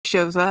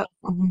shows up.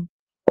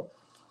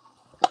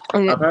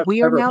 And I've had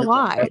we are several now people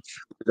live.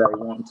 today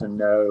want to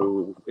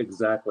know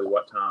exactly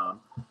what time.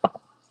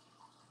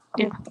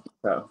 Yeah.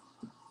 So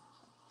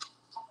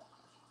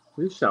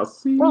we shall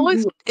see. Well,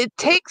 it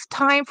takes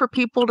time for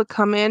people to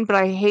come in, but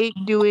I hate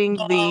doing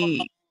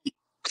the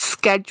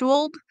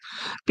scheduled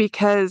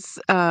because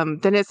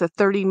then it's a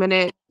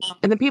 30-minute,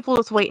 and then people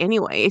just wait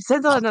anyway. It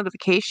sends out a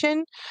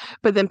notification,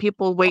 but then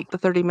people wait the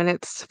 30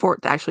 minutes for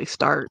it to actually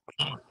start.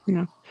 You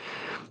know.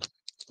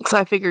 So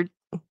I figured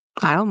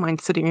I don't mind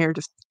sitting here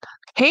just,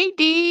 hey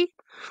Dee.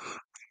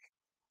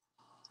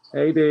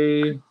 Hey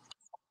Dee.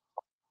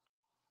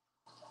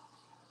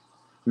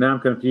 Now I'm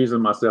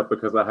confusing myself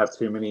because I have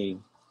too many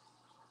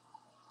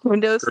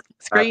Windows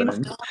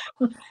screens.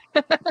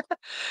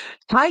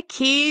 Hi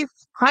Keith.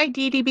 Hi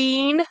Dee Dee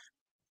Bean.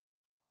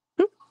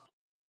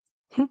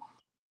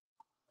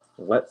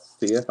 Let's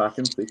see if I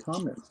can see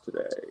comments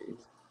today.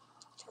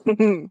 What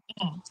am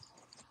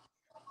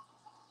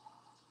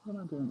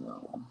I doing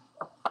wrong?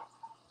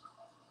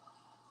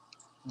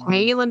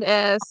 Hayland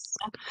S.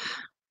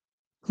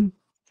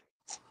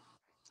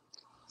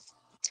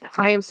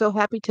 I am so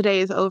happy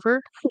today is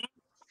over.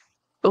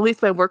 At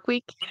least my work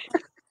week.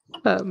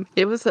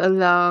 It was a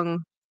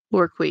long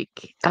work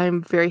week.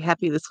 I'm very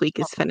happy this week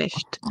is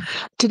finished.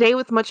 Today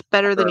was much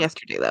better than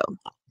yesterday, though.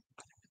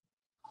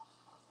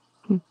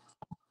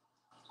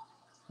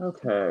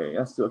 Okay,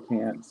 I still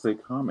can't see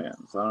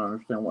comments. I don't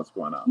understand what's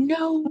going on.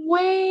 No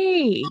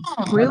way!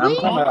 Really? And I'm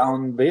talking about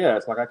on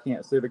this. Like, I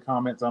can't see the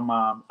comments on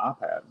my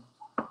iPad.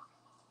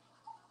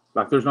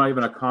 Like, there's not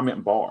even a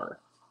comment bar.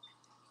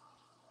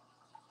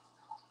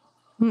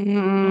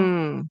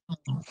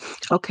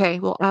 Okay,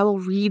 well, I will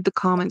read the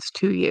comments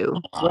to you.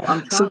 Well,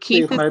 I'm trying to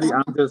see if maybe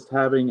I'm just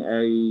having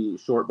a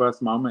short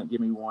bus moment.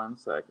 Give me 1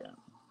 second.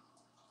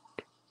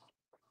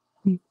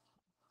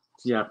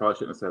 Yeah, I probably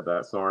shouldn't have said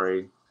that.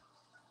 Sorry.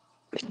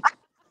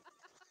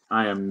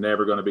 I am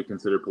never going to be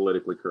considered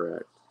politically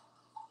correct.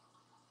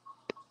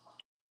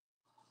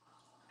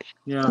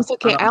 Yeah, it's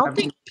okay. I don't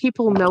think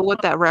people know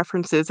what that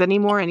reference is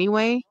anymore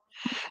anyway.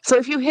 So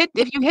if you hit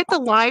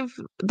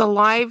the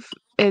live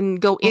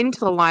and go into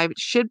the live, it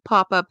should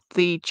pop up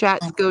the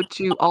chats, go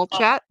to all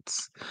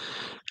chats.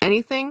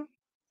 Anything?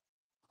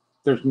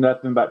 There's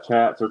nothing but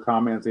chats or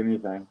comments,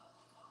 anything.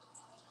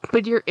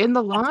 But you're in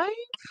the live?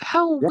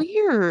 How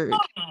weird.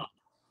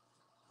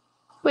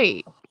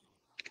 Wait.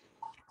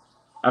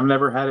 I've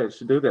never had it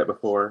do that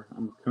before.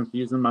 I'm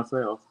confusing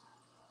myself.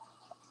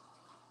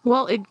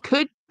 Well, it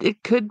could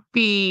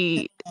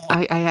be.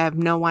 I have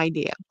no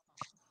idea.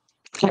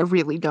 I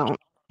really don't.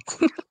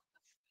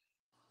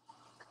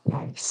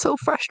 So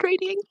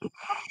frustrating.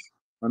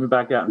 Let me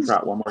back out and try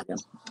it one more again.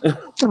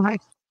 All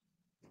right.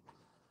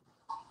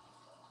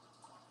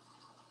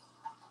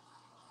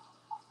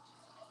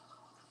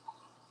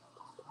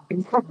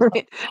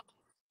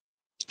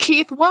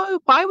 Keith,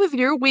 why was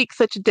your week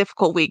such a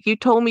difficult week? You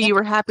told me you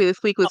were happy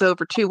this week was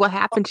over too. What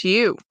happened to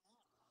you?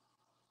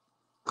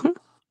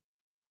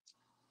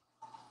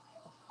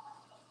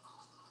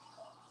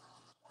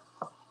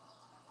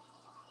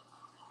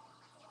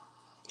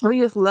 We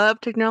just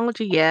love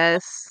technology,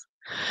 yes.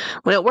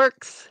 When it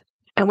works,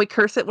 and we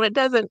curse it when it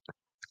doesn't.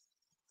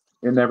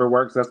 It never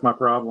works. That's my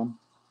problem.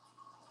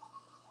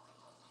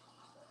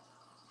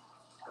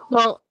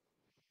 Well,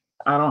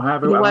 I don't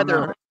have it.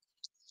 Weather.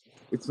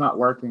 It's not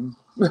working.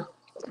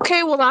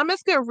 Okay, well, I'm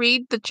just gonna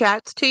read the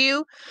chats to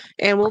you,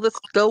 and we'll just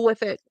go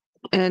with it.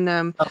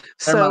 And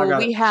so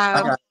we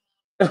have.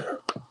 I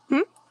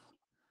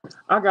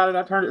got it.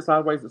 I turned it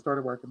sideways. It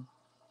started working.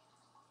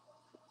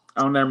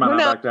 Oh, never mind.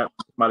 I backed out.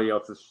 Somebody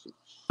else's.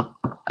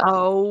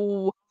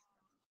 Oh.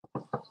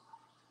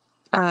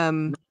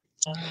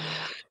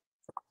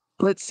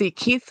 Let's see.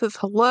 Keith says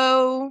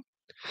hello,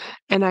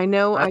 and I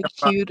know I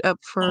queued up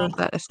for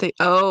that estate.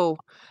 Oh,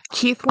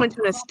 Keith went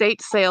to an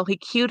estate sale. He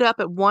queued up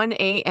at 1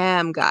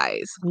 a.m.,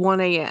 guys. 1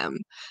 a.m.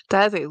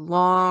 That is a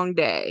long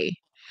day.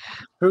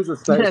 Whose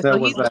estate sale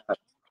was that?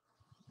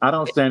 I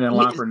don't stand in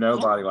line for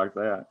nobody like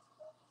that.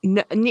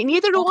 No,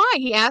 neither do I.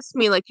 He asked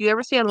me, like, do you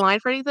ever stand in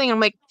line for anything? I'm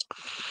like,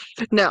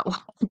 no.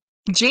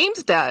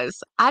 James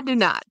does. I do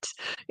not.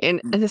 And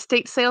an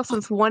estate sale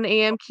since 1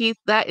 a.m., Keith,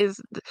 that is,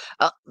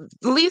 at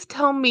least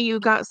tell me you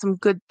got some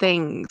good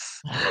things.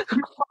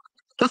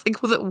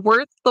 Like, was it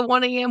worth the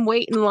 1 a.m.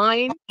 wait in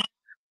line?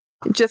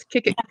 Just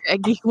kick it,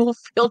 Greg. You will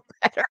feel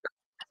better.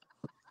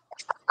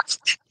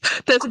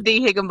 That's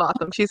D.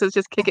 Higginbotham. She says,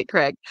 just kick it,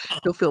 Craig.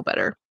 You'll feel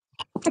better.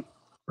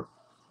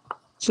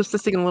 Just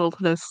taking a little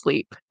to no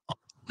sleep.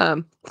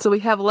 So we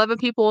have 11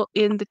 people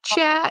in the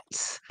chat.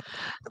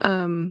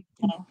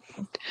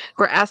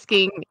 We're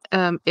asking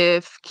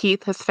if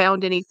Keith has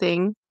found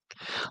anything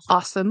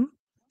awesome.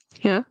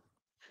 Yeah.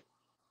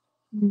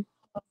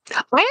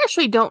 I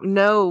actually don't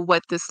know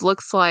what this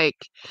looks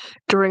like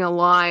during a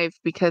live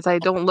because I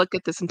don't look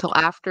at this until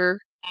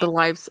after the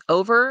live's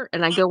over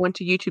and I go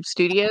into YouTube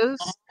Studios.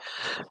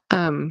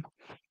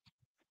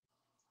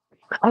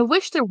 I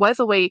wish there was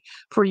a way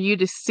for you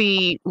to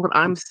see what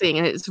I'm seeing,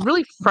 and it's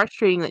really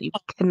frustrating that you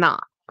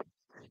cannot.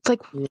 It's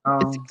like You it know,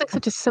 seems like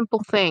such a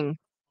simple thing.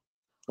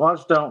 well,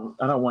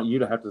 I don't want you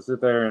to have to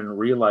sit there and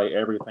relay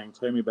everything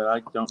to me, but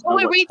I don't know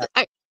Oh, what's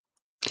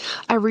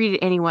I read it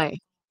anyway.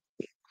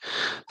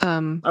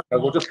 Okay,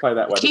 we'll just play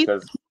that way Keith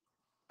because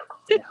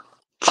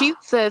Keith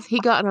says he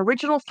got an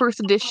original first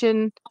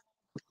edition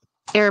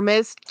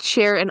Hermes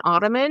chair and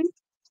ottoman.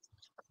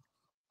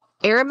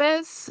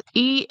 Hermes,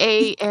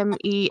 Eames.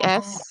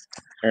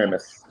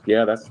 Aramis.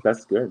 Yeah,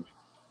 that's good.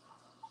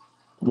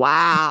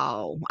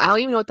 Wow. I don't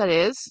even know what that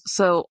is.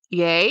 So,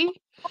 yay.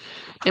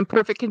 In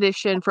perfect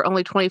condition for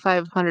only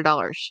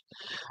 $2,500.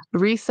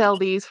 Resell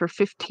these for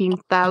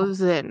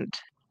 $15,000.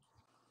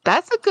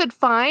 That's a good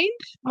find.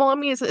 Well, I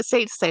mean, it's an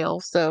estate sale,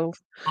 so.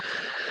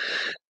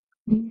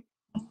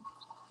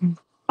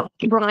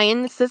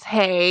 Brian says,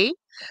 hey.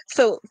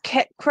 So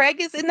Craig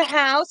is in the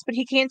house, but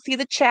he can't see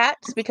the chat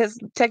because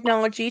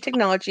technology.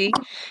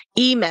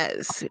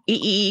 Emes.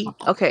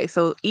 Okay,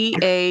 so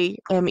Eames.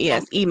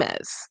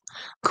 Emes.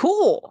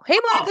 Cool. Hey,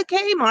 Monica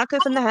K.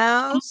 Monica's in the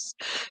house.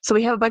 So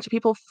we have a bunch of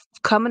people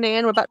coming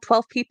in. We're about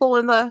 12 people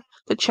in the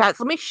chats.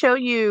 Let me show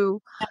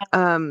you.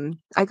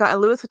 I got a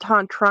Louis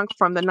Vuitton trunk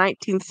from the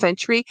 19th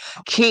century.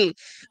 Keith,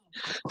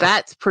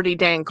 that's pretty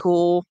dang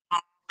cool.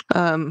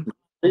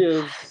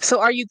 Is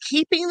So are you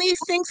keeping these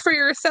things for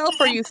yourself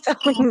or are you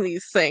selling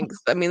these things?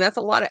 I mean, that's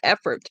a lot of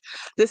effort.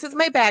 This is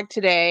my bag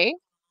today.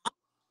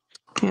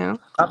 Yeah.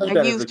 I think I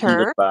that is the used cutest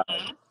her.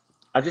 bag.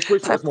 I just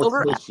wish it So I was more pulled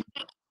her out. squishy.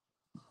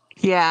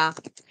 Yeah.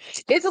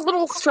 It's a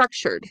little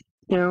structured,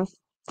 you know.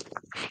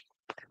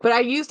 But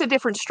I used a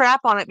different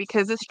strap on it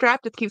because this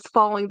strap just keeps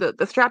falling. The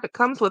strap it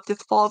comes with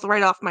just falls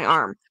right off my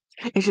arm.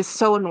 It's just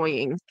so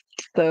annoying.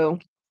 So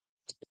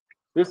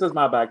This is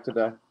my bag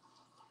today.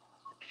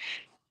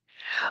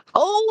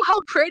 oh,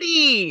 how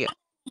pretty.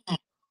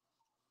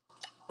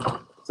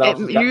 That's all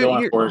she's got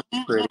going for it.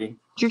 It's pretty.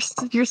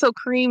 You're so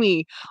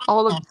creamy.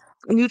 All the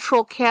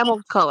neutral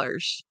camel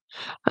colors.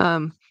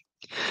 Um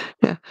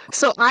Yeah.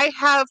 So I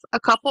have a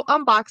couple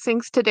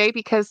unboxings today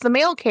because the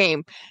mail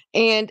came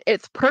and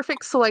it's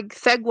perfect so I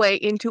segue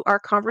into our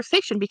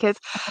conversation because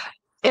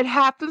it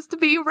happens to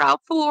be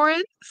Ralph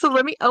Lauren. So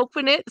let me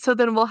open it so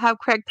then we'll have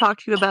Craig talk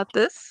to you about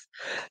this.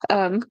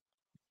 Um,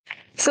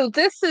 so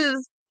this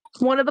is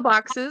one of the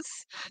boxes.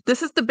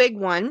 This is the big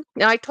one.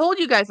 Now I told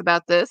you guys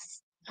about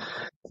this,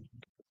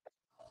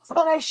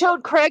 but I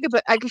showed Craig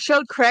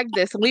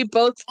this and we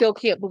both still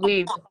can't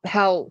believe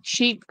how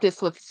cheap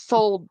this was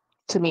sold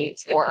to me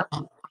for.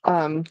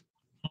 Um,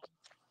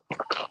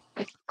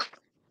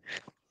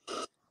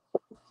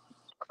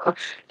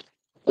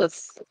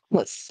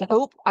 let's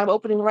hope I'm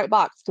opening the right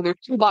box. So there's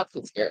two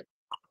boxes here.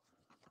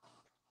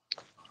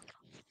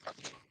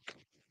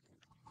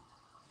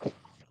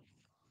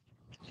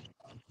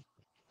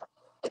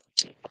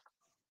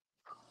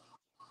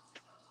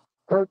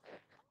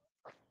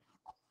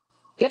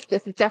 Yep,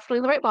 this is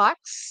definitely the right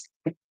box.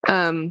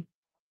 Um,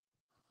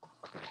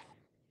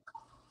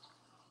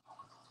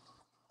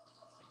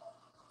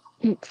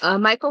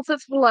 Michael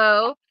says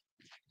hello.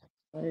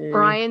 Hey.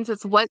 Brian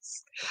says,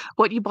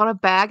 what you bought a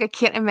bag? I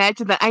can't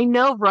imagine that. I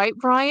know, right,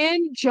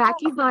 Brian?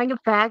 Jackie buying a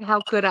bag.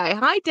 How could I?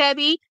 Hi,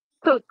 Debbie.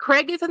 So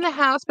Craig is in the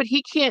house, but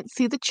he can't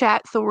see the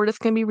chat, so we're just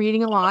gonna be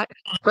reading a lot.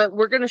 But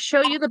we're gonna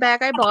show you the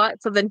bag I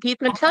bought, so then He's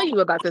gonna tell you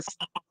about this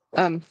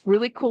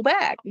really cool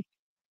bag.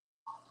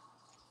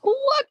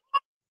 Look,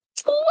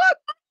 look.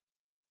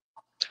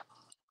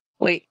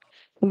 Wait,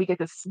 let me get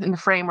this in the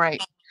frame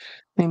right.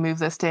 Let me move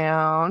this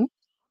down.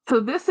 So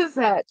this is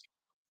that.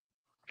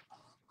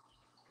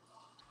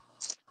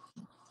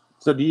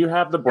 So do you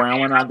have the brown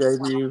one I gave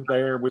you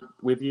there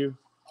with you?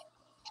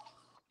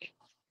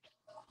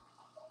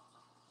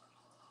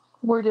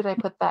 Where did I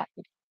put that?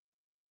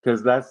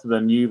 Because that's the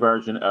new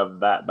version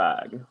of that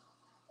bag.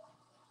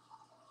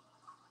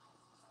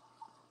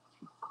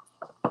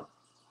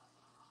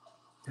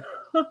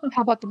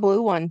 How about the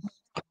blue one?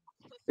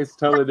 It's a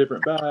totally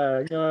different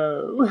bag.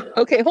 No.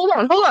 Okay, hold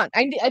on.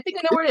 I think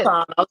I know where it is.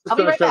 I was just I'll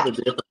be going to right show back. the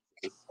difference.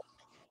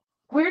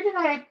 Where did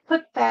I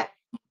put that?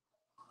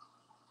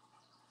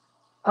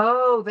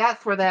 Oh,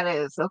 that's where that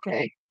is.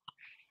 Okay.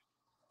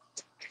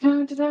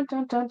 Dun, dun,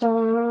 dun, dun,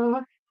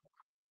 dun.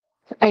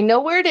 I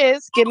know where it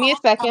is. Give me a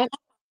second.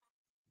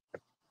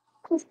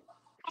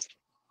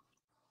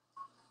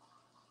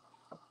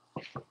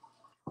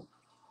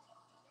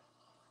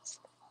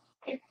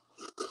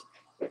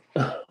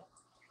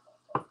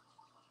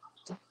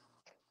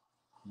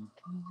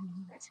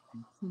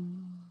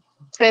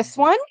 This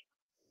one.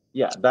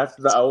 Yeah, that's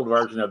the old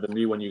version of the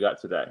new one you got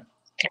today.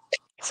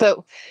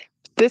 So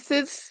this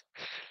is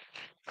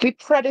the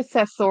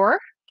predecessor.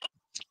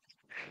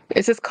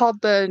 Is this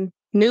called the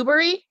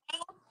Newberry?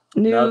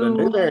 No, the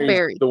Newberry's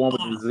Newberry. the one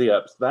with the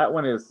zips. That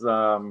one is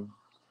I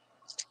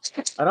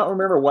don't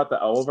remember what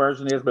the old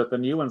version is, but the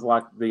new one's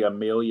like the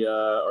Amelia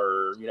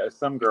or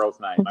some girl's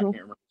name. I can't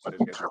remember what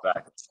it is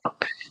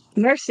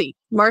exactly.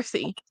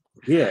 Marcy.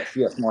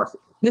 Yes, Marcy.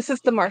 This is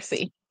the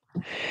Marcy.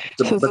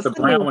 But the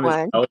brown one is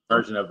the old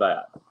version of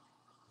that.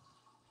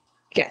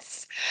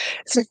 Yes.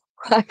 So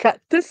I got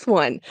this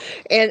one,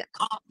 and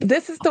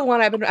this is the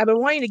one I've been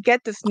wanting to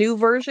get this new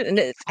version, and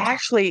it's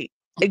actually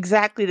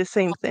exactly the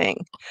same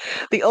thing.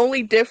 The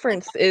only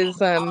difference is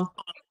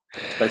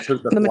They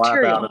took the the flap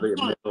material. out of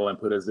the middle and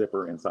put a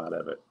zipper inside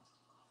of it.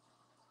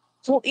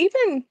 Well,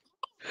 even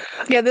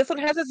yeah, this one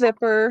has a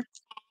zipper,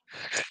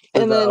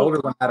 The and then older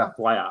one had a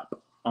flap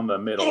on the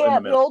middle. In yeah, the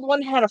the middle. old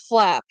one had a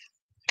flap.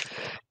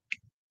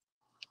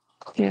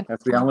 Yeah,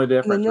 That's the only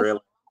difference, this, really.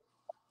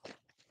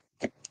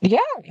 yeah,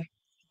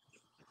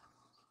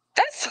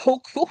 that's so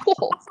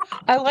cool.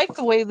 I like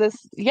the way this.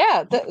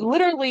 Yeah, that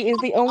literally is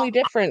the only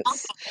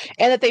difference,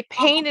 and that they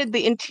painted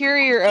the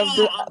interior of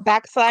the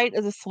backside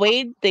of the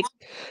suede.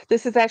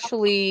 This is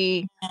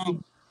actually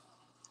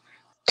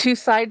two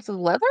sides of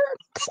leather.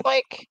 It's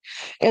like,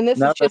 and this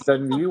No, is just the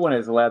new one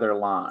is leather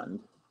lined.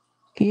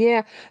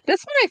 yeah.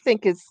 This one I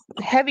think is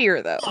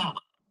heavier though.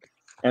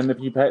 And if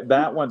you pay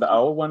that one, the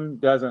old one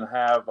doesn't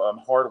have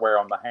hardware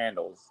on the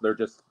handles. They're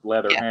just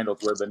leather Yeah.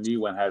 handles, where the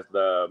new one has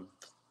the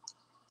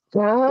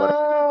what?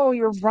 Oh,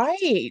 you're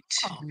right.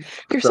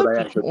 You're So so they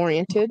detail actually.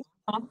 oriented.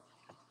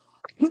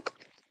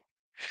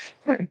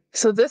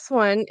 So this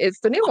one is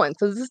the new one.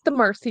 So this is the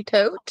Mercy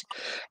tote,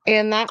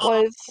 and that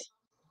was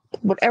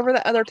whatever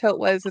the other tote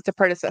was. It's a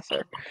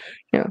predecessor.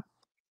 Yeah.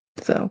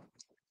 So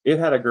It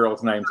had a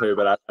girl's name too,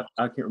 but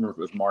I can't remember if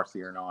it was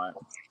Marcy or not.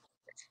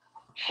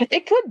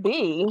 it could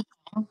be.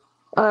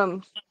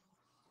 Um,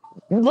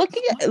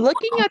 looking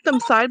at them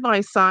side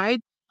by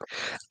side,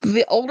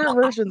 the older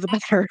version's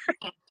better.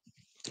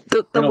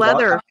 The In a lot,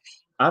 leather.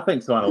 I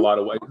think so. In a lot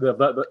of ways,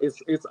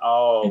 it's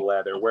all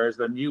leather, whereas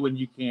the new one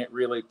you can't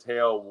really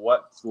tell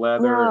what's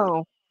leather and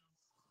No.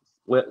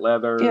 split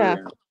leather. Yeah.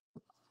 And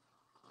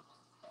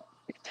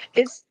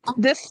It's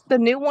this the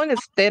new one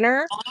is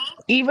thinner,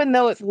 even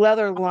though it's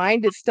leather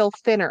lined, it's still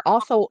thinner.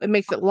 Also, it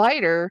makes it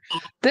lighter.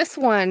 This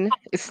one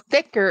is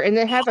thicker and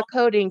it has a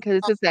coating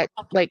because this is that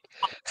like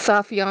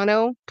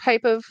Saffiano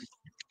type of,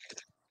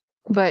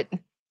 but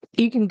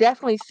you can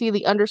definitely see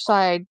the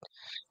underside.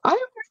 I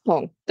don't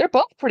know. They're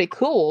both pretty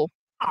cool.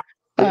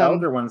 the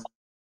older ones,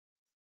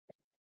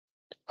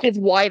 It's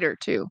wider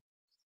too.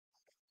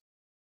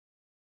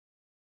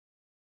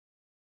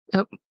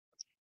 Oh,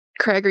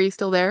 Craig, are you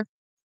still there?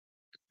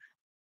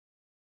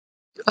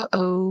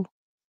 Uh-oh.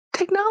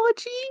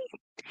 Technology.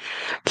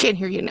 Can't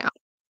hear you now.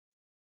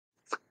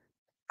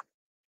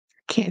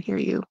 Can't hear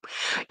you.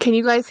 Can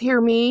you guys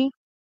hear me?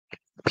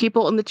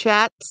 People in the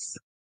chats?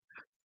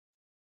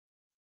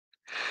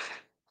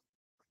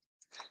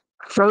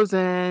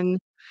 Frozen.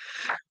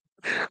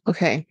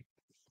 Okay.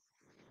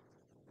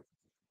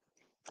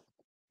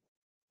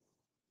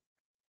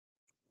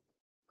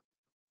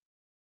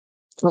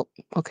 Oh,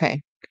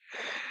 okay.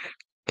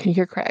 Can you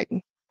hear Craig?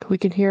 We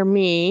can hear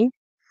me.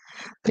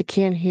 They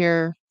can't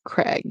hear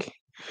Craig,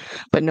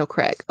 but no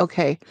Craig.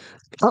 Okay.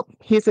 Oh,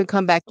 he's gonna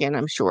come back in,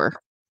 I'm sure.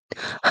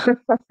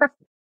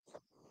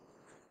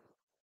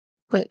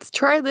 Let's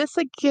try this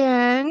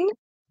again.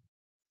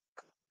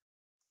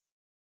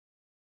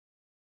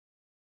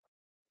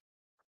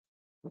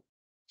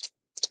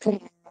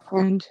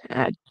 And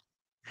add.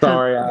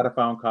 sorry, I had a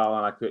phone call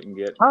and I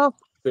Oh,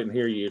 couldn't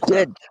hear you. So.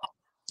 good.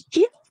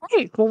 Yeah,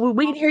 right. Well,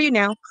 we can hear you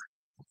now.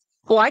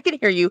 Well, I can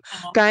hear you.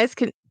 Guys,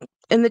 can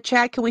in the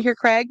chat, can we hear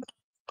Craig?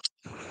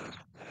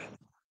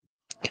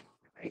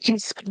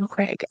 Yes, no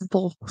Craig.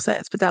 Apple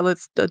says, but that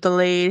was the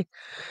delayed.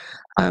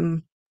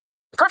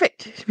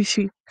 Perfect.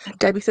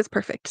 Debbie says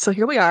perfect. So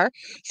here we are.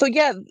 So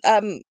yeah,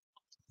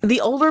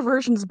 the older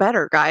version's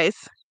better, guys.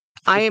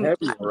 It's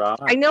heavy, right?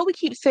 I know we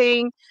keep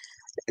saying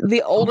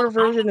the older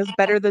version is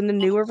better than the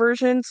newer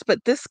versions,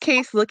 but this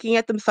case, looking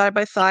at them side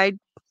by side,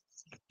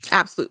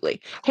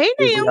 absolutely. Hey,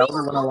 Is the Naomi.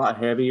 older one a lot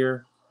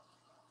heavier?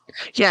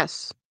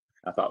 Yes.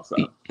 I thought so.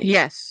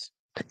 Yes.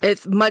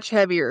 It's much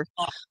heavier.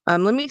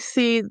 Let me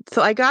see.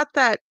 So I got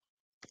that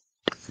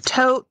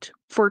tote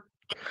for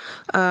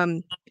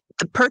the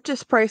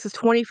purchase price is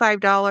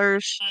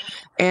 $25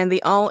 and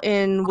the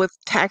all-in with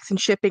tax and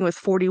shipping was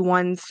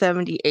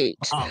 $41.78.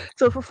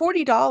 So for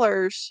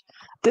 $40,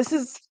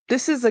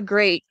 this is a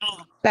great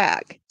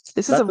bag.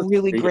 This is a That's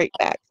really steal. great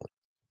bag.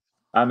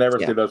 I never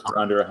Yeah. see those for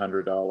under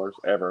 $100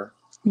 ever.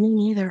 Me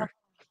neither.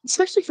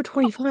 Especially for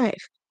 25.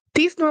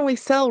 These normally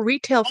sell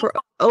retail for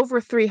over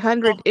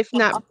 300, if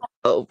not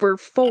over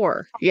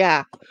 4.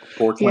 Yeah. Yeah,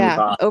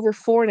 425. over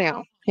 4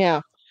 now.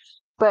 Yeah.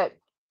 But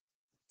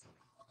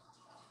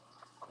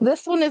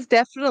this one is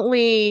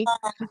definitely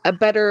a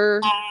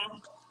better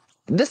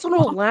this one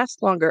will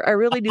last longer. I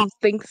really do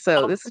think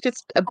so. This is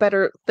just a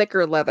better,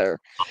 thicker leather.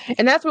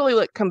 And that's really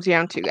what it comes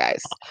down to,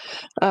 guys.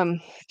 And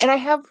I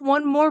have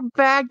one more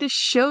bag to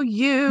show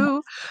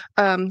you.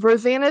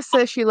 Rosanna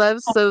says she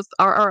loves those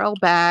RRL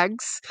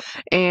bags.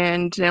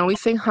 And now we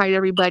say hi to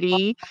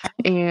everybody.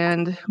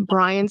 And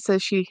Brian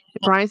says he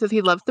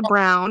loves the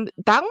brown.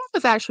 That one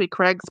was actually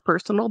Craig's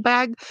personal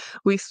bag.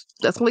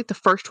 That's like the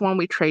first one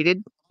we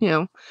traded, you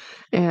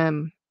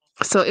know.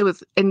 So it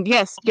was, and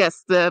yes,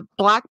 the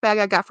black bag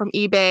I got from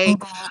eBay,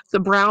 the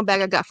brown bag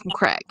I got from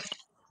Craig.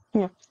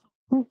 Yeah.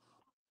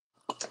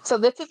 So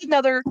this is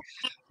another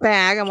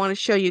bag I want to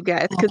show you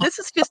guys because this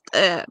is just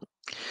I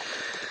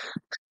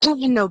have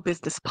no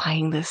business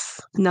buying this.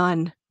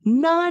 None.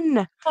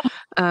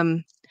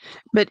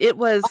 But it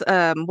was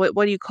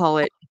what do you call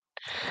it?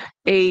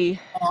 A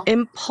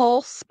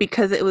impulse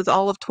because it was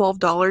all of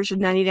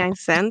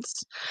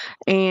 $12.99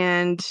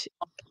 and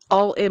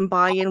all in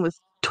buy-in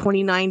was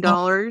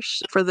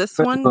 $29 for this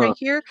one right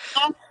here.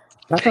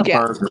 That's a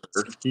Yeah. burger.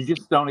 You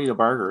just don't eat a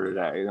burger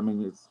today. I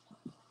mean, it's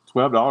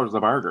 $12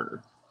 a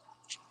burger.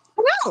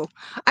 No,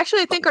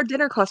 actually, I think our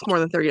dinner cost more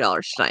than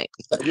 $30 tonight.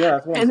 Yeah,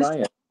 that's what I'm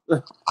And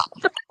saying.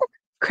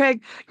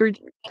 Craig, your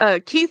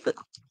Keith,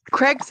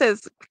 Craig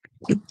says,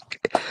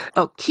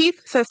 oh,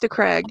 Keith says to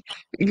Craig,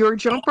 your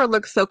jumper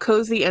looks so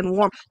cozy and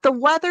warm. The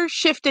weather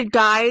shifted,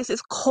 guys.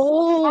 It's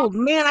cold.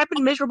 Man, I've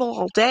been miserable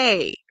all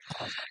day.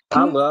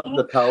 I love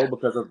the cold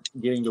because of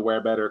getting to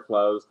wear better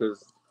clothes.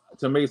 Because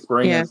to me,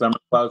 spring and summer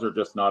clothes are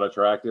just not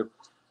attractive.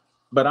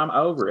 But I'm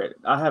over it.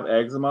 I have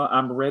eczema.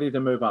 I'm ready to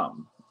move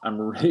on. I'm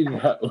ready to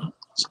go.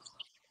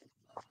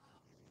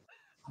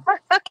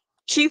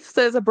 Keith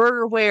says a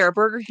burger where? A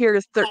burger here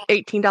is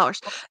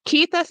 $18.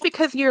 Keith, that's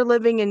because you're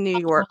living in New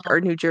York or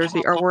New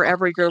Jersey or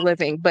wherever you're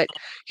living. But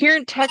here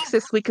in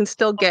Texas, we can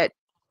still get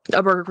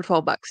a burger for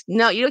 $12.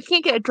 No, you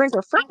can't get a drink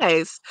or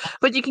fries,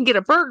 but you can get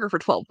a burger for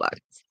 $12.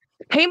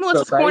 Hey,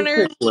 Melissa's So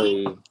Corner.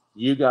 basically,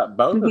 you got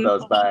both of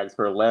those bags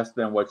for less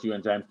than what you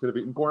and James could have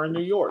eaten for in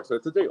New York. So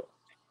it's a deal.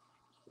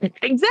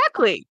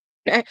 Exactly.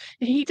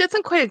 He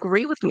doesn't quite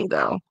agree with me,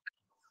 though.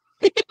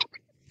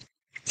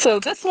 So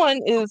this one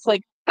is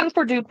like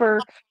super duper.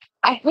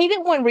 I hate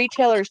it when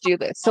retailers do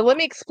this. So let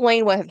me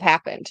explain what has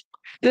happened.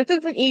 This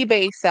is an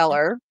eBay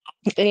seller,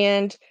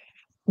 and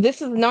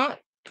this is not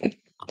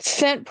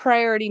sent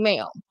priority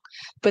mail,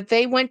 but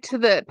they went to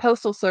the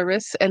postal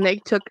service and they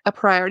took a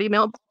priority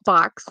mail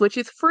box, which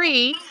is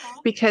free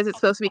because it's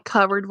supposed to be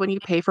covered when you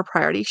pay for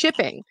priority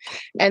shipping.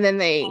 And then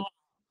they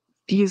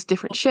use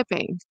different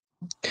shipping,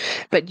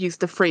 but use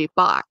the free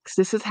box.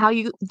 This is how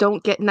you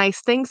don't get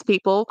nice things,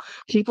 people.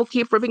 People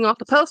keep ripping off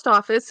the post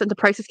office and the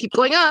prices keep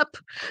going up.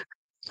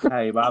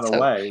 Hey, by the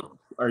way,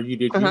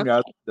 did you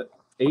know that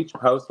each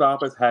post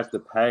office has to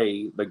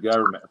pay the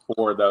government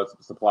for those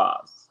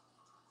supplies?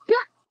 Yeah.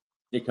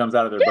 It comes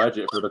out of their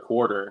budget for the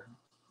quarter,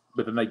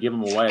 but then they give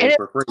them away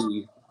for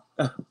free.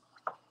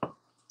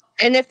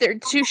 And if they're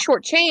too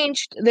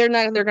shortchanged, they're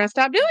gonna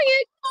stop doing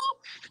it.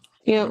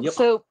 You know,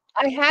 so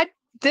I had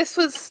this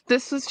was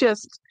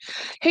just,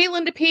 hey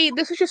Linda P,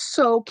 this is just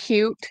so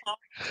cute.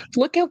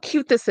 Look how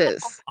cute this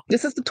is.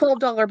 This is the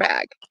 $12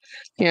 bag.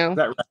 You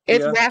know,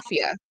 it's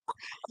raffia.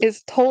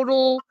 It's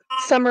total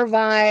summer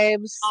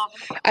vibes.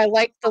 I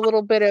like the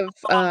little bit of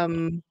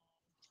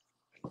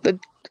the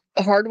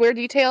hardware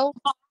detail.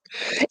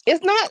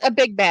 It's not a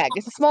big bag.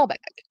 It's a small bag.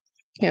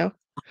 You know.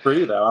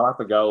 Pretty though. I like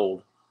the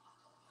gold.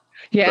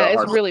 Yeah,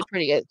 it's really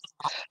pretty. It's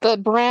the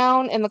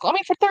brown and I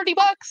mean, for $30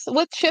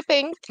 with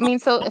shipping. I mean,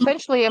 so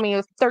eventually, I mean, it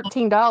was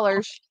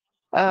 $13.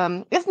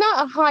 It's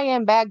not a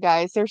high-end bag,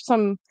 guys. There's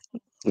some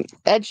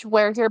edge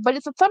wear here, but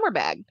it's a summer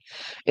bag.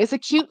 It's a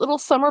cute little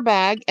summer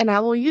bag, and I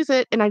will use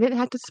it. And I didn't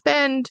have to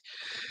spend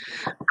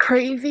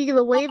crazy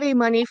Loewe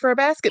money for a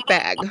basket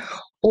bag.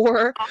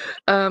 Or,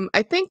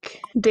 I think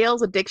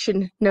Dale's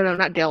Addiction. No,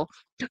 not Dale.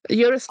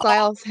 Yoda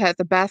Styles has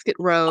a basket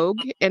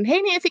rogue, and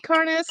hey, Nancy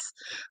Carnes.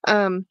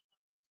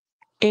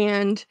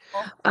 And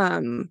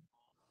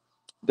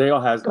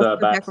Dale has the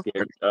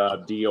basket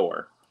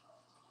Dior.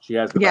 She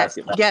has the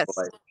basket. Yes.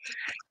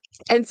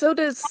 And so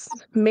does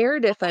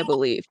Meredith, I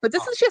believe. But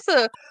this is just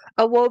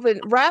a woven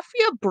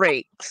raffia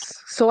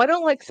breaks. So I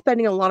don't like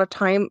spending a lot of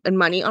time and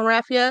money on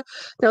raffia.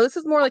 Now this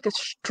is more like a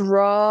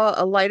straw,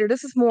 a lighter.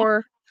 This is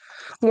more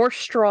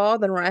straw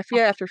than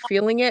raffia after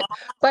feeling it.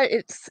 But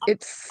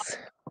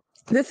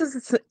this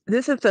is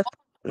a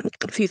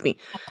excuse me,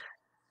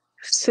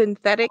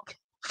 synthetic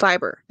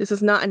fiber. This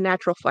is not a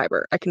natural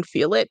fiber. I can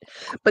feel it,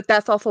 but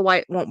that's also why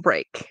it won't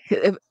break.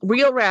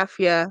 Real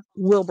raffia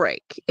will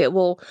break. It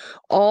will.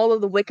 All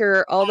of the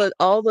wicker,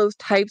 all those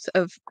types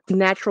of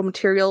natural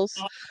materials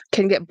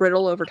can get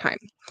brittle over time.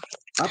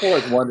 I've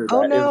always wondered that.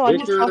 Oh no, I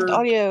just lost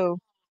audio.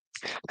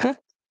 Huh?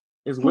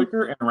 Is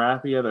wicker and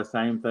raffia the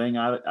same thing?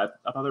 I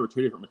thought they were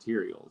two different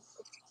materials.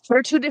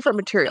 They're two different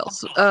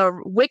materials.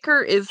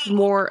 Wicker is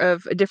more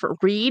of a different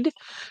reed.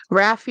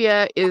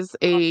 Raffia is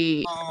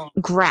a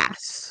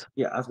grass.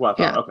 Yeah, that's what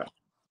I thought.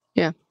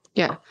 Yeah. Okay.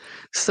 Yeah.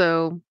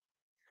 So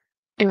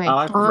anyway, I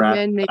like the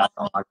raffia. I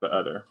don't like the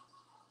other.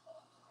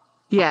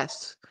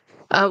 Yes.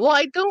 Well,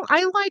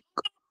 I like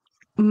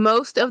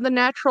most of the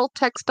natural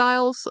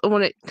textiles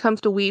when it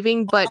comes to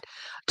weaving, but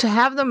to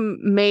have them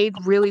made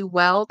really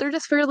well, they're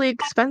just fairly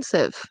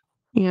expensive,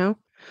 you know?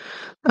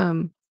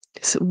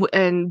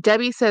 And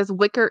Debbie says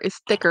wicker is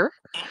thicker.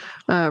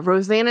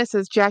 Rosanna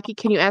says, Jackie,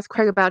 can you ask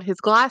Craig about his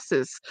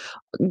glasses?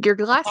 Your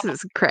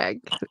glasses, Craig.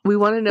 We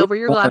want to know where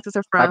your glasses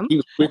are from. I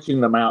keep switching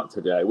them out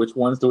today. Which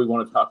ones do we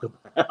want to talk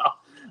about?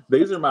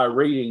 These are my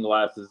reading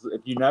glasses.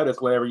 If you notice,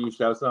 whenever you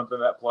show something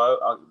that close,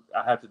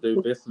 I have to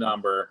do this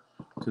number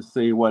to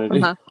see what it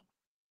is.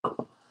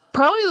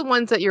 Probably the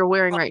ones that you're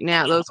wearing right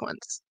now, those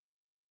ones.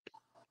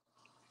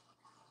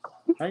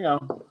 Hang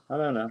on. I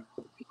don't know.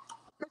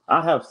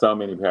 I have so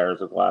many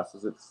pairs of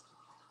glasses.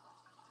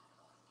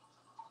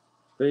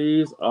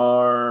 These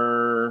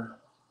are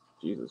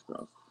Jesus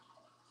Christ.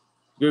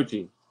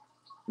 Gucci.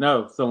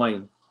 No,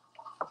 Celine.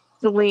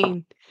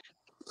 Celine.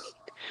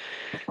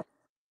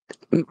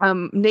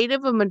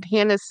 Native of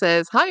Montana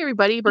says, "Hi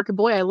everybody, Burka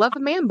Boy. I love a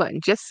man bun.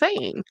 Just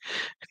saying."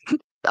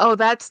 Oh,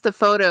 that's the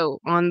photo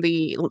on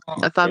the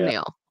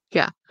thumbnail.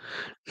 Yeah.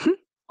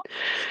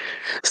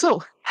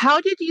 So,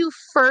 how did you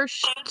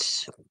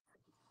first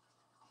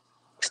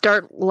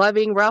start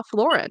loving Ralph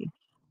Lauren?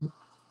 Do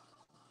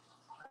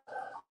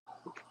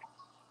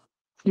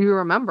you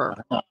remember?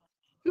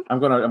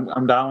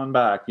 I'm dialing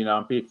back. You know,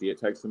 I'm 50. It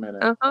takes a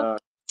minute. Uh-huh.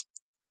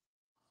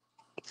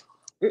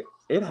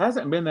 It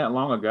hasn't been that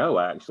long ago,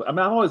 actually. I mean,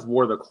 I always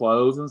wore the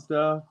clothes and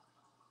stuff.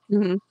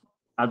 Mm-hmm.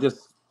 I'm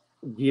just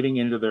getting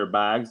into their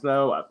bags,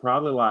 though.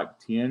 Probably like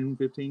 10,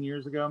 15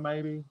 years ago,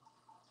 maybe.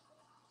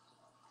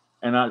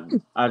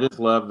 And I just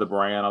love the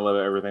brand. I love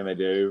everything they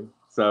do.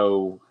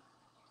 So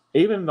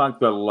even like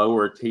the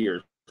lower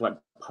tiers, like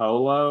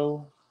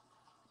Polo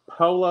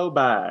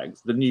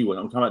bags, the new one,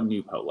 I'm talking about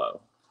new Polo.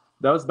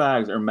 Those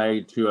bags are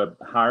made to a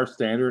higher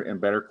standard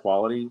and better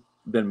quality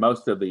than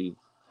most of the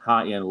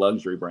high-end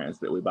luxury brands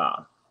that we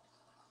buy.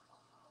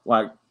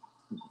 Like,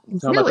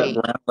 talking about that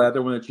brown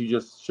leather one that you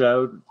just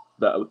showed,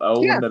 the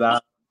old one that I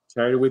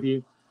carried with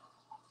you.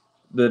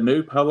 The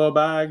new Polo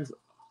bags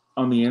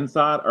on the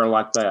inside are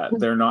like that.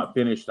 They're not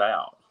finished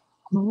out.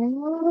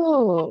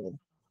 Oh.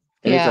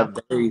 And it's a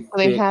very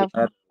thick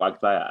leather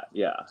like that.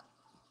 Yeah.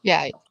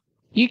 Yeah.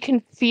 You can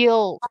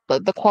feel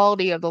the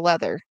quality of the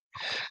leather.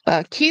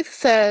 Keith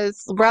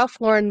says, Ralph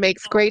Lauren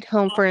makes great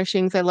home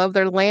furnishings. I love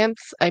their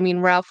lamps. I mean,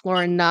 Ralph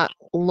Lauren, not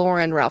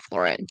Ralph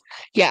Lauren.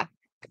 Yeah.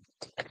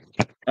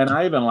 And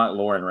I even like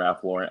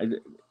Ralph Lauren.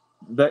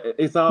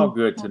 It's all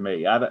good to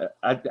me. I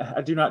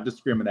do not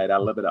discriminate. I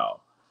love it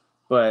all.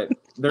 But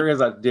there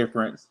is a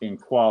difference in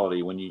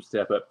quality when you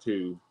step up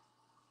to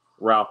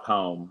Ralph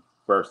Home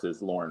versus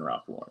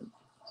Ralph Lauren.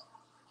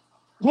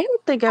 I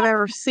don't think I've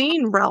ever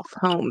seen Ralph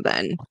Home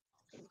then.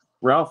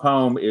 Ralph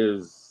Home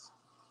is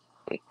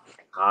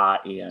high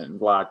end,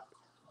 like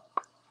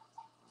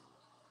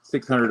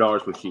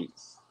 $600 for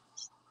sheets.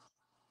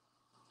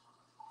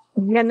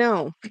 Yeah,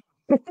 no.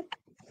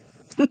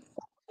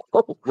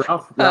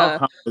 Ralph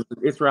Home,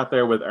 it's right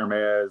there with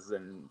Hermes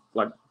and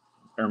like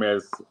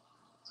Hermes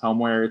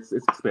homeware. It's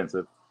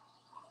expensive.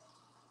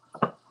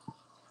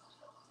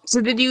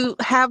 So did you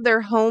have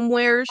their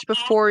homewares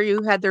before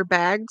you had their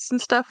bags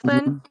and stuff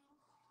then? Mm-hmm.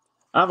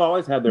 I've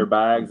always had their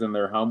bags and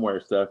their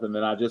homeware stuff, and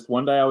then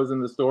one day I was in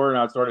the store and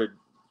I started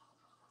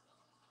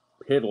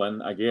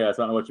piddling, I guess.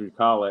 I don't know what you would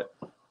call it.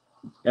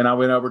 And I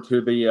went over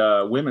to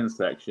the women's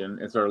section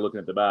and started looking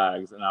at the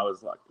bags, and I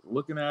was like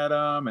looking at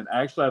them. And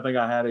actually, I think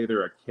I had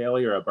either a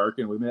Kelly or a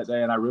Birkin with me that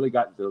day, and I really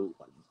got to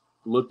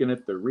looking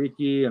at the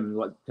Ricky and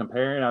like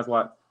comparing. I was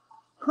like,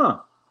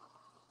 huh.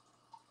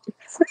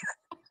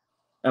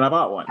 And I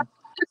bought one.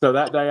 So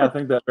that day, I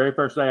think the very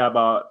first day, I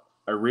bought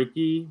a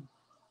Ricky,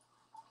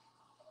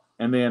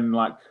 and then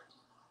like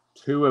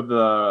 2 of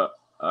the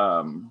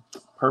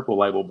purple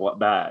label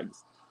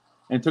bags,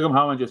 and took them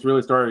home and just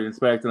really started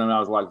inspecting them. And I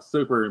was like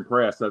super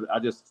impressed. So I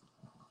just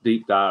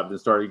deep dived and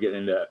started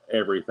getting into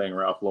everything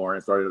Ralph Lauren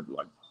and started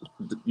like,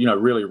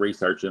 really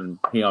researching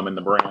him and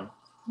the brand.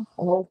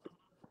 Oh.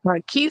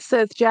 Right. Keith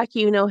says,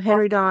 Jackie,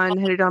 Henry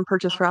Don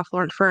purchased Ralph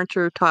Lauren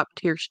furniture, top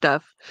tier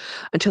stuff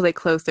until they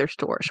closed their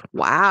stores.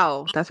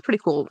 Wow, that's pretty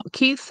cool.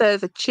 Keith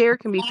says a chair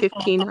can be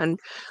 1,500.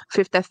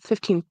 That's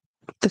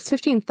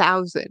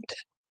 15,000.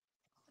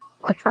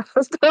 I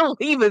was gonna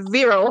leave a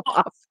zero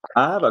off.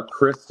 I have a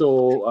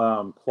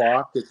crystal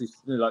clock that's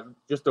like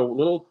just a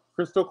little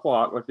crystal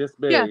clock like this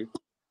big,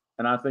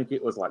 and I think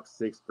it was like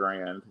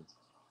 $6,000,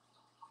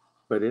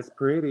 but it's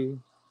pretty.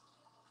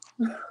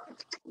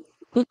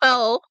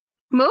 Well,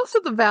 most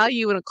of the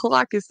value in a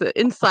clock is the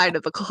inside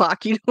of the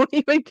clock. You don't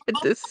even get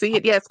to see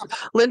it. Yes,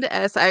 Linda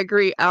S., I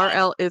agree.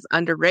 RL is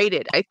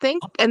underrated. I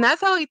think, and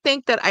that's how I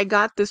think that I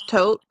got this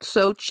tote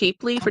so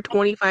cheaply for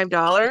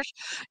 $25,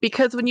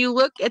 because when you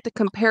look at the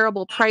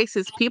comparable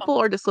prices, people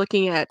are just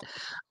looking at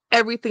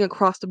everything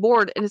across the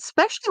board, and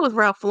especially with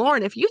Ralph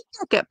Lauren. If you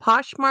look at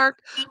Poshmark,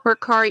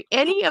 Mercari,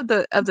 any of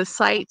the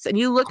sites, and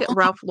you look at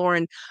Ralph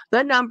Lauren,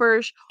 the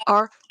numbers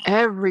are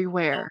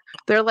everywhere.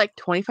 They're like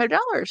 $25,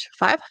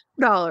 $500,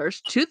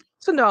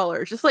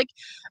 $2,000. It's like,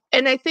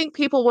 and I think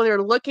people, when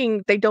they're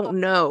looking, they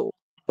don't know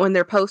when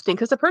they're posting,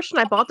 because the person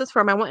I bought this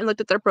from, I went and looked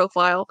at their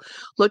profile,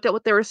 looked at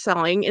what they were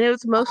selling, and it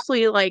was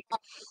mostly like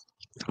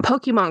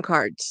Pokemon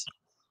cards.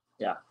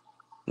 Yeah.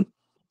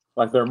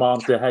 Like their mom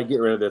said, hey,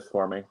 get rid of this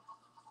for me.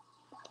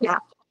 Yeah.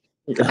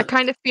 I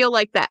kind of feel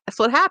like that's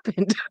what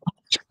happened.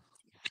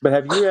 But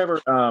have you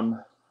ever,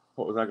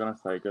 what was I going to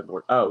say? Good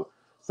Lord. Oh,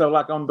 so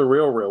like on the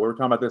Real, we were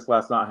talking about this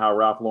last night, how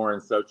Ralph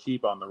Lauren's so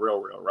cheap on the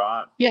Real,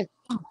 right? Yeah.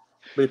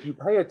 But if you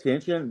pay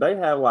attention, they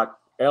have like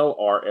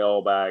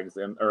LRL bags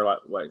LRL.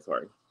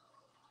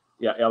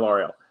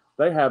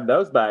 they have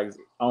those bags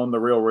on the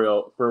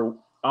Real for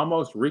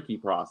almost Ricky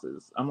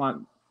prices. I'm like,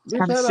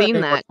 bitch, I've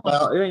seen that.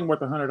 It ain't worth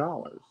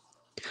 $100.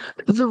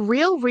 The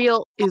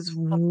Real is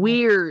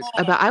weird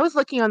about. I was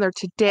looking on there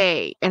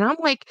today, and I'm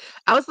like,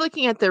 I was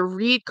looking at the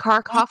Reed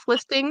Karkoff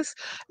listings.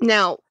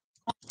 Now,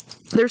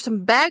 there's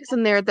some bags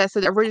in there that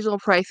said original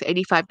price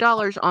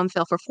 $85, on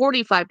sale for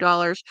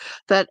 $45.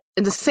 That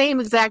in the same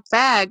exact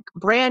bag,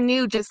 brand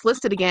new, just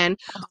listed again.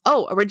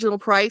 Oh, original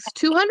price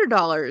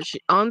 $200,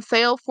 on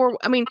sale for.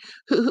 I mean,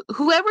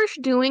 whoever's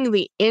doing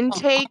the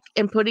intake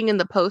and putting in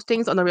the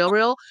postings on the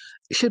Real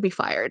should be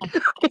fired.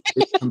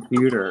 It's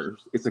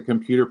computers. It's a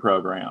computer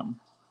program.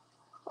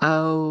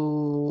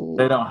 Oh.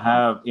 They don't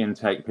have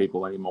intake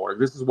people anymore.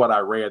 This is what I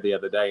read the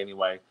other day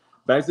anyway.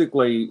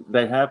 Basically,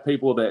 they have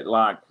people that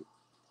like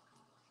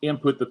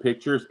input the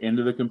pictures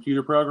into the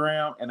computer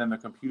program, and then the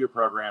computer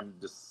program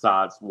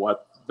decides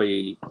what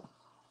the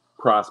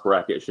price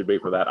bracket should be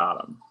for that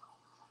item.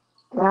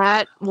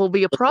 That will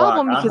be a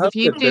problem because if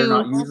you do,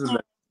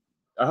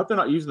 I hope they're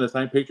not using the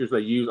same pictures they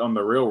use on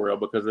the Real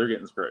because they're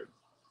getting screwed.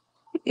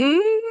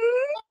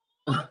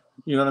 Mm-hmm.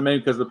 You know what I mean?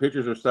 Because the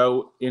pictures are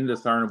so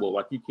indiscernible.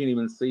 Like, you can't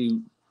even see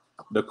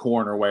the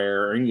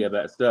cornerware or any of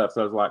that stuff.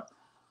 So I was like,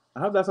 I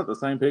hope that's not the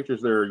same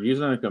pictures they're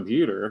using on a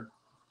computer.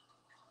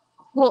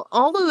 Well,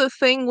 all of the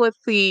thing with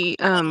the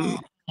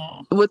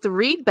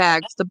Reed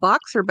bags, the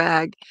boxer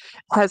bag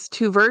has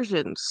two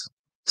versions.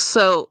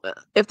 So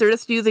if they're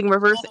just using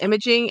reverse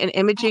imaging and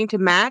imaging to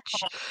match,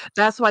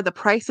 that's why the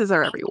prices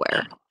are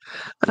everywhere.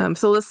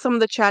 So some of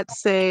the chats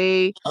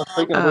say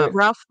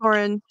Ralph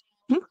Lauren.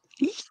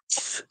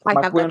 I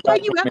have that. Yeah,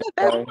 you have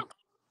that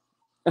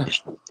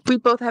bag. We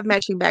both have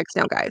matching bags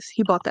now, guys.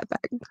 He bought that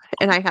bag,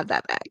 and I have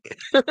that bag.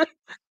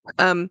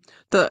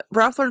 The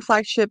Ralph Lauren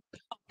flagship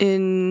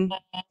in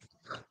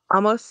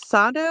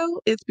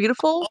Amosado is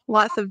beautiful.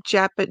 Lots of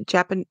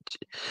Japanese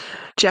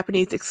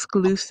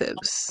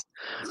exclusives.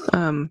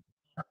 I've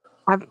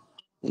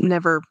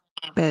never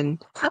been.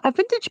 I've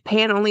been to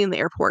Japan only in the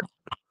airport.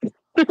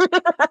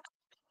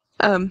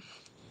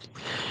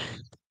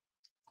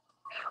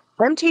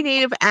 MT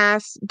Native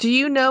asks, do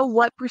you know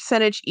what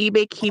percentage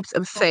eBay keeps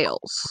of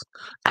sales?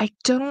 I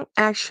don't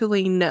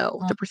actually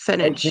know the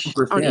percentage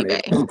on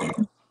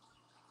eBay.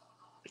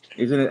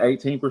 Isn't it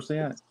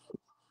 18%?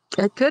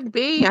 It could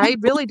be. I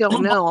really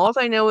don't know. All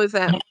I know is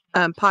that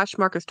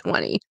Poshmark is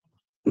 20.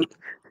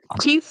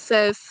 Keith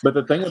says, but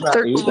the thing about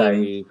 13.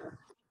 eBay,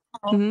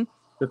 Mm-hmm.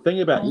 the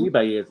thing about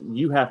eBay is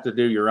you have to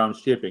do your own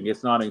shipping.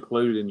 It's not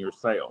included in your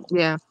sale.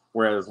 Yeah.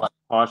 Whereas like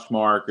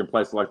Poshmark and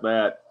places like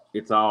that,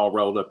 it's all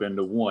rolled up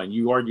into one.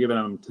 You are giving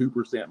them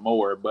 2%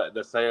 more, but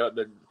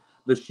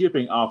the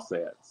shipping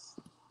offsets.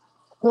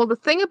 Well, the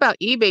thing about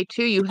eBay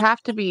too, you have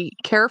to be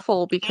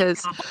careful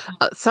because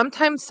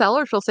sometimes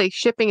sellers will say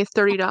shipping is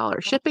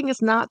 $30. Shipping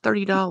is not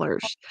 $30.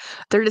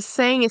 They're just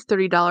saying it's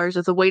 $30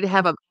 as a way to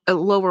have a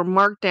lower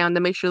markdown to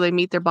make sure they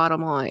meet their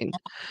bottom line,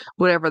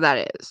 whatever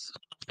that is.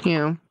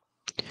 You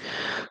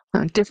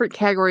know, different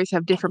categories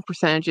have different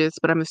percentages,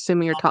 but I'm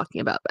assuming you're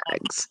talking about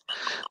bags.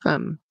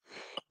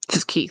 This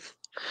is Keith.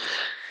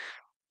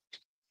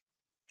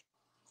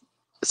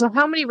 So,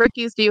 how many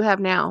Rickies do you have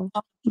now?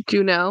 Do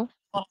you know?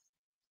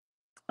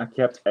 I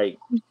kept 8.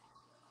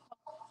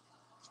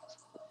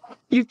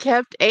 You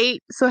kept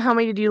 8. So how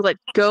many did you let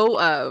go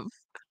of?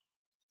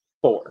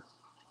 4.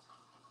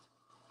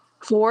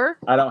 4?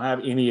 I don't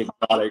have any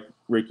exotic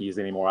Rickies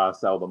anymore. I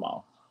sell them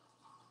all.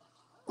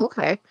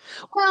 Okay.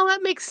 Well,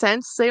 that makes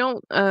sense. They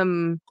don't,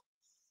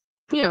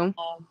 you know.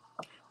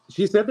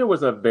 She said there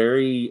was a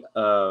very,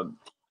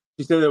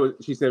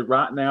 she said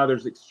right now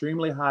there's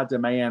extremely high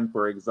demand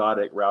for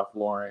exotic Ralph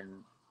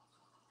Lauren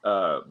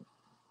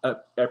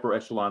upper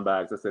echelon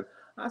bags.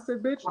 I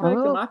said, bitch,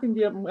 take them. I can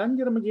get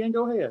them again.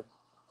 Go ahead.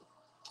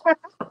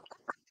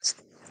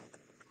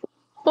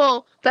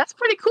 Well, that's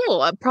pretty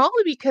cool.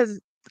 Probably because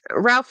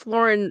Ralph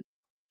Lauren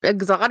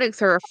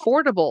exotics are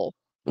affordable.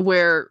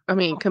 Where, I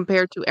mean,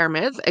 compared to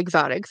Hermes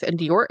exotics and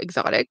Dior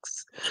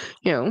exotics,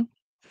 you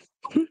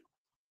know.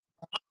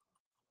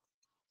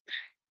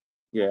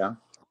 Yeah.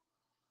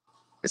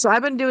 So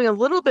I've been doing a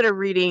little bit of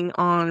reading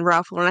on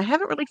Ralph Lauren. I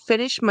haven't really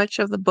finished much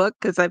of the book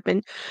because I've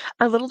been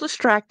a little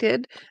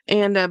distracted.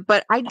 And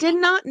but I did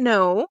not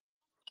know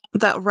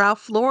that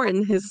Ralph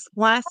Lauren, his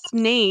last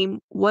name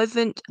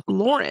wasn't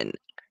Lauren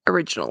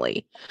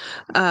originally.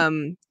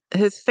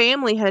 His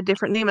family had a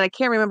different name, and I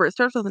can't remember. It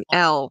starts with an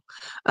L.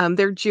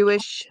 They're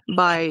Jewish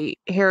by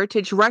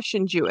heritage,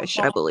 Russian Jewish,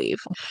 I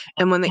believe.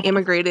 And when they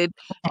immigrated,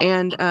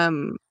 and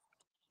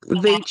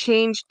they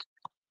changed.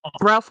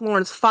 Ralph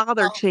Lauren's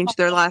father changed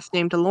their last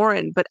name to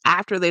Lauren, but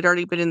after they'd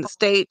already been in the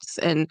States,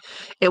 and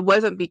it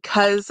wasn't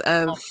because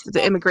of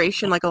the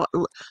immigration. Like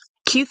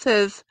Keith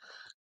says,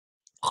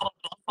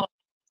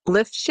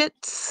 lift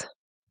shifts.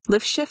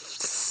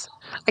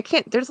 I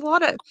can't. There's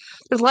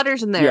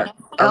letters in there. Yeah,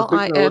 I was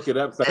thinking to look it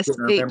up, so I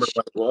couldn't remember LIFSH.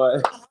 what it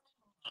was.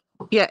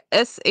 Yeah,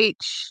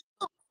 SH.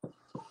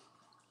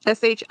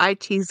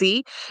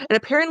 Shitz. And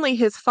apparently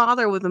his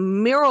father was a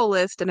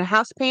muralist and a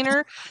house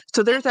painter.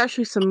 So there's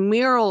actually some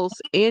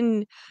murals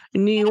in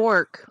New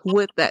York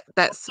with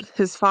that's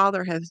his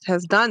father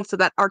has done. So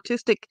that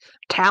artistic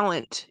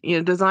talent,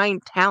 design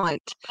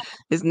talent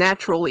is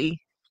naturally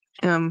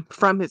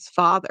from his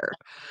father.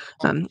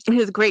 His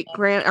his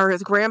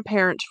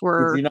grandparents Did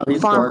were you know he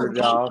farmers. started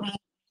off?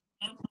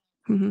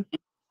 Hmm.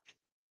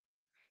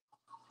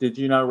 Did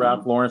you know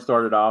Ralph Lauren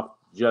started off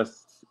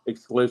just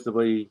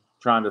exclusively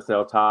trying to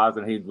sell ties,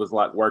 and he was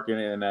like working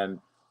in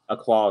a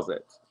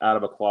closet, out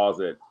of a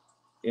closet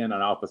in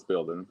an office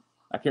building.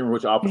 I can't remember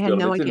which I office had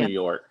building. no It's in idea. New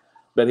York,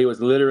 but he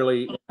was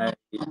literally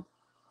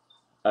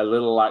a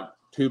little like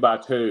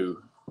 2x2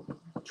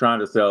 trying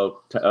to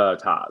sell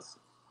ties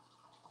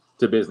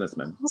to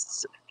businessmen.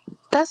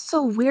 That's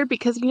so weird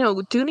because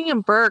Dooney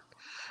and Burke,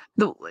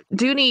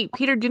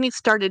 Peter Dooney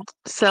started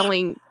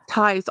selling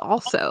ties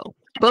also,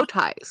 bow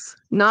ties,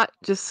 not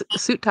just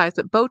suit ties,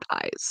 but bow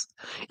ties.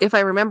 If I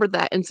remember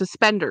that, and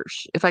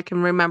suspenders, if I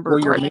can remember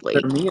Well, correctly.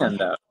 they're men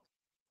though,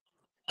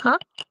 Huh?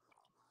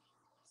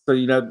 so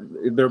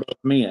they're both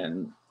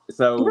men. Yeah.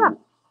 So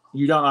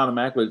you don't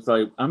automatically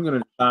say, "I'm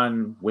going to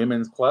design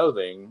women's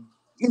clothing."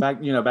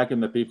 Back in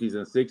the 50s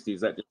and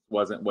 60s, that just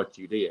wasn't what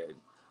you did.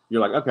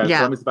 You're like, okay, so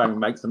Yeah. let me see if I can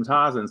make some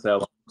ties and sell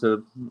them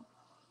to.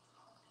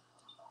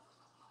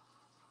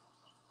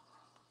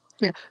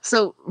 Yeah.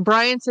 So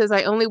Brian says,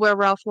 I only wear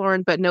Ralph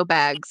Lauren, but no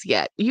bags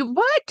yet. You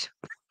what?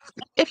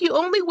 If you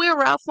only wear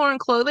Ralph Lauren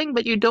clothing,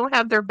 but you don't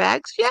have their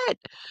bags yet?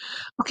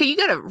 Okay, you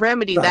got to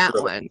remedy Not that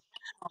really.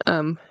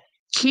 one.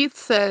 Keith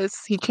says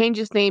he changed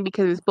his name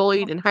because he was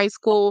bullied in high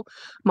school.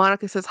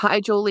 Monica says, hi,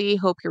 Jolie.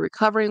 Hope you're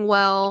recovering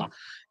well.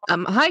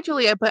 Hi,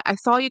 Jolie. I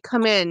saw you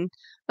come in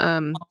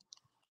the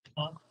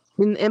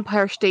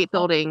Empire State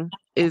Building.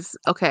 Is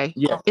okay.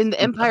 Yeah, In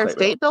the Empire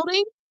State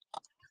Building?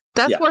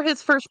 That's yeah, where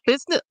his first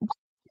business.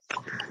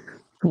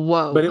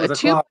 Whoa, but it a was a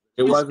two closet.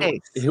 It wasn't.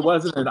 space. It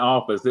wasn't an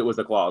office. It was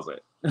a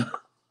closet.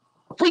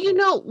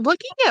 Well,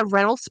 looking at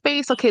rental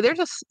space, okay,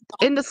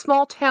 in the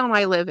small town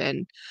I live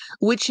in,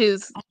 which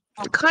is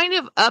kind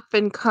of up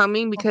and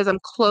coming because I'm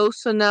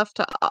close enough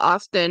to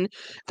Austin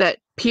that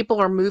people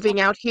are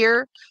moving out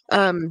here,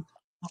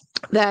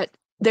 that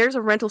there's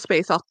a rental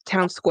space off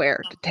town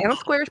square. The town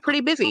square is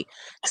pretty busy.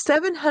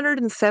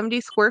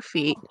 770 square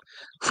feet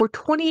for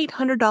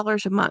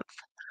 $2,800 a month.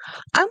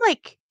 I'm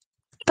like,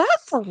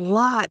 that's a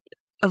lot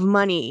of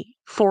money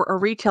for a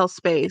retail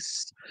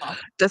space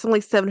that's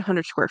only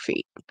 700 square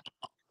feet.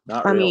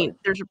 Not I mean, really.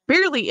 there's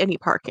barely any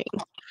parking.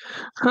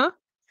 Huh?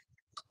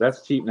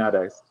 That's cheap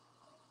nowadays.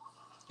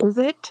 Is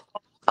it?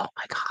 Oh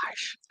my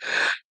gosh.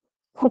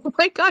 Oh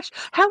my gosh.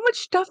 How much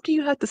stuff do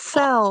you have to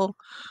sell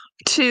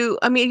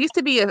I mean, it used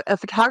to be a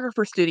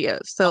photographer studio,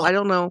 so I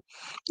don't know.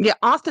 Yeah,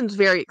 Austin's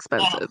very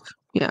expensive.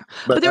 Yeah.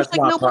 But But there's that's like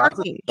why no prices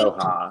parking. are so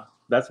high.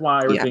 That's why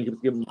Yeah. everything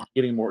is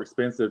getting more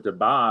expensive to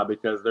buy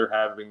because they're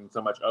having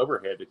so much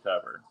overhead to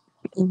cover.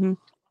 Hmm.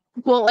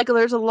 Well, like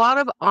there's a lot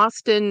of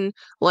Austin,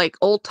 like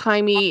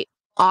old-timey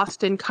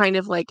Austin kind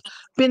of like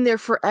been there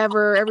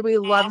forever. Everybody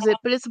loves it,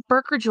 but it's a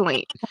burger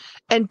joint.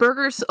 And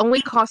burgers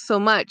only cost so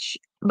much,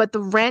 but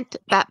the rent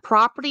that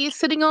property is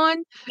sitting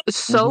on is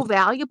so Mm-hmm.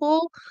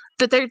 valuable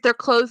that they're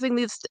closing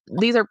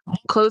these are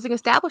closing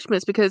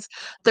establishments because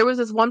there was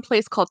this one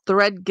place called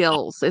Thread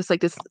Gills. It's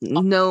like this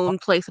known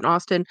place in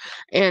Austin,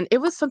 and it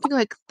was something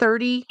like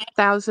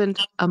 30,000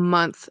 a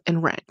month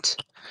in rent.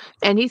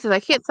 And he says, I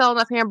can't sell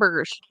enough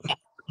hamburgers.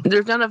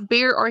 There's not enough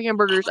beer or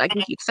hamburgers I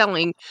can keep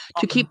selling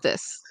to keep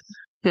this.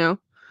 You know?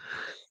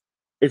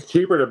 It's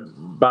cheaper to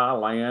buy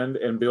land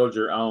and build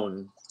your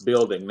own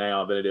building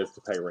now than it is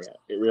to pay rent.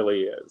 It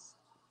really is.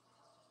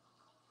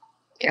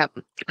 Yeah,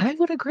 I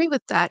would agree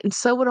with that. And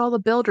so would all the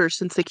builders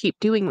since they keep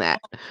doing that,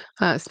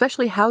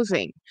 especially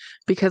housing,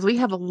 because we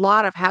have a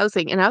lot of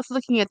housing. And I was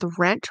looking at the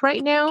rent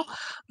right now.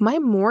 My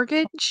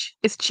mortgage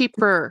is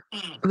cheaper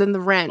than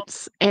the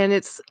rents, and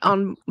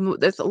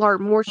there's a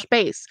lot more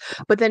space.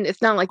 But then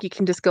it's not like you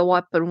can just go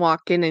up and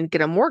walk in and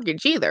get a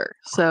mortgage either.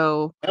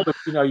 So, Yeah, but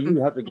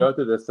you have to go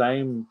through the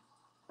same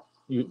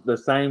you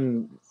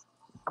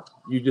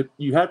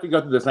have to go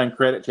through the same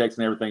credit checks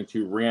and everything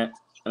to rent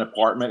an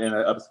apartment in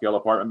an upscale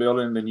apartment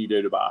building than you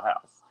do to buy a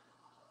house.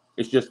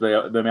 It's just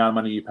the amount of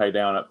money you pay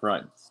down up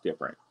front is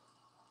different.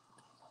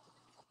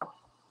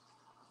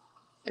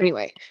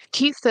 anyway,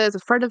 Keith says a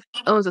friend of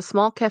owns a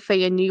small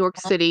cafe in New York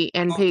City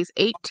and pays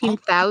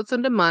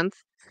 18,000 a month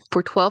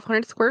for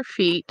 1,200 square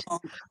feet.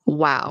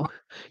 Wow.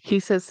 He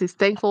says he's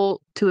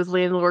thankful to his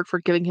landlord for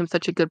giving him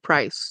such a good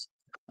price.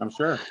 I'm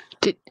sure.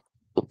 Did,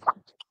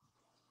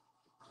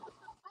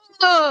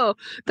 oh,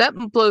 that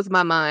blows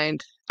my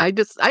mind. I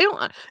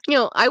don't,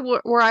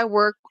 where I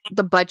work,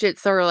 the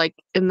budgets are like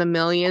in the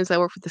millions. I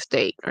work for the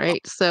state, right?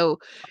 So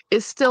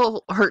it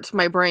still hurts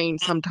my brain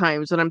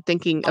sometimes when I'm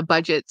thinking of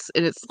budgets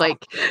and it's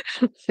like,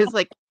 it's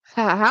like,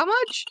 how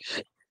much?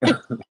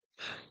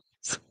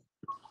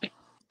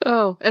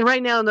 Oh, and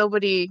right now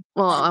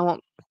I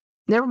won't,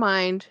 never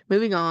mind,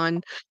 moving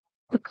on.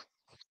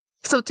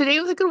 So today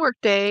was a good work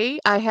day.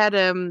 I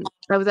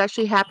was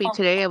actually happy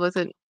today. I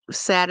wasn't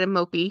sad and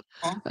mopey.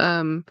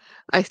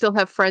 I still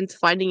have friends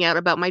finding out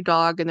about my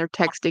dog and they're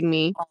texting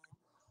me.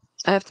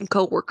 I have some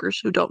coworkers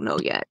who don't know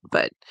yet,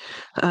 but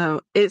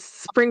it's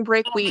spring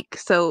break week,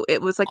 so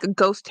it was like a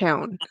ghost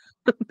town.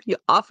 The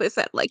office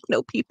had like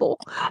no people.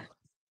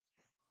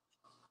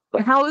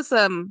 But how is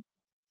it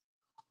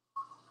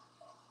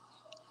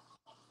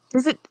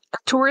a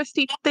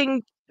touristy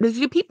thing?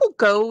 Do people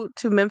go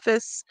to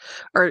Memphis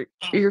or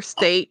your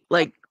state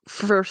like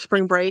for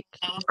spring break,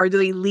 or do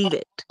they leave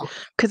it?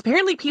 Because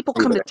apparently people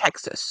come to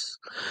Texas.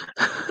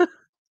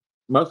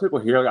 Most people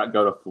here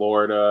go to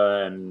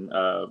Florida, and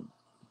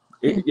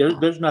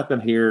there's nothing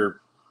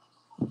here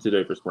to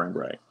do for spring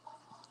break.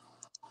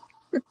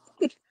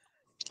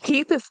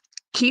 Keith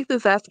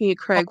is asking you,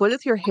 Craig, what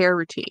is your hair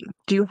routine?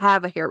 Do you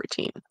have a hair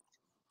routine?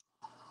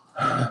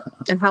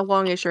 And how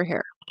long is your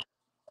hair?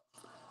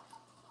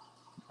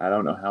 I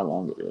don't know how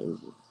long it is.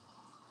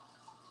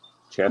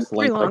 Chest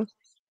Pretty length.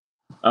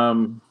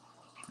 long.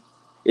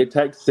 It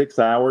takes 6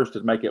 hours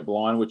to make it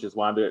blonde, which is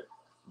why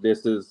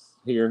this is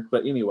here.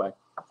 But anyway,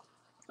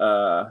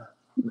 I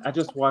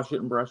just wash it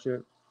and brush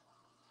it.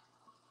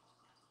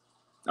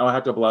 Oh, I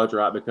have to blow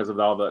dry it because of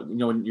all the,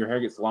 when your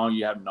hair gets long,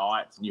 you have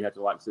knots, and you have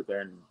to like sit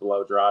there and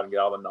blow dry it and get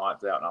all the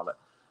knots out and all that.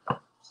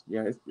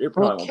 Yeah, it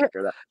probably won't take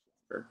care of that.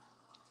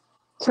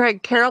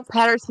 Craig, Carol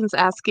Patterson's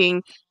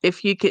asking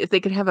if they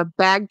could have a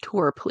bag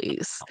tour,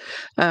 please.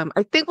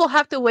 I think we'll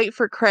have to wait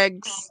for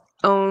Craig's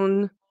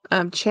own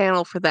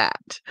channel for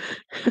that.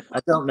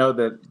 I don't know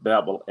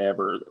that will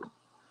ever.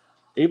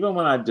 Even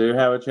when I do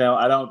have a channel,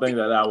 I don't think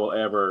that I will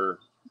ever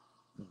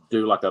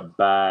do like a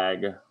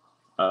bag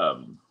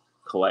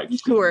collection.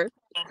 Tour.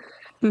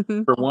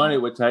 For one, it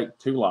would take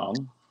too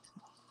long,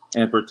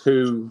 and for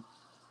two,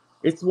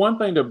 it's one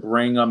thing to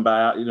bring them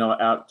back,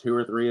 out 2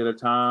 or 3 at a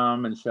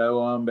time and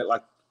show them, but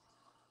like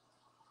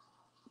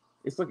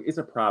it's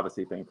a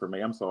privacy thing for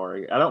me. I'm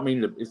sorry, I don't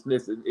mean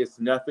it's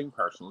nothing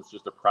personal. It's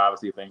just a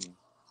privacy thing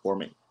for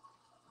me.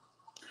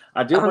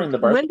 I did bring the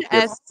birthday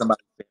gift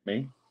somebody sent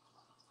me.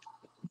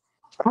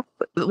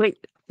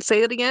 Wait,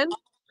 say it again.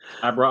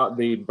 I brought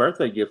the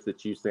birthday gifts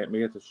that you sent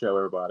me to show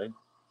everybody.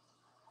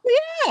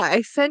 Yeah,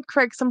 I sent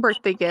Craig some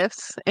birthday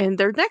gifts, and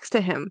they're next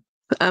to him.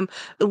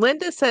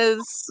 Linda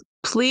says,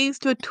 please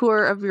do a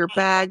tour of your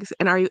bags,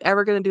 and are you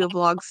ever going to do a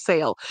vlog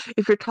sale?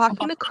 If you're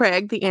talking to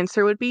Craig, the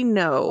answer would be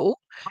no.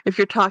 If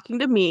you're talking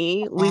to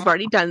me, we've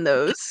already done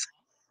those.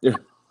 Yeah.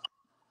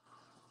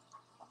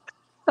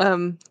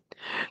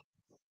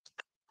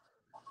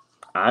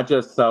 I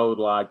just sold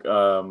like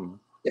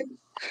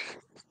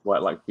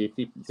like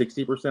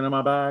 50-60% of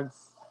my bags.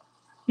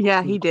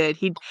 Yeah, he did.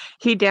 He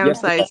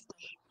downsized.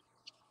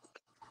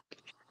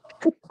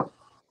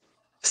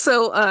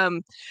 So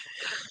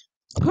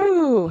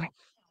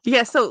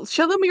yeah, so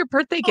show them your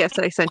birthday gifts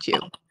that I sent you.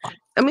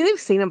 I mean, they've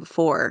seen them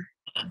before.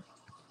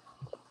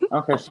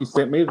 Okay, she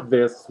sent me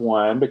this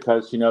one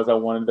because she knows I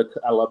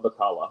love the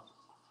color.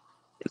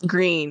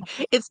 Green.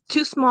 It's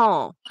too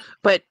small,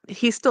 but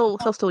he'll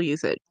still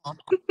use it.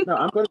 No,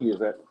 I'm going to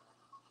use it.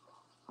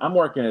 I'm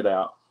working it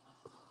out.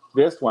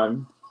 This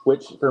one,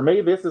 which for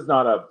me, this is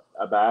not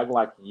a bag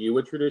like you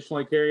would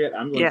traditionally carry it.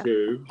 I'm going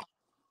to.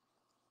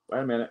 Wait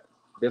a minute.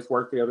 This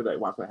worked the other day.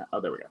 Oh,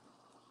 there we go.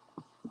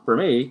 For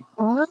me,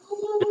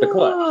 it's a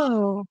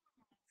clutch.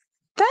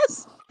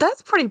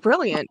 That's pretty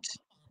brilliant.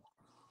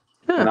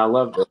 Huh. And I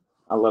love this.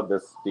 I love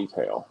this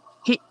detail.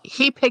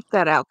 He picked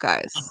that out,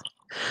 guys.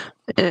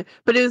 But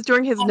it was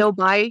during his no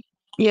buy,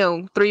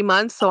 3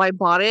 months, so I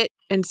bought it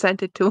and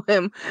sent it to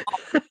him.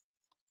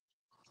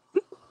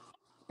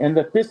 And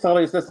the pistol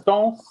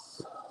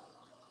resistance.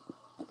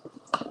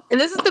 And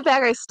this is the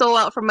bag I stole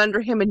out from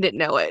under him and didn't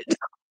know it.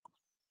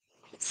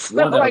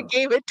 So I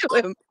gave it to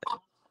him.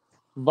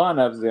 One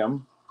of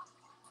them.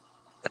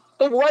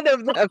 One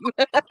of them.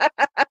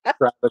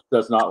 Travis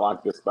does not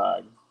like this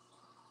bag.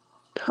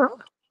 Huh?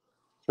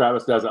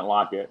 Travis doesn't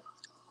like it.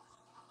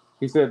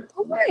 He said,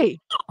 "Why?"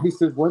 He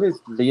said, "What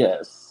is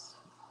this?"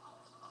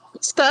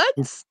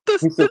 Studs?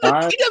 He said,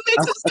 that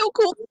makes it so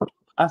cool.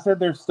 I said,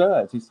 "They're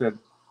studs." He said,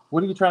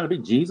 "What are you trying to be,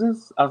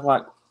 Jesus?" I was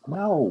like,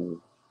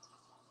 "No.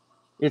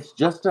 It's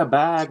just a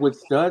bag with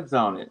studs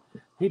on it."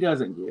 He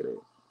doesn't get it.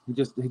 He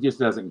just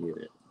doesn't get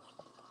it.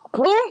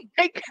 Oh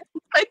my God.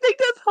 I think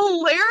that's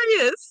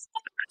hilarious.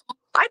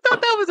 I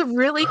thought that was a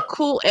really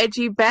cool,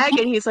 edgy bag,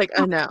 and he's like,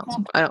 "Oh no,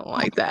 I don't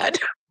like that."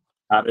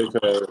 I do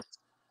too.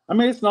 I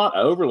mean, it's not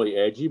overly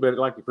edgy, but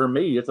like for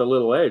me, it's a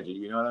little edgy.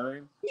 You know what I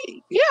mean?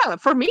 Yeah,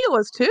 for me it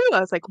was too. I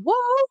was like, "Whoa."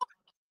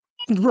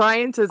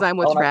 Ryan says I'm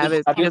with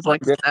Travis. I he doesn't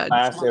like this studs.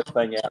 massive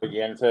thing out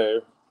again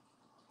too.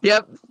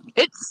 Yep,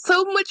 it's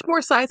so much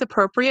more size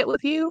appropriate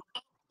with you.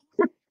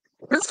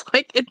 It's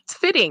like it's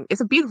fitting.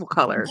 It's a beautiful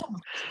color.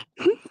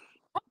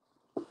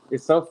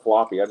 It's so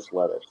floppy. I just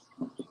love it.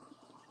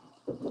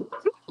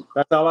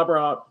 That's all I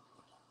brought.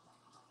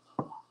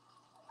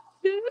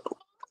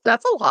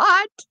 That's a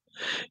lot.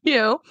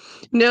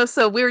 No,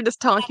 so we were just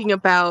talking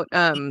about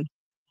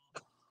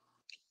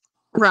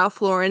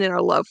Ralph Lauren and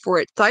our love for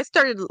it. So I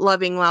started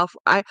loving Ralph.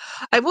 I've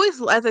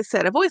always, as I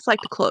said, I've always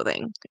liked the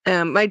clothing.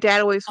 My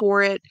dad always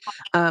wore it,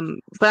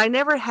 but I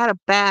never had a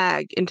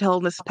bag until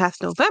this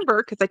past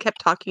November because I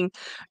kept talking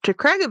to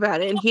Craig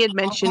about it, and he had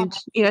mentioned,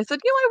 I said,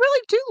 I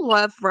really do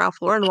love Ralph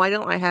Lauren. Why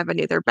don't I have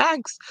any of their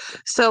bags?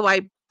 So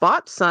I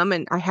bought some,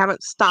 and I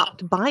haven't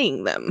stopped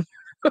buying them.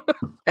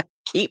 I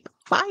keep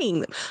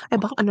buying them. I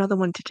bought another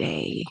one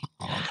today.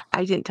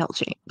 I didn't tell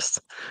James.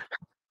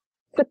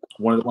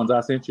 One of the ones I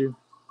sent you?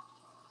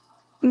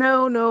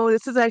 No,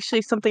 this is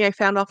actually something I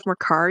found off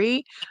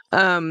Mercari.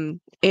 And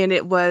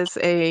it was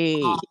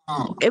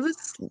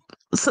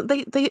so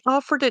they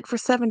offered it for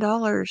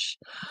 $7.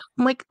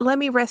 I'm like, let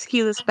me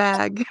rescue this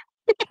bag.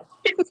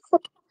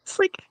 It's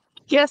like,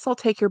 yes, I'll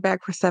take your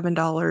bag for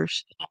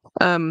 $7.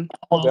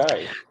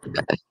 Okay.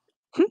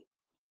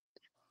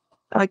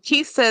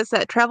 Keith says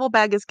that travel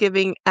bag is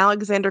giving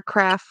Alexander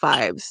Kraft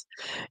vibes.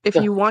 If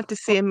you want to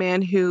see a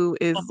man who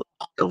is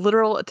a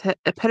literal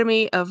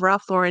epitome of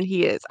Ralph Lauren,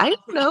 he is. I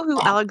don't know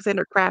who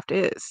Alexander Kraft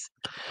is.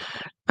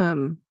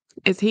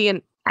 Is he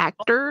an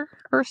actor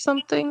or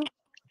something?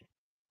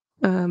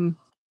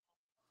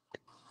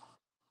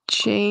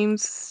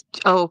 James.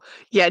 Oh,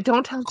 yeah,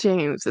 don't tell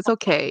James. It's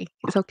okay.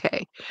 It's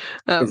okay.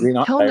 Is he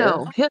not He'll there?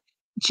 know.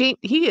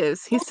 He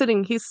is. He's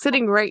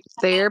sitting right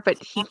there,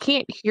 but he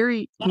can't hear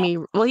me.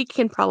 Well, he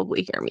can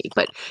probably hear me,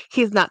 but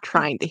he's not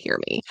trying to hear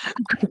me.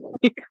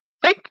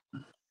 Like,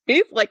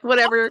 he's like,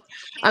 whatever.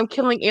 I'm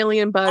killing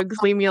alien bugs.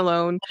 Leave me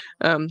alone.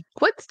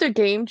 What's the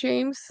game,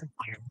 James?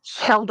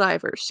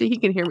 Helldivers. See, he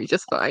can hear me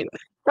just fine.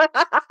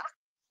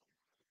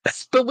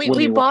 But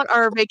we bought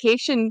our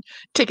vacation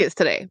tickets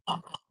today.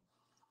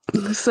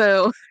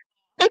 So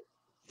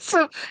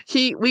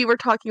we were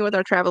talking with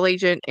our travel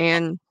agent,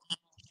 and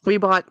we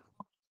bought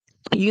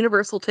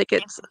Universal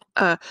tickets.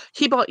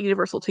 He bought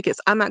Universal tickets.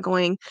 I'm not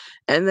going.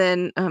 And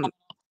then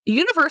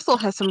Universal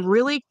has some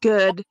really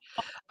good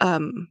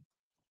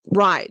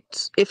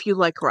rides if you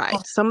like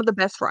rides. Some of the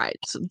best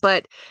rides,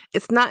 but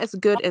it's not as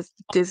good as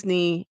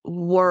Disney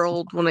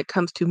World when it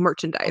comes to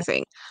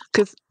merchandising,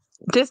 because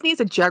Disney's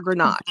a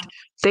juggernaut.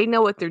 They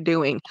know what they're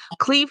doing.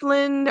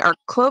 Cleveland, our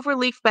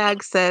Cloverleaf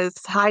bag says,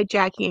 hi,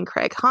 Jackie and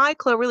Craig. Hi,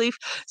 Cloverleaf.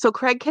 So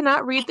Craig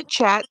cannot read the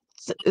chat.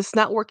 It's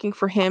not working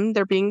for him.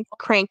 They're being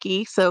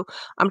cranky. So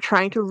I'm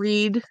trying to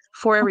read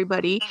for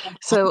everybody.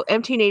 So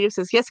MT Native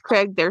says, yes,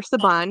 Craig, there's the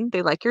bun.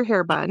 They like your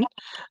hair bun.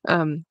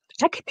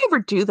 I could never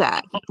do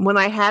that. When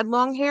I had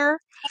long hair,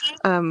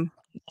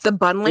 the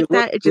bun like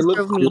that, it just looks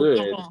drove me.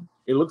 good.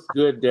 It looks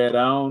good dead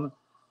on.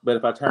 But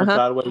if I turn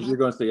sideways, you're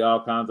going to see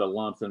all kinds of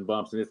lumps and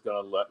bumps, and it's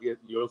going to look.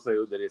 You'll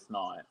see that it's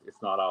not.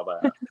 It's not all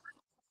that.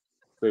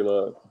 See,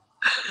 look.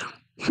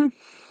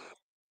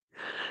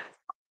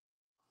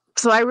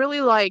 So I really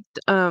liked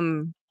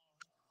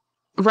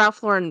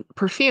Ralph Lauren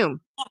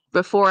perfume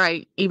before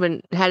I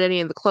even had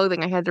any of the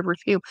clothing. I had the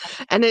perfume,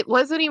 and it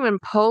wasn't even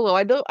Polo.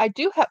 I do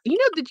have.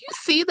 Did you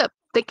see that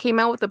they came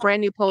out with a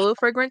brand new Polo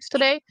fragrance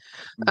today?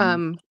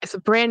 Mm-hmm. It's a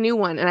brand new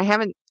one, and I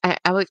haven't. I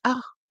was like,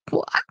 oh,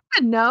 well, I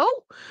don't know.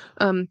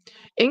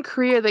 In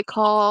Korea, they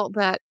call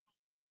that.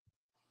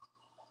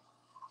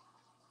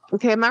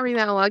 Okay, I'm not reading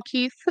that out loud,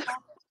 Keith.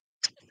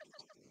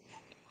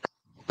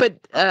 But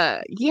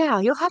yeah,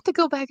 you'll have to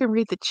go back and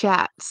read the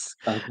chats.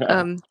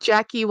 Okay.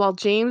 Jackie, while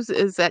James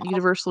is at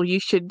Universal, you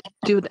should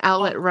do an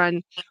outlet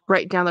run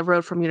right down the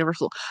road from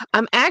Universal.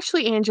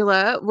 Actually,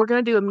 Angela, we're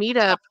gonna do a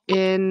meetup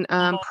in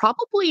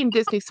probably in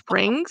Disney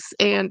Springs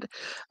and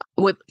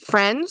with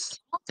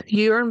friends.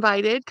 You're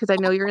invited because I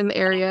know you're in the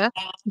area.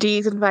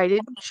 Dee's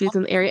invited; she's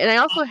in the area, and I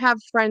also have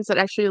friends that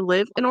actually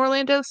live in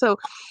Orlando. So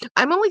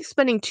I'm only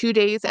spending 2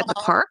 days at the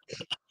park.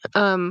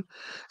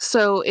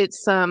 So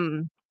it's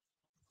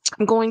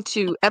I'm going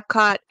to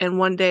Epcot and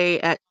one day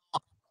at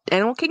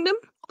Animal Kingdom.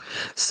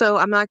 So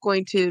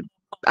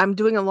I'm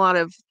doing a lot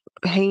of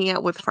hanging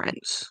out with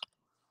friends.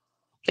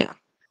 Yeah.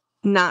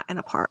 Not in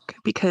a park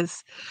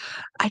because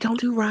I don't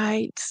do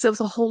rides. There was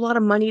a whole lot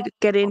of money to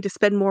get in to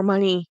spend more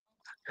money.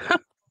 I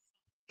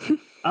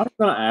was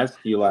going to ask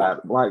you,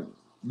 like,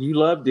 you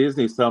love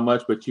Disney so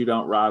much, but you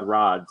don't ride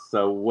rides.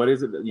 So, what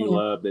is it that you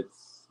love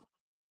that's.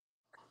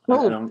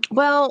 I don't.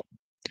 Well,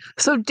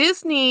 so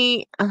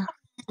Disney.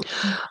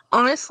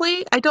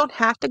 Honestly, I don't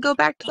have to go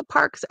back to the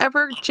parks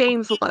ever.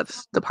 James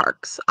loves the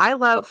parks. I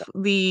love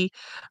the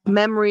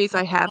memories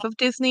I have of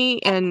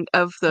Disney and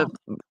of the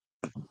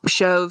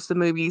shows, the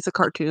movies, the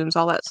cartoons,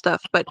 all that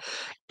stuff. But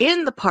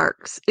in the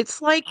parks,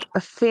 it's like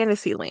a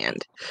fantasy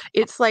land.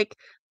 It's like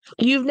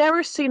you've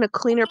never seen a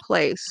cleaner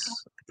place.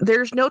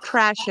 There's no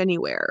trash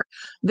anywhere.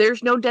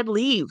 There's no dead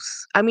leaves.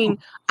 I mean,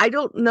 I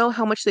don't know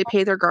how much they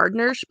pay their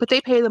gardeners, but they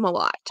pay them a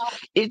lot.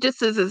 It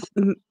just is this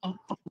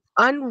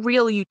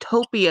unreal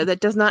utopia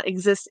that does not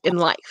exist in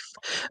life.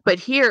 But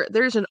here,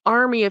 there's an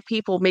army of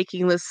people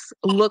making this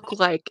look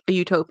like a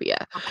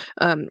utopia.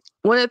 One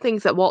of the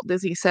things that Walt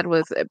Disney said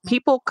was,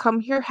 people come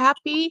here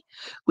happy.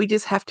 We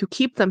just have to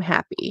keep them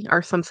happy,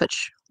 or some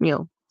such,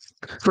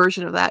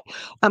 version of that.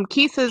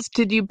 Keith says,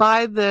 "Did you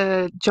buy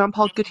the John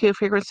Paul Gaultier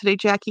fragrance today,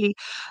 Jackie?"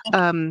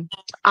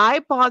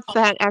 I bought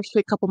that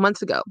actually a couple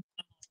months ago,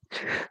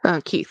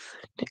 Keith.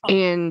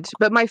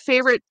 But my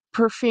favorite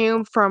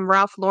perfume from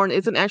Ralph Lauren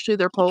isn't actually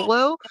their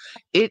Polo.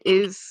 It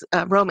is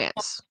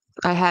Romance.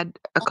 I had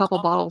a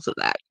couple bottles of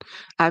that.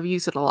 I've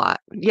used it a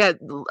lot. Yeah,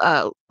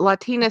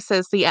 Latina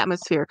says the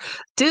atmosphere.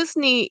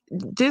 Disney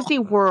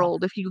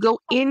World, if you go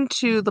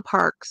into the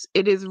parks,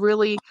 it is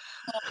really,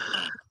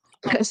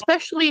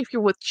 especially if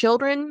you're with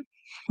children,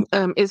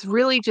 is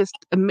really just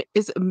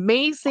is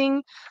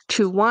amazing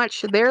to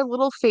watch their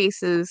little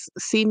faces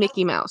see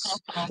Mickey Mouse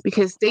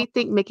because they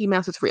think Mickey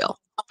Mouse is real.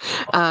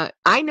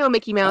 I know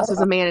Mickey Mouse is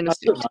a man in a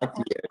suit.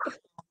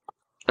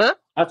 Huh?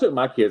 I took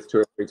my kids 2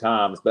 or 3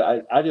 times,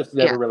 but I just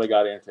never really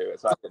got into it,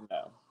 so I didn't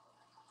know.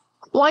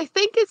 Well, I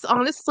think it's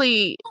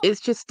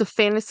just the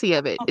fantasy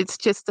of it. It's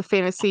just the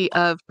fantasy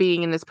of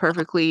being in this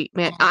perfectly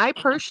man.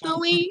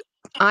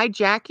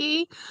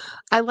 Jackie,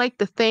 I like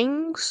the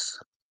things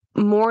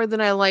more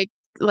than I like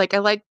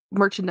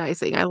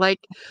merchandising. I like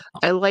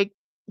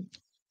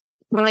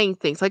buying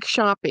things, like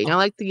shopping. I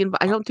like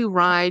I don't do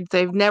rides.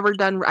 I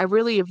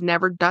really have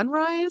never done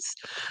rides.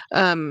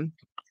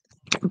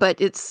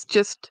 But it's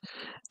just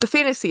the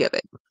fantasy of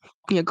it.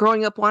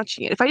 Growing up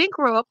watching it. If I didn't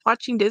grow up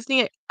watching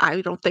Disney,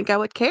 I don't think I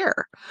would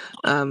care.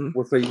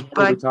 Well, see,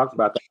 we talked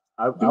about that.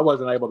 I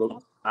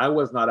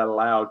was not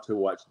allowed to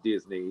watch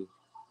Disney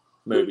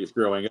movies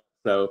growing up.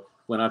 So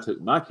when I took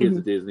my kids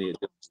to Disney, it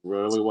just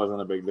really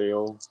wasn't a big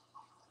deal.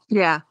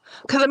 Yeah,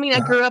 because I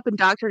grew up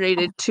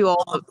indoctrinated to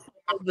all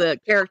the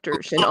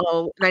characters and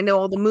I know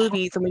all the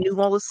movies and we knew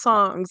all the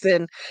songs,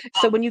 and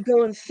so when you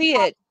go and see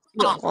it,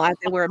 I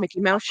wear a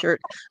Mickey Mouse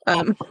shirt.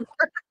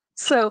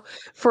 So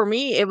for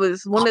me, it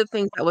was one of the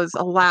things that was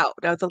allowed.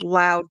 I was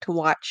allowed to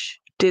watch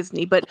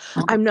Disney, but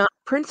I'm not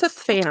a princess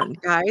fan,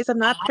 guys. I'm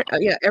not.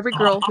 Every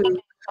girl who,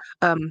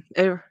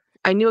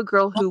 I knew a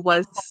girl who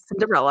was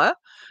Cinderella.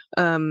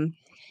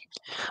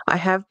 I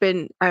have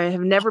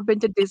never been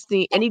to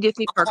any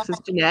Disney parks as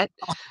Jeanette.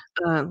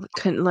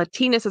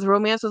 Latina says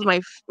Romance was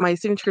my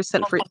signature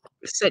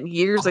scent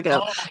years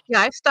ago.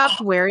 Yeah, I've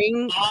stopped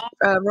wearing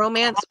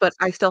Romance, but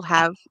I still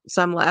have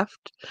some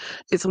left.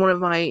 It's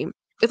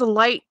a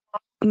light,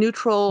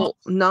 neutral,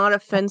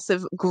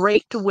 non-offensive,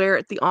 great to wear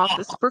at the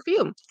office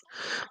perfume.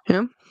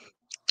 Yeah.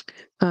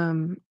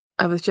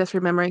 I was just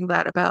remembering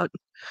that about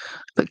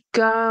the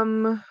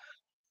gum.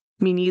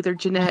 Me neither,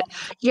 Jeanette.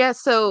 Yeah,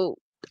 so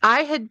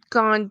I had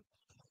gone.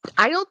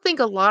 I don't think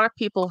a lot of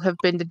people have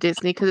been to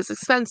Disney because it's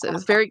expensive.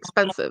 It's very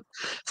expensive.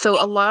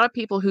 So a lot of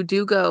people who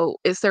do go,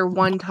 it's their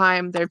one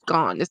time they've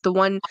gone. It's the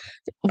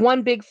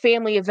one big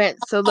family event.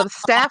 So the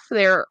staff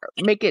there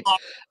make it.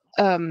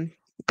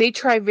 They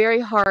try very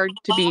hard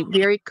to be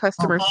very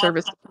customer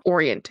service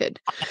oriented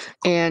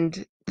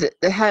and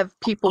have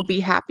people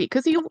be happy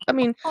because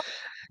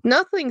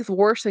nothing's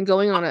worse than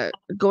going on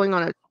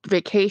a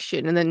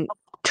vacation and then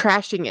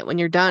trashing it when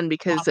you're done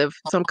because of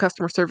some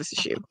customer service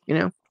issue.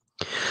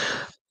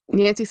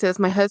 Nancy says,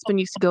 my husband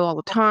used to go all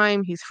the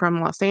time. He's from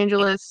Los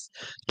Angeles.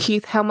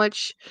 Keith, how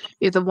much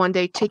is a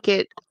one-day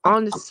ticket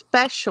on the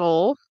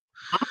special?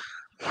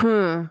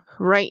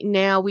 Right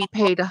now we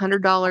paid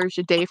 $100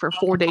 a day for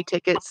 4-day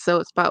tickets,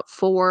 so it's about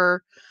 $460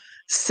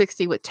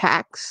 with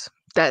tax.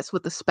 That's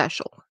with the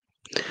special.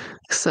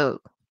 So,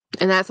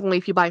 and that's only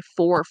if you buy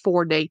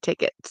 4-day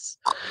tickets.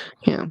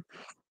 Yeah.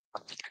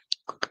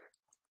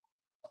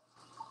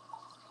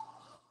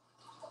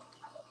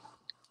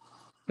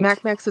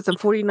 Mac says I'm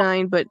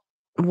 49, but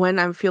when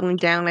I'm feeling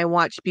down, I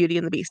watch Beauty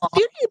and the Beast.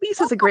 Beauty and the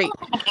Beast is a great,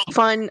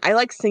 fun. I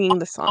like singing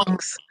the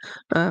songs.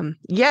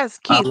 Yes,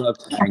 Keith.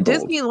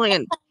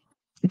 Disneyland,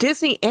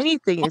 Disney,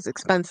 anything is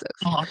expensive.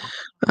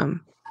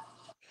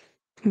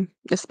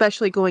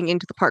 Especially going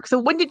into the park. So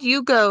when did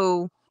you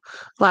go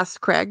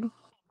last, Craig?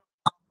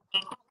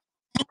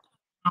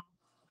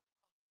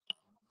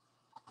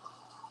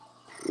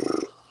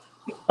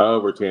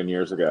 Over 10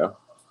 years ago.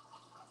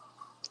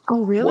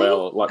 Oh, really?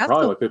 Well,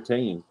 probably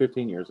 15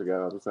 years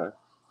ago, I would say.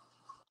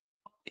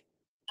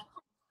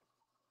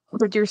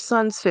 But your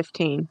son's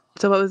 15.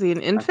 So what was he, an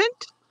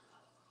infant?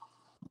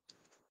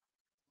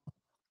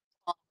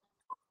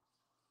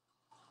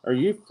 Are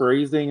you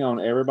freezing on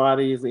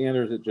everybody's end,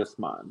 or is it just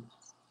mine?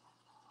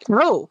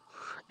 Oh,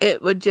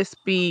 it would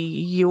just be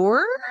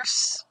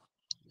yours?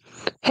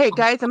 Hey,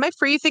 guys, am I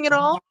freezing at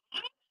all?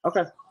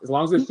 Okay, as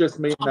long as it's just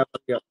me and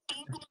nobody else.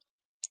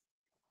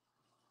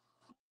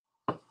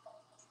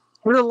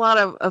 There's a lot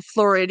of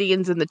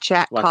Floridians in the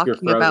chat talking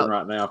you're frozen about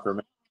right now for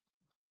me.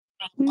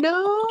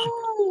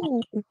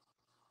 No.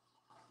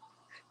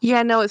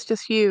 Yeah, no, it's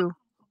just you.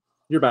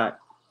 You're back.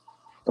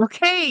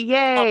 Okay,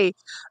 yay.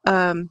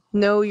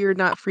 No, you're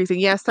not freezing.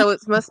 Yeah, so it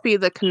must be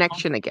the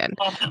connection again.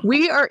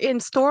 We are in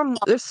storm.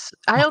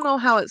 I don't know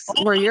how it's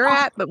where you're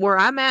at, but where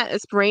I'm at,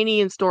 it's rainy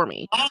and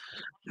stormy.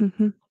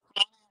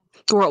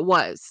 Or it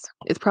was.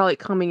 It's probably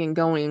coming and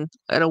going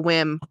at a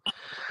whim.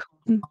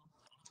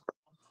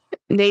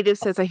 Native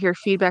says, I hear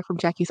feedback from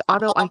Jackie's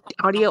audio.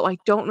 I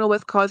don't know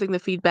what's causing the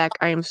feedback.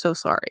 I am so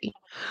sorry.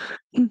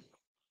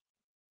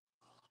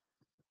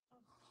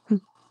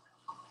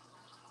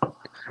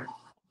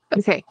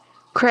 Okay,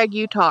 Craig,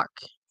 you talk.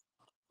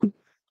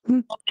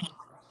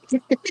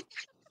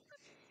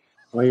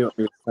 What do you want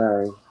me to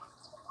say?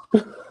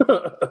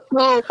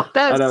 Oh, I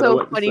that's don't know so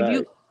what to funny.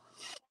 say.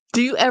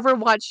 Do you ever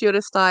watch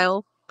Yoda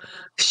Style?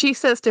 She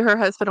says to her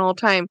husband all the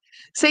time,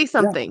 "Say Yeah.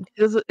 something."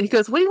 He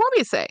goes, "What do you want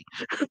me to say?"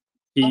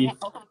 Keith.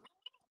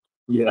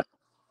 Yeah.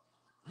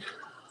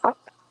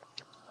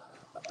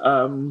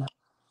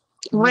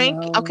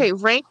 Rank, okay,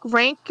 rank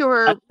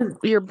I,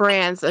 your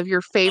brands of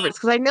your favorites,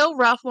 because I know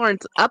Ralph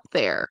Lauren's up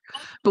there,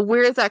 but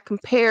where does that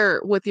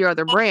compare with your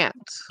other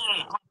brands?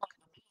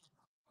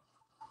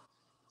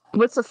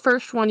 What's the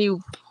first one you?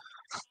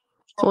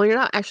 Well, you're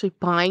not actually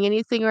buying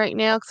anything right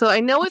now, so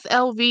I know it's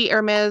LV,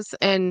 Hermes,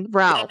 and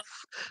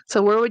Ralph.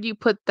 So where would you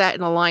put that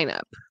in a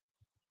lineup?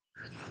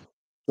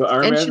 so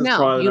And Hermes is Chanel,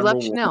 probably you number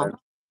love Chanel.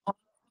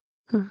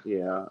 one.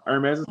 Yeah,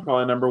 Hermes is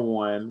probably number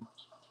one.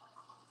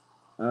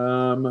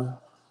 Um,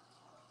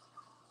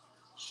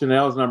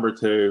 Chanel's number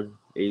two,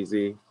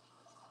 easy.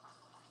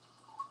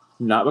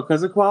 Not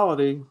because of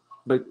quality,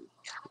 but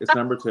it's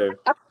number two.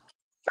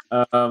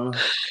 Um,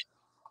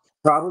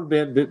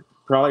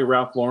 probably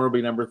Ralph Lauren will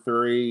be number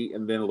three,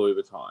 and then Louis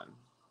Vuitton.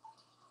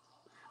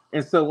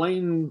 And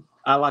Celine,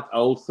 I like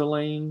old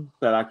Celine,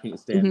 but I can't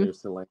stand Hmm. new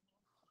Celine.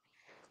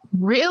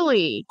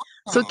 Really?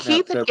 So No,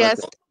 Keith had so that's it.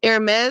 guessed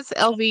Hermes,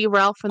 LV,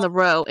 Ralph in the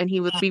row, and he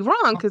would be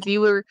wrong because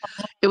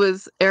it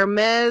was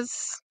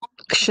Hermes,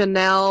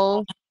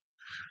 Chanel.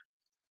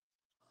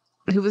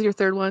 Who was your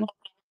third one?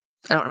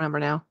 I don't remember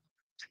now.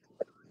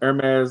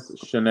 Hermes,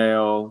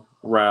 Chanel,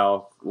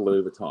 Ralph,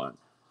 Louis Vuitton.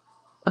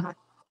 Okay.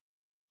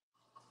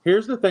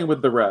 Here's the thing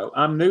with the row.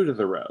 I'm new to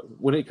the row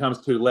when it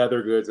comes to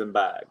leather goods and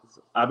bags.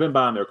 I've been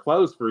buying their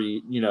clothes for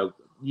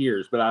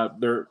years, but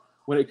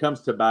when it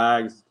comes to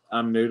bags,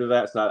 I'm new to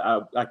that,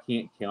 so I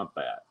can't count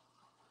that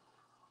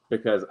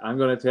because I'm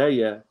going to tell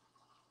you,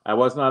 I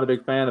was not a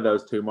big fan of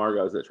those two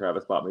Margaux that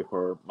Travis bought me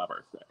for my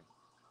birthday.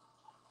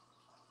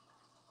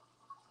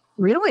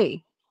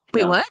 Really?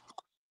 Wait, No, what?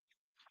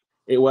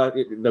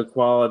 the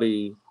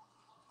quality,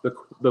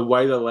 the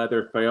way the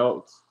leather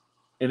felt,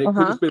 and it could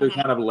Uh-huh. just be the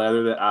kind of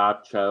leather that I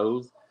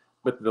chose,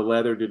 but the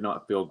leather did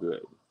not feel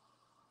good.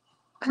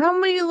 How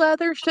many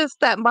leathers does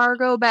that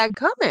Margot bag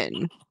come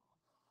in?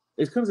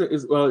 It comes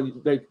as well.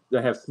 They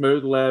have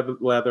smooth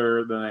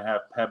leather, then they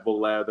have pebble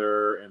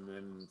leather, and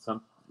then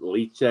some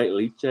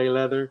liche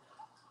leather.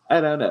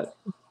 I don't know.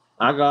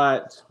 I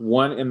got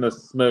one in the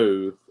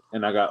smooth,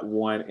 and I got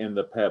one in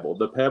the pebble.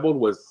 The pebbled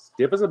was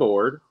stiff as a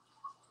board,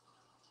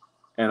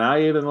 and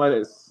I even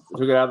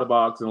took it out of the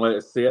box and let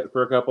it sit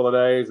for a couple of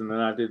days, and then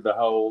I did the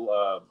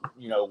whole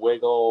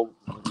wiggle.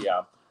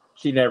 Yeah,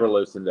 she never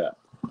loosened up.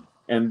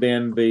 And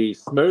then the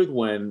smooth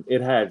one,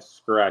 it had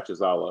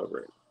scratches all over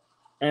it,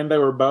 and they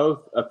were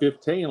both a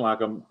 15,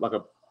 like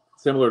a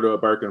similar to a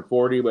Birkin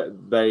 40,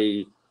 but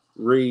they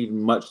read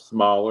much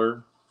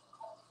smaller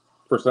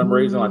for some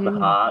reason. Like the Mm.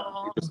 height,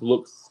 it just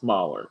looks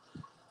smaller.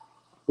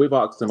 We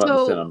boxed them up and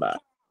sent So them back.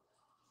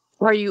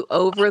 are you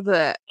over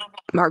the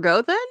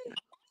Margot then?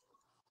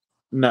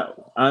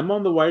 No, I'm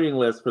on the waiting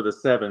list for the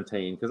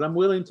 17 because I'm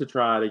willing to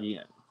try it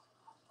again.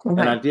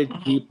 And I Okay.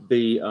 did keep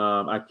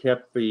I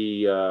kept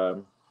the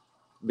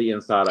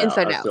inside out.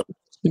 Inside out.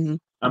 Mhm.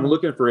 I'm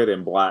looking for it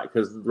in black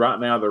because right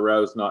now the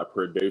row's not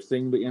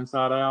producing the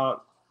inside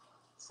out.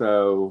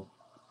 So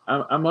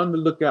I'm on the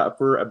lookout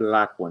for a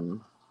black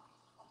one.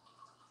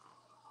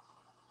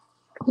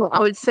 Well, I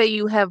would say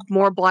you have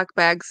more black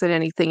bags than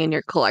anything in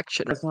your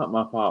collection. That's not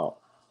my fault.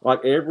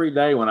 Like every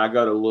day when I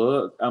go to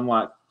look, I'm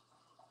like,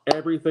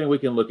 everything we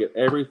can look at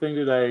everything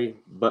today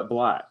but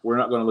black. We're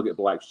not going to look at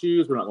black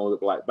shoes. We're not going to look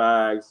at black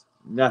bags.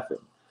 Nothing.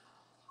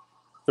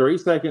 3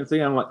 seconds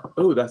in, I'm like,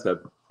 oh, that's a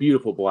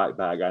beautiful black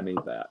bag. I need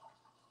that.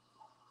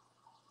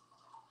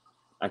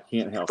 I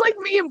can't It's help like it.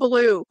 me and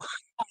blue.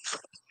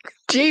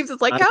 James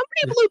is like, I, how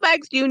many blue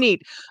bags do you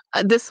need?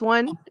 This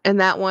one and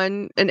that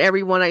one and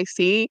every one I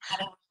see.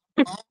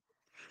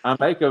 I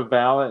make a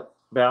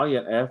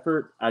valiant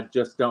effort. I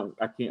just don't.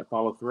 I can't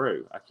follow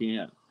through. I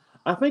can't.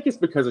 I think it's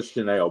because of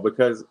Chanel.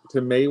 Because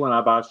to me, when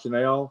I buy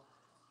Chanel,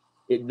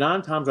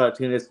 9 times out of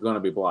 10 it's going to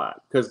be black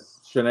because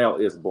Chanel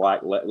is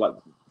black. Like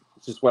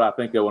it's just what I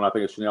think of when I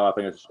think of Chanel. I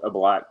think it's a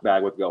black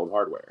bag with gold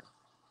hardware.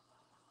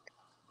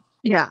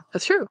 Yeah,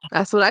 that's true.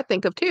 That's what I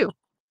think of too.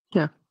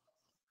 Yeah.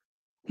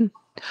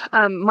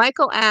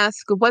 Michael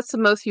asked, "What's the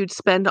most you'd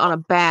spend on a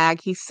bag?"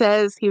 He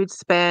says he would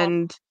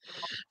spend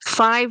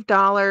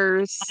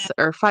 $5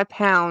 or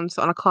 £5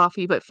 on a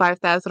coffee, but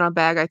 5,000 on a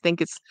bag. I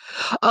think it's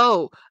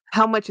oh,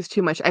 how much is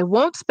too much? I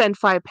won't spend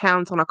 £5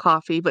 on a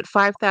coffee, but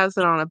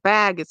 5,000 on a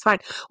bag is fine.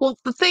 Well,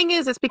 the thing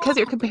is, it's because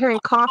you're comparing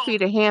coffee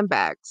to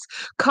handbags.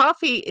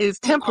 Coffee is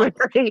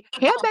temporary.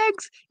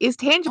 Handbags is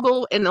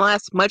tangible and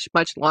lasts much,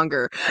 much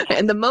longer.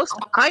 And the most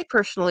I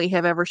personally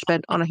have ever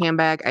spent on a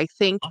handbag, I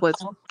think, was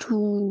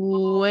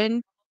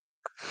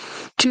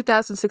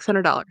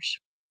 $2,600.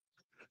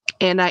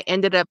 And I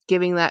ended up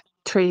trading that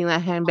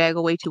handbag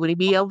away to an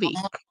BLV.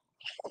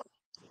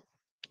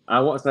 I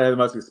won't say the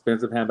most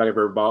expensive handbag I've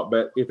ever bought,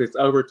 but if it's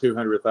over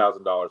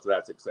 $200,000,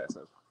 that's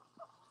excessive.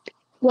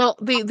 Well,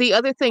 the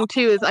other thing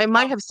too is I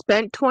might have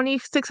spent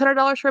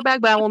 $2,600 for a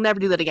bag, but I will never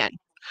do that again.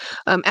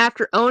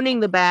 After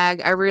owning the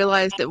bag, I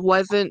realized it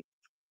wasn't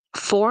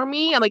for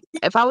me. I'm like,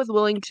 if I was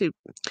willing to,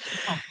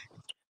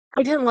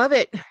 I didn't love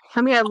it.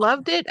 I mean, I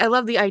loved it. I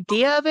loved the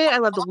idea of it. I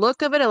loved the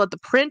look of it. I loved the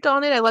print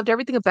on it. I loved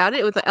everything about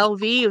it. It was an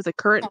LV. It was a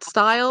current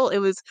style. It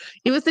was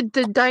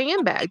the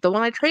Diane bag, the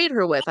one I traded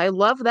her with. I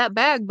love that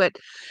bag, but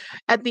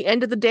at the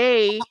end of the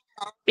day,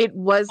 it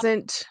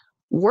wasn't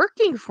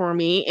working for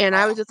me, and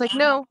I was just like,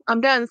 no,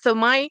 I'm done. So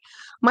my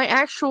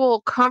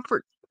actual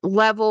comfort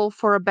level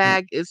for a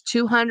bag is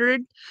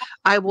 200.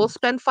 I will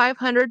spend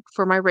 500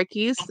 for my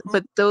Rickies,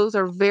 but those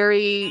are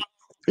very,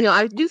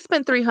 I do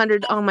spend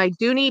 300 on my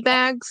Dooney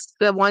bags,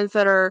 the ones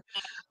that are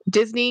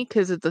Disney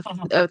because of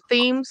the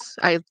themes.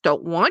 I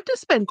don't want to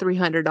spend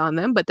 300 on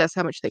them, but that's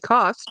how much they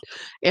cost.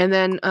 And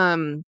then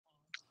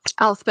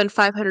I'll spend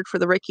 500 for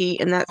the Ricky,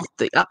 and that's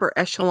the upper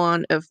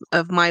echelon of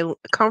my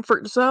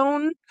comfort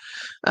zone.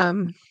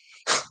 Um,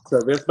 So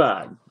this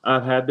bag,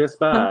 I've had this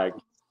bag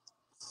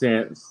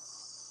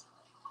since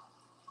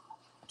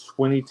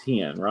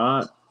 2010,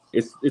 right?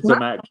 It's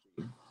a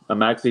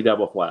maxi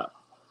double flap.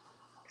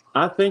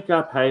 I think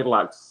I paid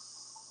like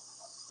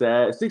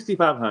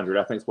 6,500.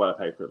 I think is what I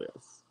paid for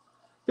this.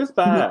 This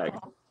bag.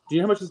 Do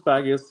you know how much this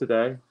bag is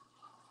today?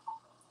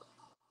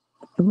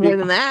 More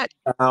than that.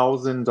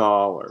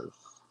 $1,000.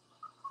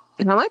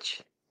 How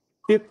much?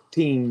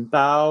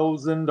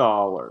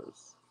 $15,000.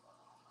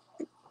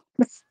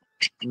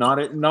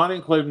 Not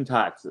including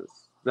taxes.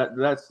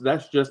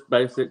 That's just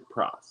basic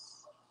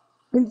price.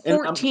 In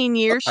 14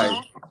 years?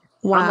 Okay,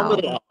 Wow. I'm a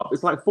little off.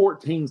 It's like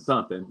 14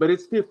 something, but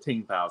it's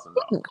 $15,000.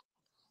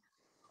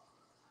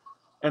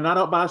 And I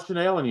don't buy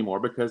Chanel anymore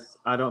because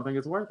I don't think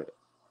it's worth it.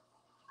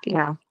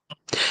 Yeah.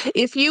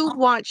 If you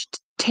watched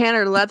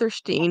Tanner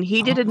Leatherstein,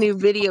 he did a new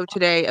video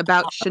today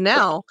about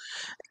Chanel,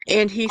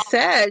 and he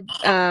said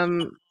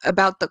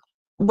about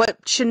what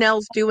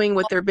Chanel's doing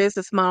with their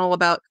business model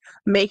about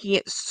making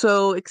it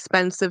so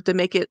expensive to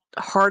make it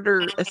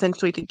harder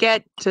essentially to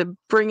get, to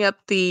bring up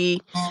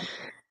the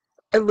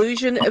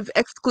illusion of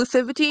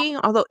exclusivity.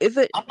 Although, is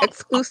it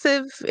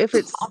exclusive if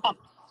it's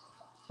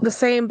the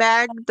same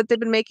bag that they've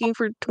been making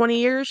for 20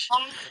 years?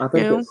 I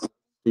think it's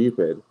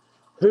stupid.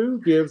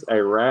 Who gives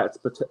a rat's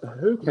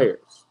who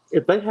cares?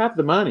 If they have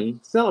the money,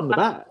 sell them the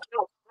bag.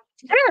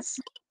 Yes.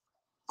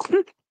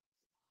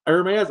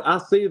 Hermes, I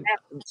see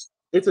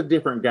it's a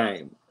different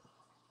game.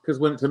 Because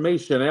to me,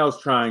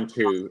 Chanel's trying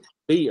to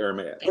be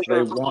Hermes.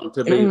 They want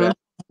to be that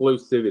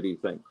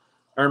exclusivity thing.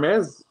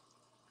 Hermes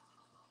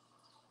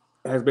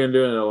has been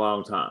doing it a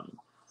long time.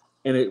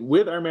 And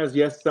with Hermes,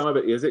 yes, some of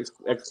it is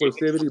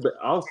exclusivity, but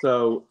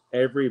also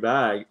every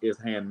bag is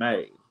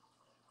handmade.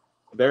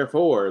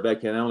 Therefore, they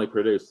can only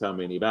produce so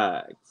many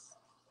bags.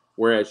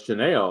 Whereas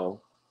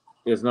Chanel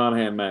is not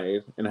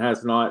handmade and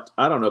has not,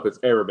 I don't know if it's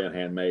ever been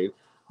handmade,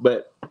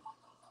 but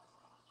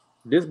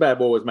this bad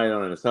boy was made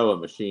on a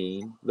sewing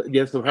machine.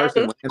 Yes, the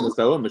person went in the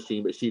sewing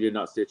machine, but she did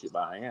not stitch it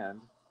by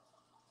hand.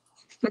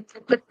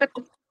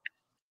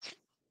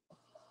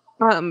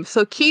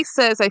 So Keith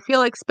says, I feel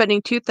like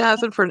spending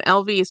 2,000 for an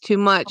LV is too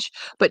much,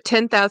 but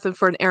 10,000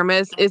 for an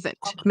Hermes isn't.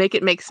 Make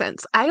it make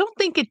sense. I don't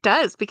think it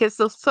does, because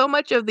so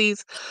much of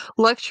these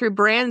luxury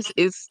brands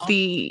is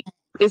the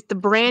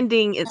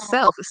branding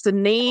itself. It's the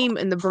name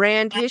and the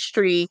brand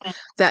history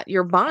that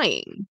you're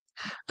buying.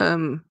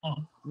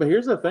 But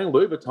here's the thing: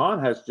 Louis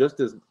Vuitton has just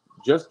as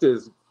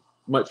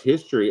much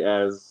history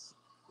as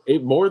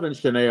more than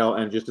Chanel,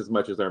 and just as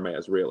much as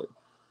Hermes. Really,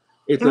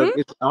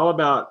 it's all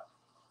about.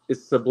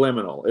 It's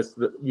subliminal.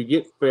 You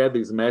get fed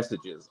these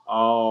messages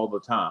all the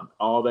time,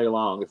 all day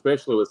long,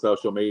 especially with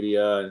social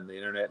media and the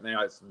internet.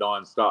 Now it's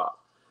nonstop.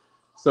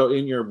 So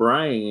in your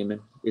brain,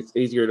 it's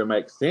easier to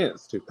make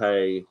sense to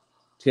pay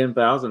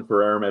 10,000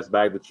 for a Hermes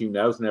bag that you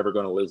know is never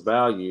going to lose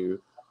value,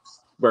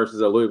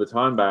 versus a Louis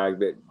Vuitton bag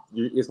that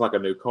it's like a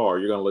new car.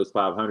 You're going to lose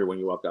 500 when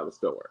you walk out of the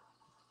store.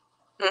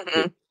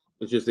 It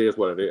just is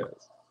what it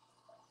is.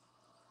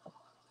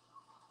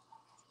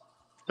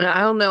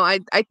 I don't know. I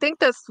think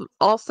that's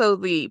also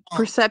the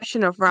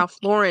perception of Ralph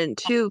Lauren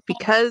too,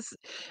 because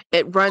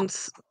it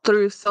runs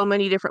through so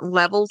many different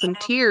levels and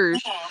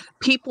tiers.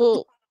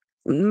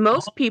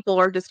 Most people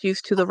are just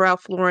used to the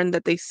Ralph Lauren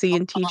that they see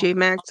in TJ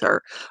Maxx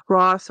or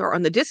Ross or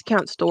on the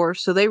discount store,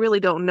 so they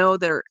really don't know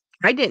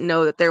I didn't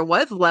know that there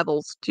was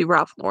levels to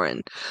Ralph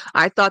Lauren.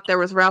 I thought there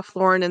was Ralph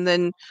Lauren and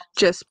then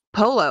just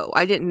Polo.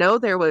 I didn't know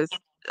there was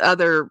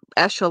other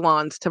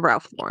echelons to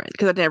Ralph Lauren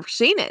because I'd never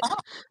seen it.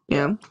 You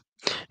know?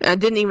 I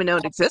didn't even know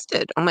it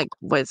existed. I'm like,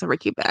 what is a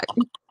Ricky bag?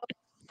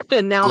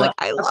 And now I'm like,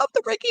 I love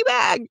the Ricky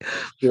bag.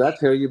 Did I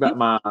tell you about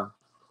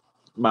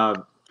my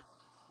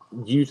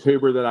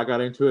YouTuber that I got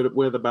into it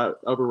with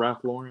over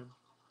Ralph Lauren?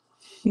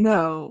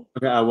 No.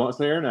 Okay, I won't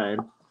say her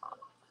name.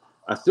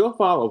 I still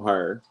follow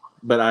her,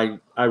 but I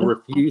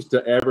refuse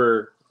to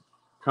ever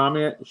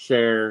comment,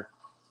 share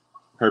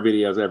her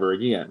videos ever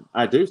again.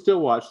 I do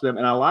still watch them,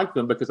 and I like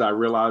them because I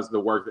realize the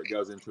work that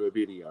goes into a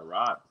video,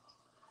 right?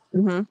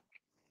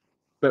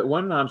 But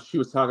one time she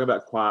was talking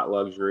about quiet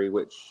luxury,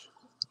 which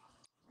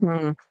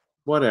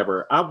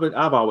whatever.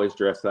 I've always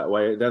dressed that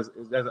way. It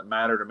doesn't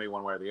matter to me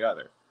one way or the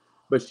other.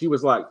 But she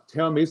was like,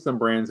 tell me some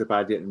brands if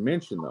I didn't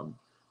mention them.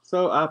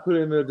 So I put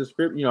in the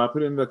description, I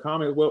put in the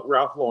comment, well,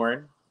 Ralph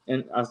Lauren,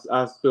 and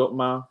I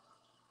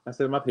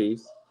said my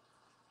piece.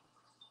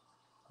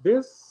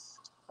 This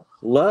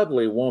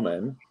lovely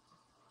woman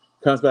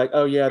comes back,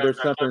 oh yeah, there's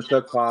something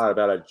so quiet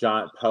about a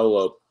giant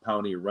polo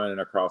pony running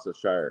across a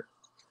shirt.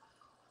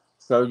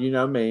 So you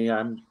know me,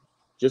 I'm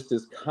just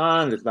as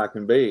kind as I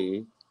can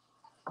be.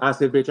 I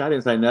said, bitch, I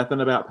didn't say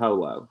nothing about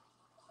polo.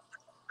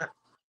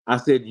 I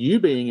said, you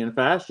being in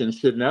fashion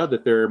should know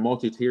that there are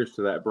multi-tiers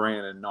to that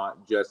brand and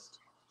not just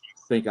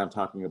think I'm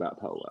talking about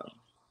polo.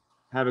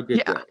 Have a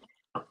good day.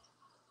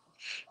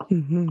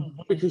 Mm-hmm.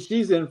 Because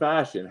she's in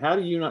fashion. How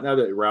do you not know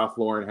that Ralph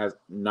Lauren has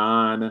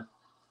 9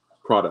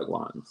 product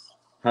lines?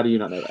 How do you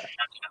not know that?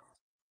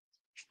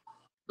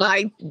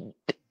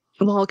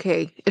 Well,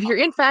 okay. If you're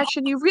in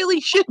fashion, you really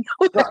should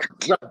know that.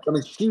 Right. I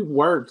mean, she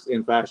works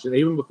in fashion.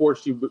 Even before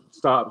she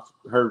stopped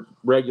her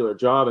regular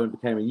job and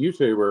became a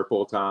YouTuber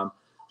full time,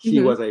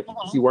 she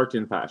worked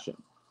in fashion.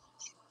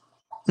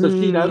 So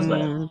she knows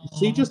that.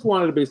 She just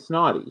wanted to be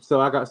snotty,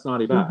 so I got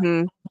snotty back.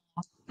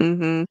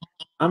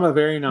 I'm a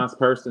very nice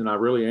person, I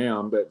really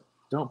am, but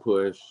don't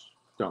push.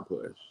 Don't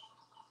push.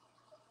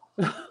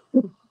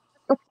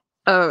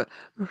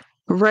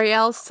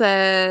 Rael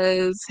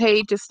says,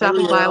 hey, just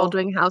stopping by while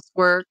doing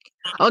housework.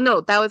 Oh,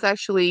 no, that was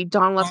actually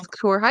Dawn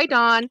Lescour. Hi,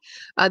 Dawn.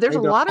 There's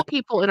a lot of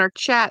people in our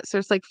chats.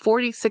 There's like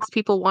 46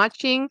 people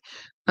watching.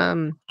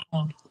 I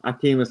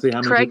can't even see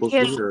how many people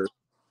here.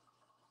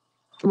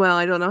 Well,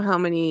 I don't know how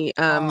many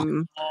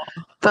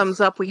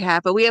thumbs up we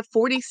have, but we have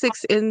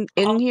 46 in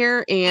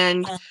here.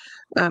 And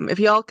if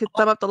y'all could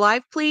thumb up the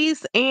live,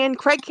 please. And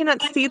Craig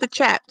cannot see the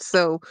chat,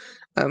 so...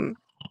 I'm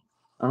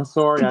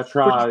sorry, I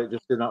tried. It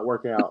just did not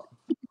work out.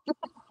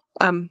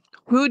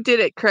 Who did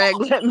it, Craig?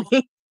 Let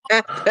me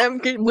ask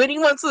him. Winnie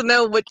wants to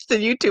know which to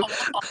YouTube.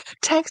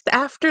 Text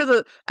after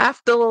the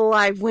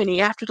live, Winnie.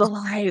 After the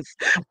live.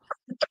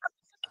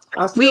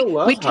 I still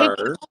love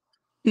her.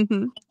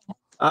 Mm-hmm.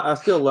 I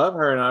still love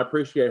her, and I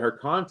appreciate her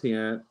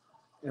content,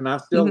 and I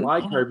still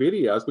like her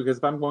videos, because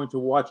if I'm going to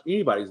watch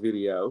anybody's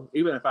video,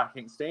 even if I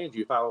can't stand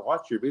you, if I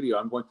watch your video,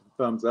 I'm going to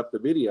thumbs up the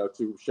video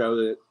to show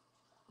that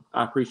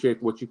I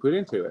appreciate what you put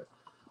into it.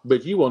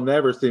 But you will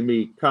never see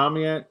me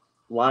comment,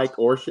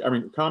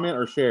 comment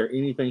or share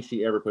anything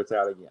she ever puts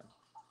out again.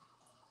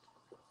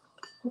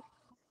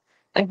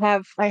 I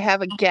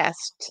have a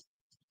guest.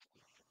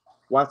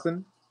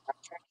 Watson?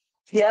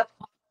 Yep.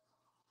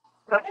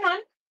 Come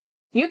on.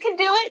 You can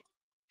do it.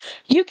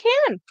 You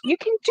can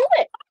do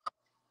it.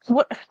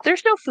 What?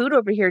 There's no food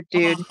over here,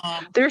 dude.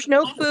 There's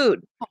no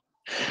food.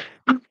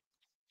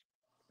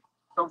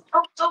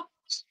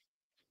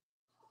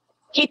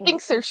 He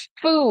thinks there's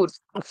food.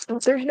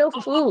 There's no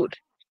food.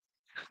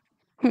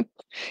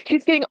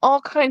 He's getting all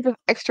kinds of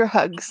extra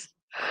hugs.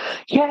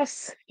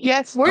 Yes.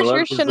 Where's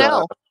your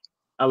Chanel?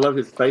 I love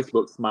his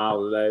Facebook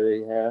smile today that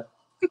he had.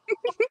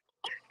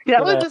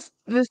 That was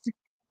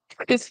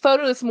this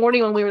photo this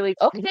morning when we were like,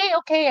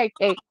 okay,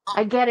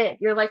 I get it.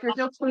 You're like, there's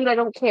no food, I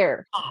don't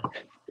care.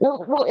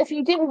 Well, if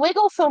you didn't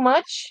wiggle so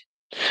much.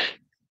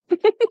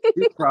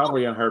 She's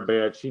probably in her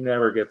bed. She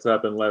never gets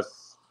up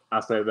unless I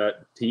say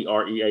that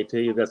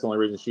TREAT. That's the only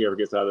reason she ever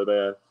gets out of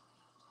bed.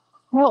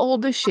 How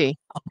old is she?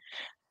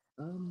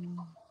 7?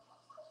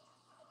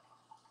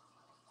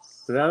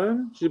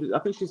 I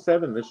think she's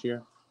 7 this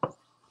year.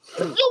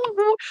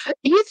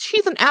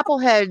 She's an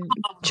applehead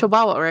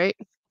chihuahua, right?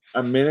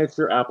 A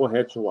miniature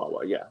applehead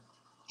chihuahua, yeah.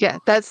 Yeah,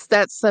 that's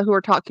who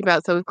we're talking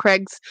about. So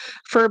Craig's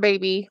fur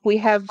baby, we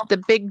have the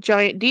big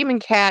giant demon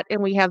cat,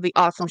 and we have the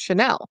awesome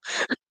Chanel.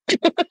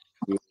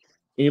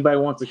 Anybody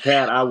wants a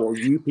cat, I will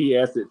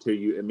UPS it to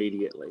you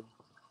immediately.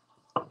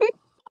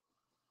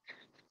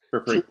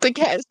 For free. The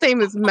cat's name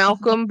is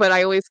Malcolm, but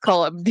I always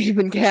call him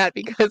Demon Cat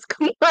because,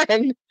 come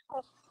on.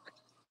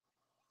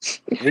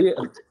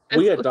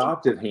 We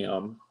adopted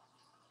him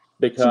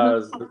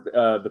because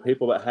the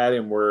people that had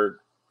him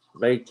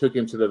they took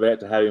him to the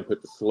vet to have him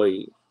put to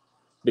sleep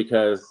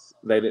because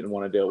they didn't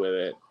want to deal with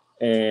it.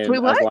 And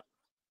wait, what?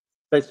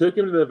 They took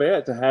him to the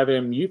vet to have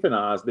him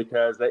euthanized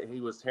because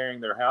he was tearing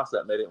their house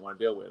up and they didn't want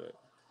to deal with it.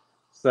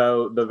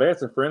 So the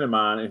vet's a friend of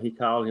mine, and he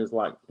called and he was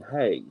like,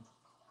 hey,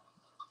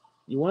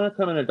 you want to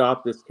come and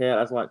adopt this cat?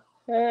 I was like,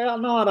 hell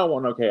no, I don't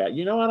want no cat.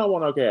 You know I don't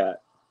want no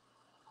cat.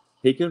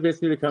 He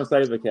convinced me to come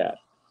save the cat.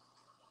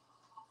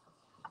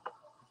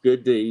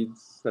 Good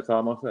deeds. That's all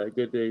I'm going to say.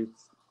 Good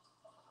deeds.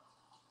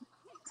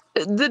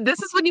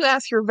 This is when you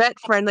ask your vet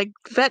friend, like,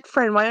 vet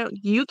friend, why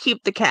don't you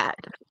keep the cat?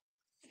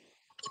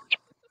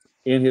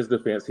 In his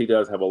defense, he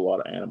does have a lot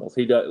of animals.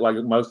 He does,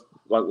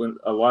 when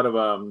a lot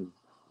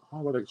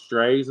of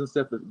strays and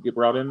stuff that get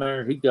brought in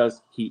there, he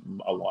does keep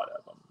a lot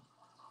of them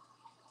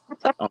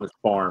on his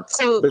farm.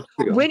 So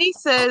Winnie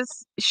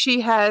says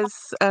she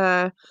has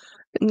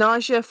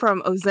nausea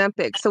from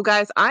Ozempic. So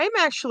guys, I'm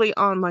actually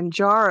on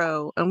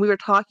Mounjaro, and we were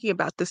talking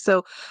about this.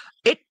 So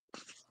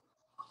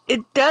it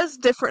does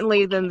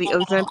differently than the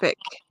Ozempic.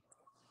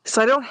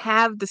 So I don't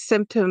have the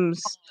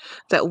symptoms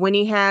that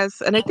Winnie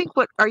has. And I think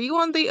are you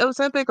on the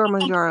Ozempic or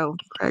Mounjaro,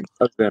 Craig?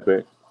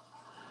 Ozempic.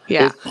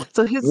 Yeah. It's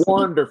So his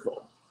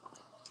wonderful.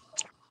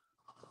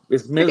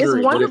 It's is misery, but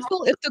it's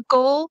wonderful if the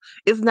goal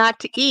is not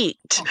to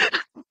eat.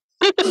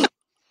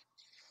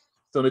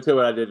 So let me tell you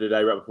what I did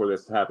today right before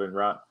this happened,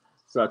 right?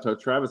 So I told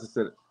Travis, I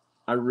said,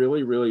 I really,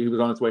 he was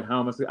on his way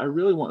home. I said, I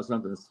really want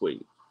something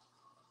sweet.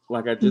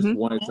 Like I just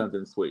wanted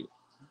something sweet.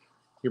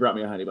 He brought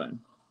me a honey bun.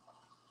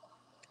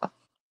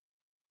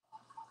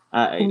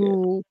 I ate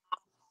it.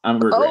 I'm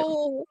regretting.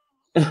 Oh,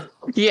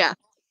 yeah.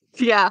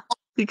 Yeah.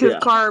 Because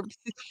carbs,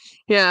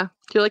 yeah.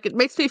 You're like, it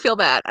makes me feel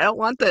bad. I don't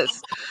want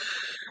this.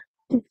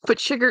 But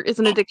sugar is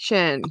an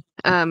addiction.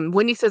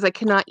 Wendy says I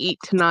cannot eat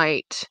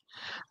tonight.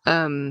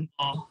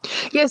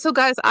 Yeah, so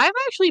guys, I've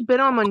actually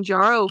been on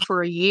Mounjaro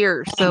for a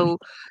year. So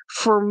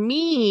for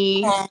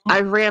me,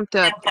 I've ramped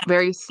up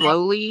very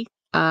slowly.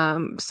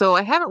 So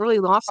I haven't really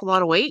lost a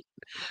lot of weight.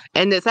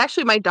 And it's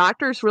actually my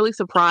doctor's really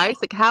surprised.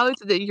 Like, how is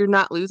it that you're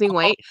not losing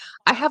weight?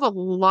 I have a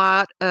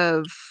lot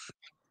of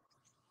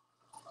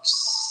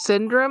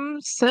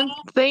things.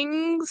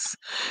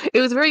 It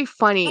was very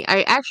funny.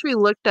 I actually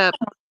looked up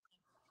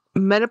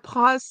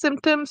menopause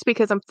symptoms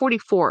because I'm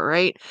 44,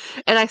 right?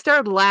 And I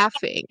started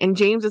laughing, and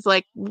James is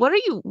like,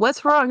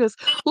 what's wrong? He goes,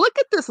 look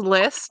at this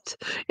list.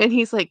 And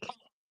he's like,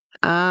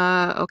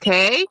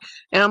 okay.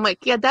 And I'm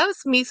like, yeah, that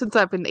was me since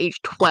I've been age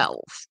 12.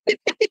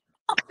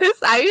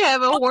 I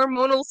have a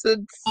hormonal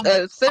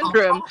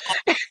syndrome.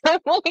 I'm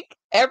like,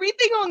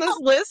 everything on this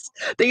list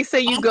they say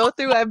you go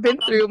through, I've been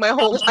through my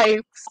whole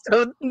life.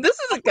 So this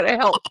isn't going to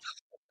help.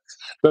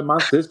 But my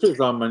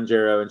sister's on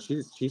Mounjaro, and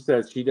she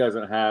says she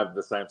doesn't have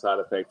the same side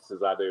effects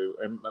as I do.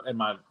 And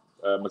my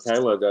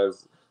Michaela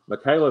does.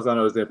 Michaela's on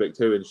Ozempic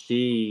too, and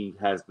she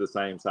has the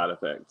same side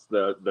effects.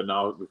 The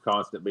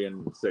constant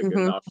being sick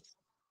and nauseous.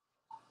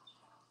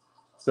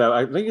 So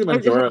I think the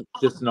Mounjaro is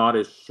just not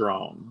as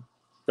strong.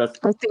 I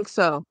think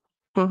so.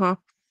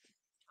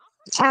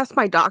 Ask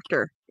my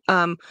doctor.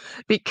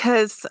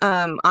 Because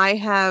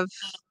I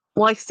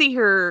see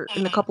her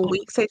in a couple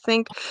weeks, I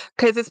think,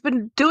 because it's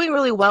been doing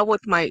really well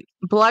with my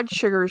blood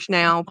sugars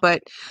now,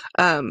 but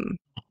I'm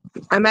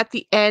at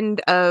the end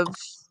of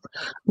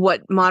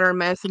what modern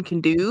medicine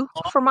can do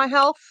for my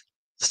health.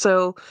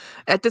 So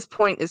at this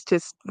point, it's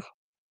just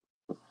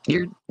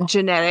your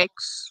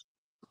genetics,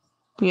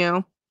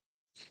 you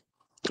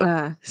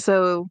know.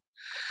 So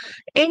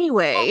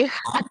anyway,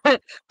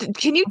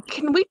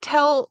 can we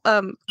tell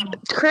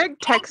Craig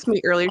texted me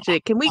earlier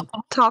today. Can we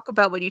talk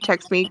about what you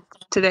texted me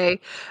today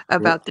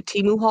about the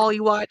Temu haul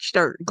you watched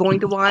or going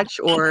to watch?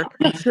 Or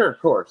sure, of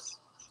course.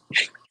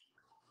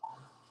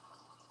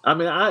 I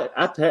mean,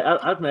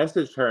 I've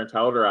messaged her and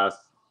told her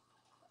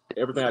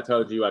everything I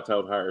told you, I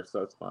told her,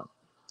 so it's fine.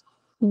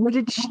 What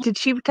did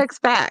she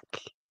text back?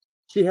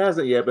 She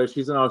hasn't yet, but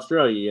she's in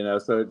Australia,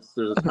 so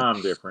there's a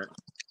time difference.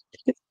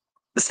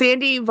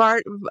 Sandy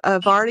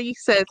Vardy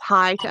says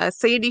hi to us.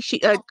 Sandy,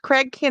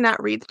 Craig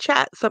cannot read the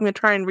chat, so I'm going to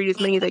try and read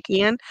as many as I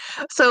can.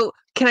 So,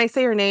 can I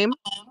say her name?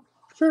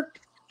 Sure.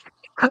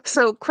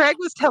 So, Craig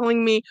was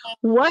telling me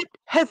what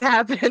has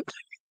happened.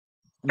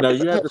 No,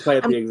 you have to say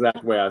it the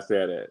exact way I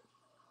said it.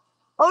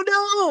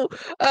 Oh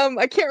no!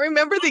 I can't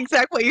remember the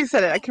exact way you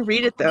said it. I can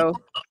read it though.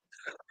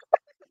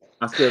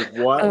 I said,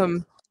 "What?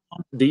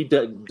 The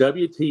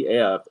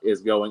WTF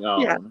is going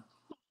on?"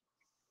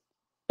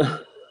 Yeah.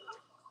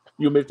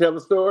 You want me to tell the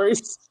story?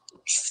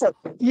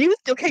 You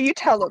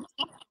tell them.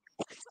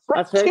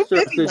 I texted her.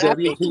 I said,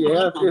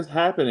 "WTF is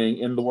happening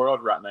in the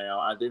world right now?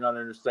 I do not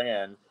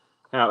understand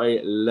how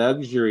a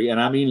luxury, and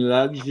I mean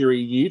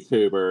luxury,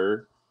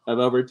 YouTuber of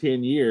over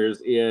 10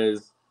 years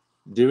is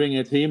doing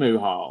a Temu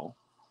haul.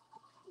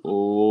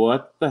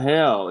 What the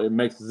hell? It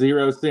makes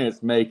zero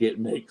sense. Make it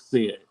make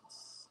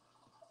sense."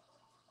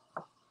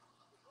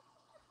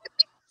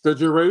 So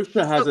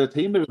Jerusha has a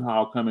Temu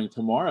haul coming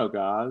tomorrow,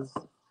 guys.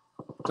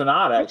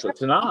 Tonight, actually.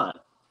 Tonight.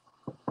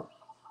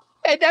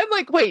 And I'm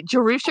like, wait,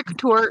 Jerusha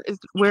Couture is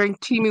wearing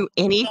Temu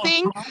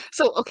anything?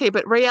 So, okay,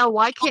 but Raelle,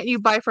 why can't you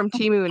buy from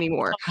Temu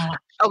anymore?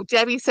 Oh,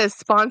 Debbie says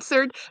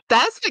sponsored.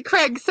 That's what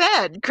Craig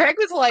said. Craig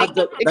was like,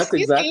 that's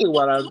exactly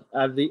what I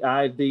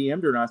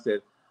DM'd her, and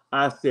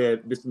I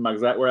said, this is my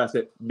exact word. I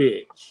said,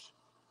 bitch,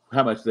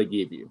 how much they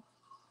give you?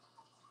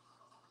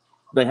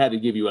 They had to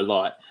give you a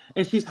lot.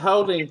 And she's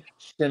holding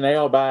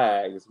Chanel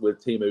bags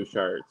with Temu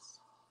shirts.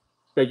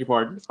 Beg your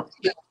pardon?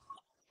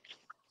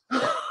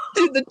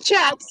 Dude, the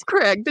chats,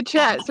 Craig, the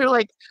chats. They're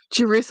like,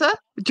 Jerusha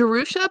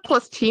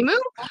plus Temu?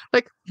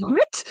 Like,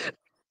 what?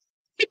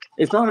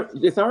 It's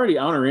already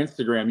on her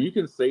Instagram. You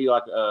can see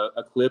like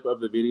a clip of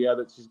the video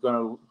that she's going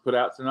to put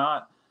out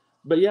tonight.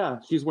 But yeah,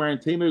 she's wearing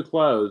Temu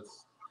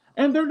clothes,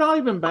 and they're not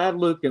even bad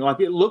looking. Like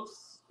it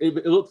looks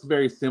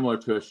very similar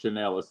to a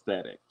Chanel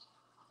aesthetic.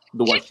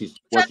 What she's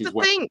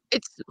wearing.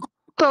 It's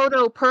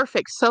photo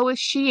perfect. So is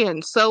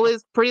Shein. So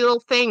is Pretty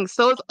Little Thing.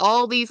 So is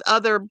all these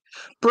other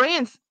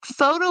brands.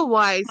 Photo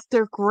wise,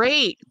 they're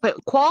great, but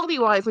quality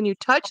wise, when you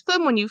touch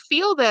them, when you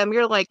feel them,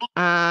 you're like,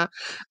 I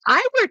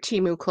wear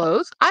Temu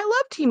clothes. I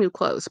love Temu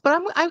clothes,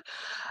 but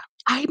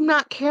I'm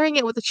not carrying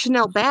it with a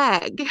Chanel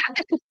bag.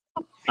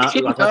 Like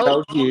I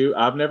told you,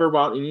 I've never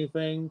bought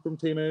anything from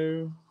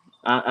Temu.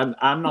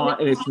 I'm not,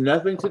 and it's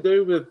nothing to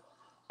do with.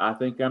 I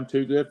think I'm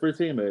too good for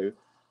Temu.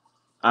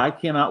 I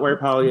cannot wear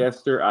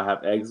polyester. I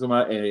have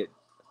eczema, and it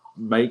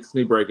makes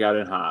me break out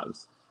in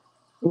hives.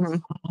 Mm-hmm.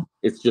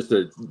 It's just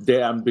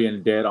I'm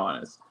being dead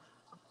honest.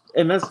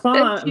 And that's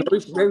fine.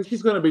 Maybe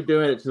she's going to be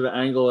doing it to the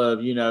angle of,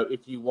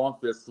 if you want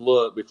this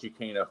look, but you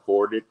can't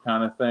afford it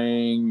kind of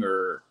thing,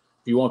 or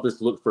if you want this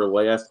look for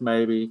less,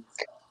 maybe.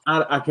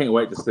 I can't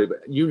wait to see.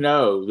 But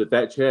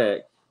that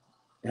check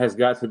has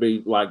got to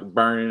be like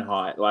burning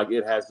hot. Like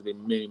it has to be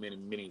many, many,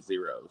 many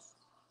zeros.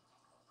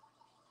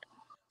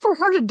 For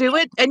her to do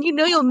it, and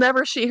you'll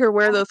never see her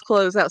wear those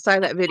clothes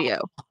outside that video.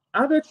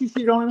 I bet you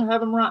she don't even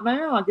have them right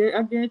now. I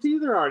guarantee you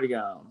they're already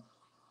gone.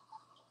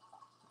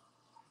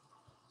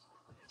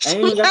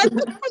 And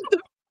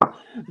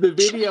the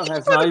video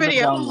has not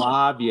even gone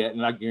live yet,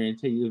 and I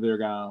guarantee you they're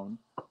gone.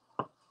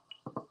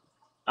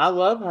 I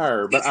love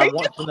her, but I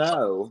want to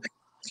know.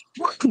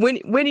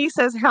 When he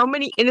says how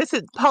many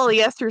innocent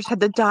polyesters had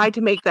to die to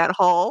make that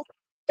haul.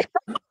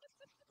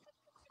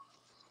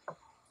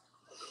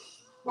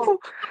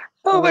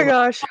 Oh my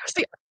gosh.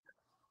 See,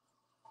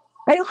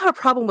 I don't have a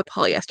problem with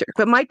polyester,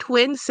 but my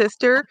twin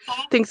sister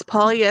thinks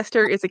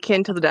polyester is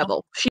akin to the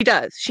devil. She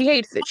does. She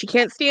hates it. She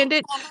can't stand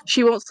it.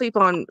 She won't sleep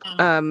on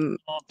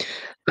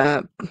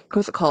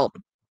what's it called?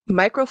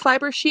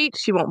 Microfiber sheet.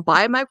 She won't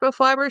buy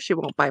microfiber. She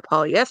won't buy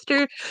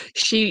polyester.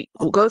 She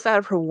goes out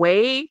of her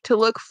way to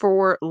look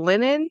for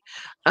linen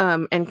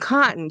and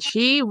cotton.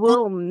 She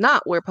will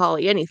not wear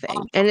poly anything,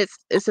 and it's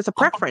just a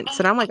preference.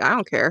 And I'm like, I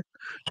don't care,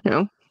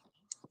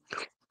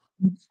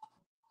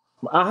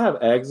 I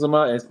have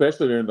eczema, and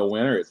especially during the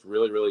winter, it's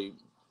really, really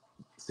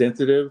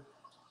sensitive.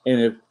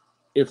 And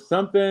if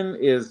something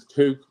is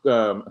too,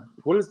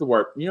 what is the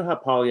word? You know how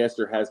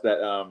polyester has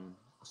that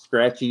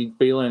scratchy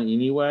feeling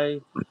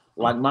anyway?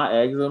 Like my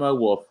eczema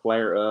will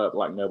flare up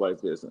like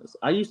nobody's business.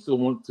 I used to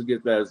want to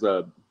get those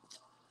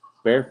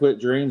Barefoot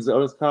Dreams, that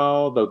was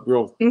called, the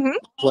real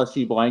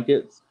plushy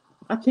blankets.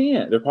 I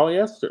can't. They're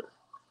polyester.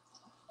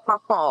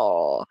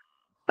 Oh.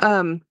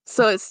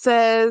 So it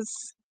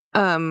says,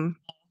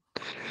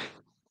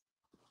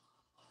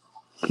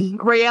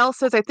 Rael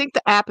says, I think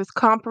the app is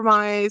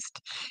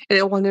compromised and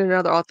it wanted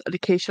another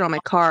authentication on my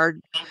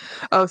card.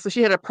 Oh, so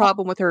she had a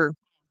problem with her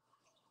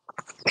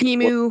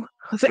Temu.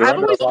 So I've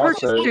always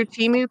purchased through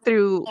Temu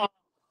through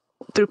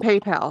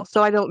PayPal,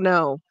 so I don't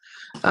know.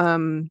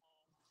 Did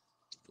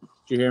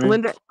you hear me?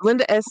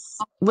 Linda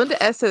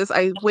S says,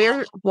 I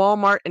wear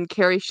Walmart and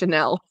carry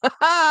Chanel.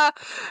 Well,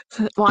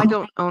 I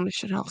don't own a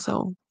Chanel,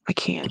 so I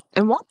can't.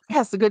 And Walmart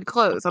has the good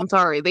clothes. I'm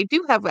sorry. They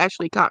do have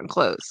actually cotton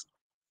clothes.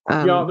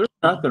 Y'all, there's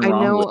nothing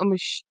wrong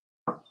with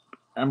it.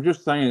 I'm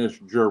just saying it's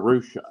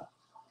Jerusha.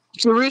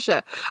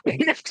 Jerusha.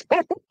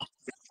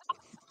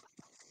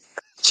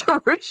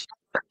 Jerusha.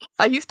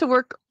 I used to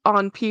work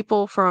on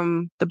people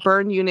from the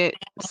burn unit,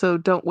 so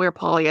don't wear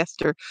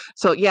polyester.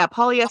 So yeah,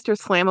 polyester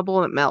is flammable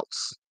and it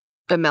melts.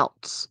 It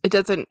melts. It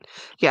doesn't.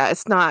 Yeah,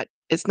 it's not.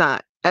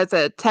 As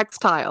a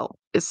textile,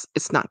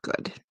 it's not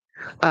good.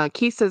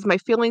 Keith says, my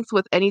feelings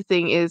with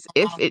anything is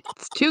if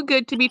it's too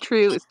good to be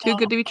true, it's too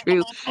good to be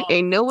true.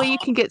 Ain't no way you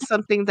can get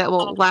something that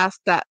will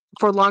last that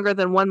for longer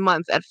than 1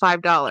 month at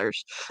 $5.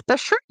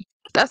 That's true.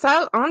 That's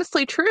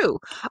honestly true.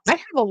 I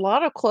have a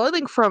lot of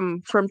clothing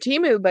from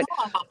Temu, but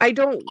I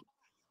don't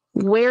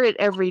wear it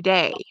every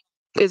day.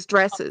 Is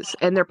dresses,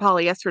 and they're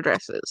polyester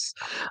dresses.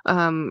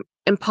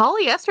 And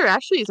polyester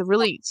actually is a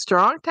really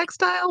strong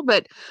textile,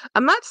 but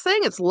I'm not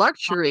saying it's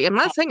luxury. I'm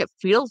not saying it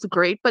feels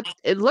great, but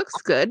it looks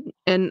good,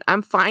 and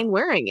I'm fine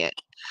wearing it.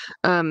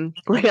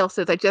 Rael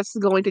says, I just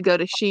going to go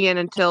to Shein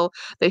until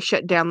they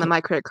shut down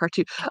my credit card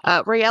too.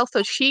 Rael,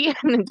 so Shein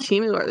and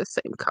Temu are the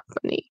same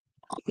company.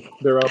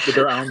 They're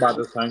owned by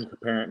the same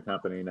parent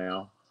company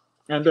now,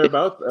 and they're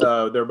both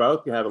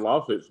have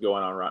lawsuits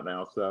going on right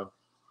now. So,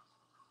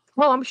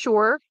 well, I'm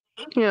sure,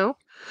 there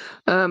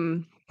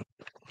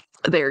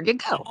you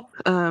go.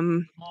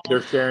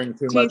 They're sharing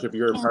too much of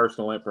your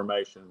personal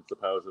information,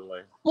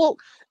 supposedly. Well,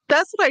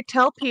 that's what I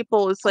tell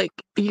people is like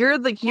you're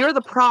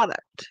the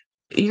product.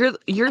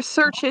 Your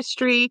search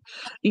history,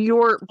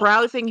 your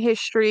browsing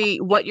history,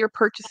 what you're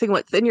purchasing,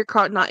 what's in your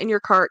cart, not in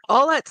your cart,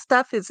 all that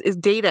stuff is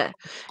data.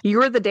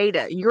 You're the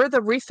data. You're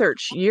the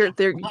research. You're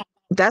there.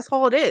 That's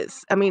all it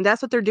is. I mean,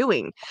 that's what they're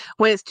doing.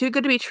 When it's too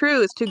good to be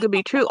true, it's too good to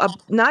be true.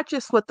 Not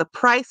just with the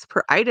price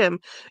per item,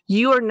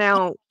 you are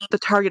now the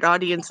target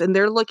audience, and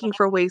they're looking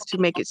for ways to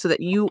make it so that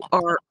you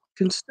are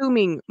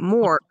consuming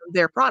more of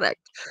their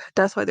product.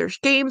 That's why there's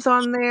games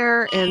on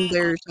there, and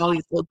there's all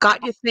these little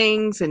got you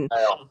things, and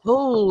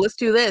let's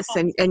do this,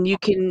 and you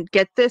can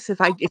get this if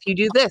you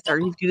do this, or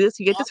if you do this,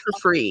 you get this for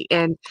free.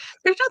 And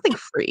there's nothing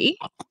free,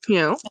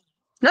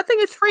 nothing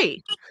is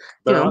free.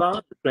 But what I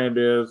understand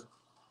is,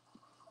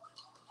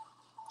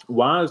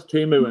 why is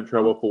Temu in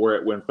trouble for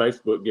it when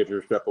Facebook gives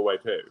your stuff away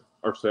too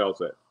or sells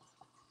it?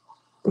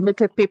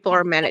 Because people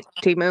are mad at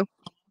Temu.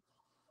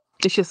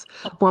 It's just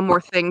one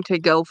more thing to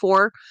go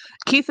for.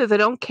 Keith says, I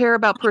don't care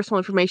about personal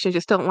information. I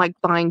just don't like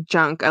buying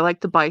junk. I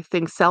like to buy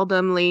things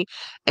seldomly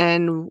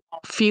and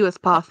few as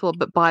possible,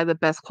 but buy the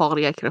best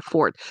quality I can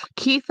afford.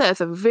 Keith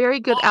has a very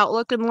good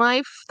outlook in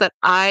life that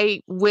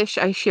I wish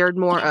I shared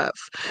more of.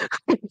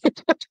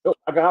 Oh,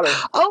 I got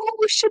her. Oh,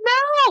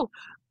 Chanel!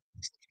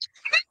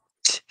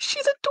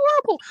 She's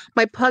adorable.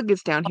 My pug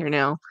is down here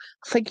now.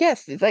 It's like,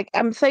 yes. It's like,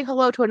 I'm saying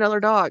hello to another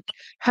dog.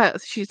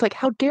 She's like,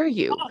 how dare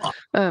you?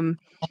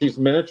 She's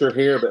miniature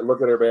here, but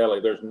look at her belly.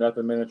 There's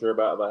nothing miniature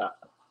about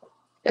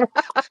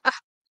that.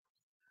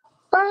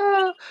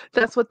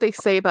 That's what they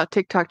say about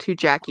TikTok too,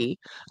 Jackie.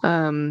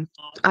 I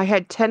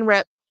had 10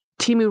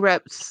 Temu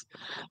reps.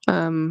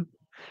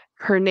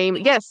 Her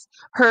name,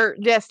 her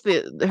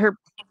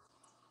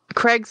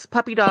Craig's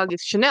puppy dog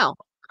is Chanel,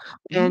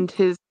 and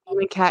his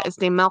human cat is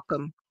named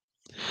Malcolm.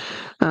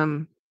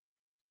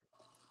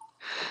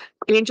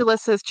 Angela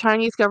says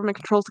Chinese government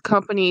controls the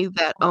company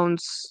that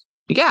owns.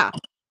 Yeah,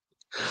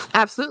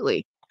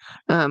 absolutely.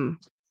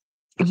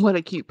 What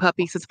a cute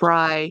puppy, says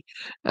Bri.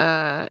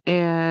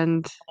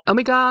 And oh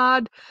my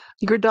God,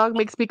 your dog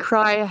makes me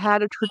cry. I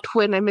had her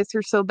twin. I miss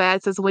her so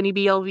bad, says Winnie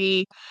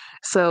BLV.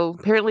 So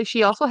apparently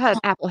she also had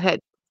an applehead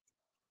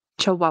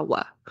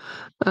chihuahua.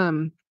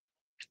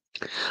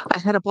 I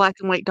had a black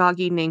and white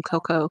doggy named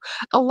Coco.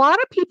 A lot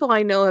of people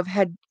I know have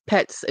had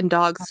pets and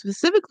dogs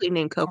specifically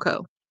named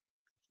Coco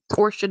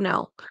or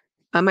Chanel.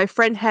 My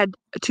friend had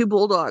 2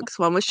 bulldogs.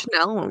 One was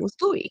Chanel, one was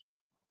Louis.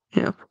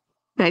 Yeah.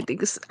 And I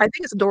think it's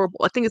adorable.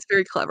 I think it's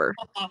very clever.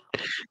 Of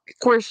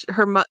course,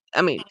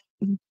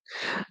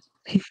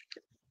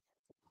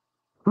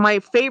 my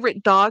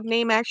favorite dog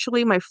name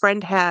actually my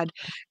friend had,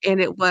 and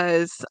it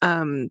was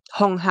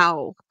Hong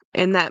Hao,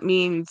 and that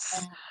means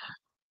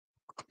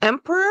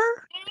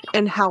emperor,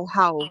 and Hao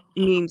Hao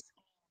means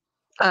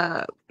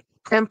uh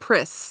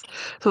empress.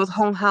 So it was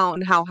Hong Hao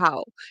and Hao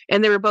Hao,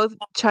 and they were both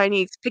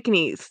Chinese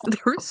Pekingese. They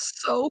were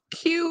so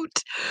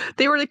cute.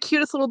 They were the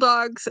cutest little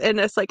dogs, and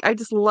it's like I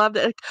just loved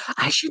it. Like,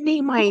 I should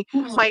name my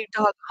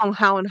dog Hong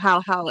Hao and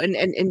Hao Hao, and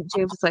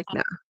James was like,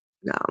 no,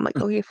 no. I'm like,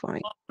 okay,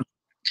 fine.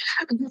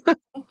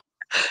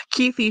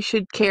 Keith, you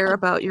should care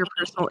about your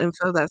personal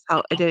info. That's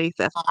how identity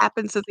theft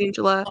happens, says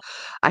Angela.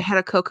 I had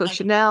a Coco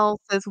Chanel,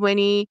 says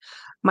Winnie.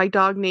 My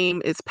dog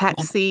name is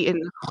Patsy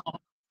and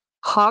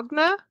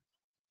Hogna.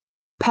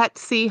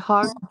 Patsy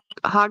Hogna.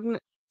 Hog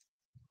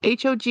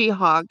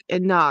Hog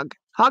and Nog.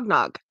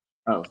 Hognog.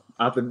 Oh,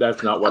 I think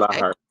that's not what I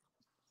heard.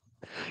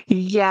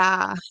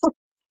 Yeah.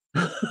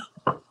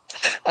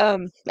 I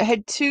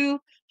had two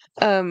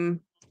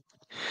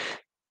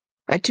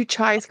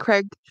chais,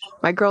 Craig.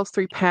 My girl's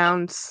 3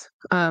 pounds.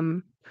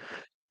 And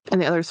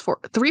the other's 4.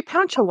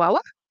 3-pound Chihuahua?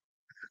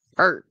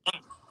 Or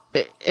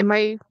am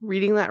I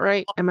reading that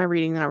right?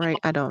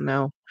 I don't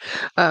know.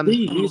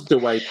 She used to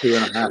weigh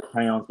 2.5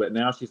 pounds, but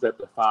now she's up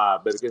to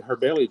 5. But her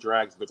belly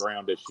drags the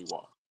ground as she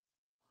walks.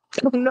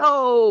 Oh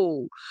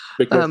no!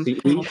 Because she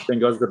eats and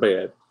goes to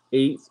bed.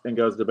 Eats and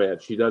goes to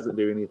bed. She doesn't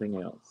do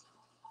anything else.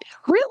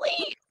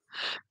 Really?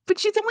 But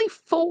she's only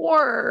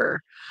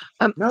 4.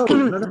 No,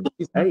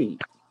 she's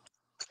 8.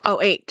 Oh,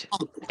 8.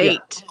 Yeah.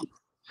 8.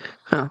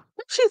 Huh.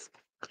 She's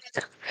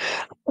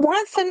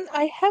Watson,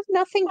 I have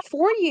nothing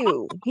for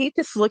you. He's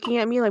just looking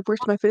at me like,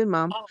 where's my food,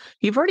 Mom?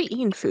 You've already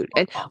eaten food.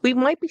 And we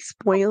might be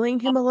spoiling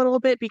him a little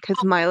bit because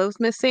Milo's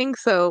missing.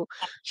 So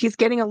he's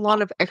getting a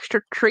lot of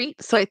extra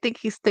treat. So I think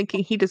he's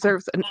thinking he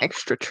deserves an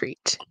extra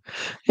treat.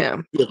 Yeah.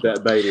 Give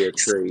that baby a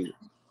treat.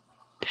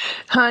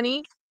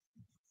 Honey,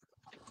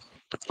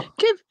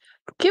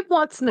 give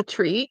Watson a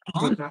treat.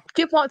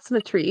 Give Watson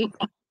a treat.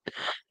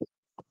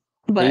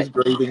 But he's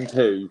grieving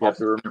too. You have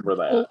to remember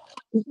that.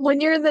 When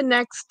you're in the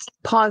next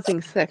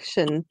pausing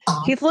section,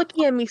 he's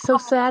looking at me so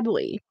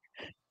sadly.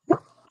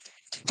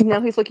 Now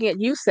he's looking at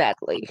you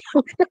sadly.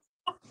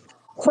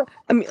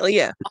 I mean,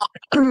 yeah.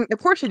 Of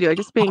course you do. I'm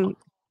just being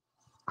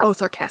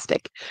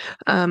sarcastic.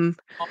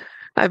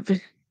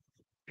 I've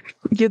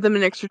give them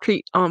an extra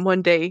treat on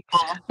one day.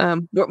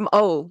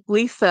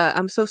 Lisa,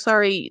 I'm so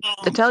sorry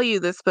to tell you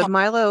this, but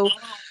Milo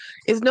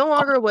is no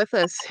longer with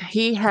us.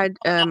 He had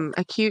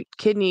acute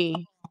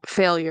kidney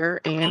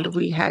failure, and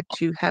we had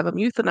to have him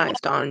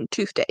euthanized on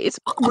Tuesday. It's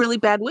a really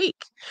bad week,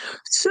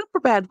 super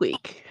bad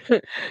week.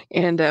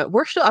 And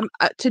we're still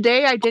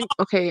today I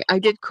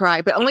did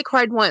cry, but only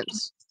cried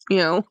once,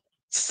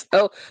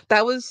 so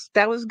that was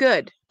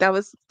good. That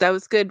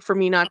was good for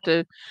me not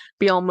to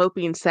be all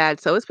mopey and sad.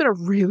 So it's been a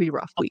really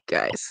rough week,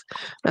 guys.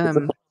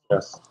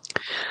 Yes.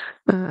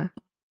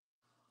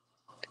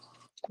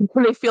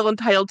 They feel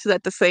entitled to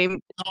that the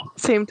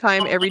same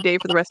time every day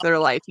for the rest of their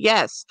life.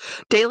 Yes.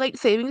 Daylight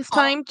savings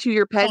time to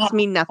your pets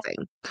mean nothing.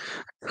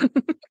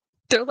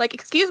 They're like,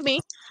 excuse me,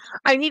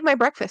 I need my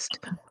breakfast.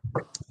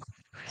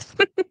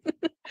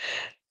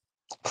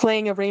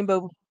 Playing a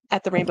rainbow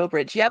at the Rainbow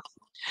Bridge. Yep.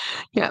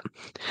 Yeah.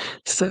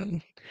 So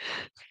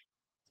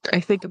I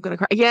think I'm gonna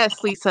cry.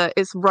 Yes, Lisa,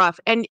 it's rough.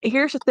 And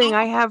here's the thing,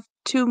 I have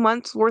 2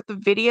 months worth of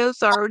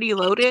videos already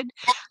loaded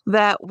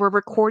that were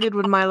recorded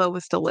when Milo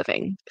was still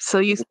living. So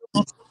you see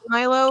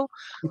Milo,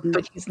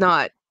 but he's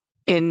not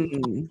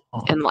in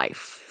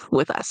life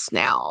with us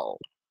now.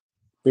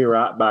 Be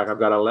right back. I've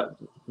got to let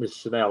Miss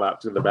Chanel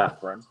out to the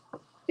bathroom.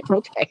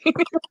 Okay.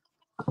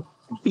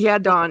 Yeah,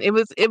 Dawn.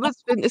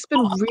 It's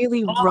been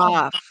really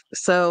rough.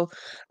 So,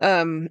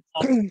 um,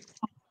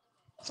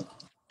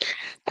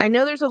 I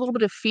know there's a little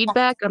bit of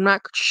feedback. I'm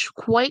not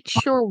quite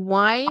sure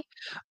why,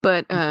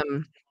 but I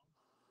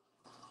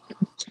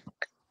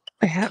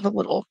have a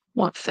little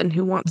Watson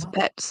who wants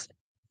pets.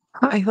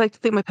 I like to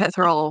think my pets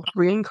are all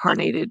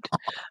reincarnated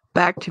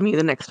back to me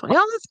the next one.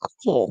 Oh, that's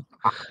cool.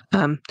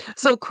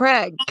 So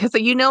Craig, because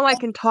you know I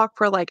can talk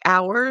for like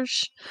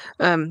hours.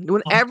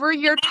 Whenever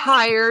you're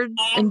tired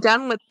and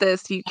done with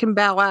this, you can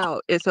bow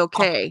out. It's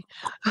okay.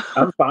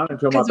 I'm fine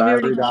until my 'Cause we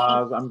already battery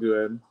dies. I'm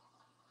good.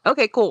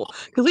 Okay, cool.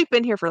 Because we've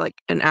been here for like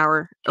an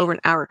hour, over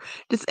an hour.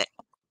 Does I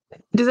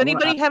want to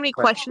anybody ask have any a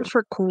question. questions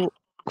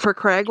for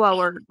Craig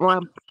while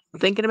I'm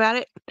thinking about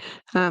it?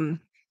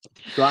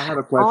 So I have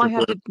a All I question for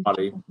have to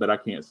everybody that I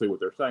can't see what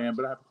they're saying,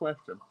 but I have a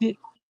question.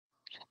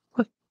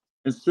 what-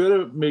 Instead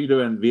of me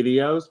doing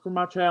videos for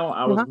my channel,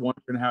 I was uh-huh.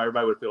 wondering how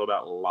everybody would feel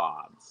about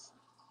lives.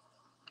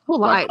 Well,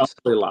 Like lives.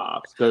 only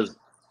lives. Because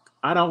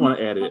I don't want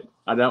to edit.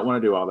 I don't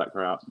want to do all that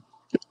crap.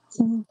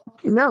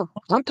 No,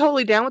 I'm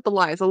totally down with the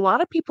lives. A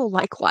lot of people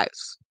like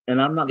lives.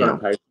 And I'm not You going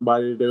to know, pay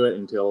somebody to do it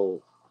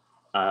until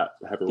I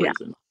have a yeah.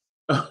 reason.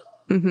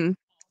 hmm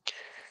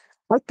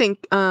I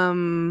think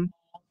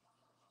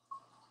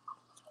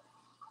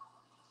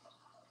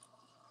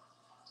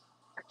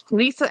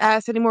Lisa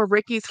asked any more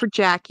Rickies for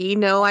Jackie.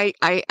 No,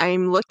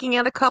 I'm looking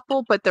at a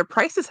couple, but their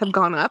prices have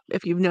gone up,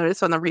 if you've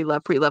noticed, on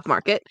the pre-love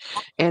market.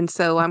 And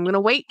so I'm gonna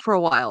wait for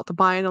a while to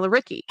buy another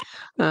Ricky.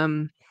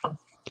 Um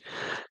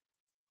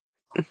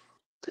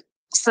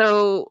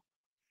so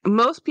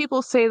most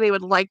people say they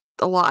would like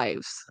the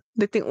lives.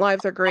 They think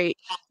lives are great.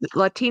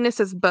 Latina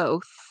says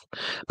both.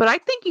 But I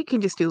think you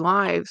can just do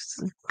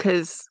lives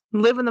because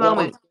live in the Well, I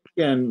was moment.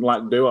 thinking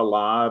like do a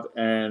live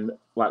and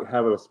like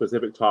have a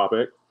specific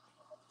topic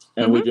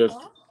and we hmm just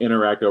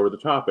interact over the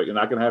topic and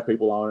I can have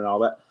people on and all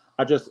that.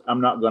 I'm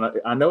not gonna.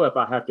 I know if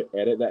I have to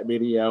edit that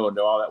video and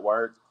do all that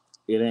work,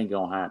 it ain't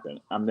gonna happen.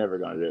 I'm never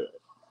gonna do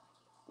it.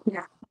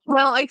 Yeah.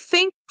 Well, I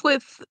think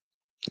with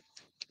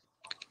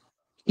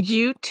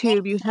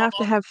YouTube, you have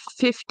to have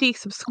 50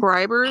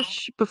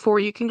 subscribers before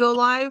you can go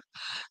live.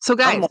 So I'm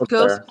guys, almost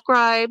go there.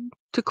 subscribe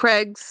to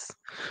Craig's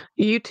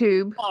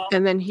YouTube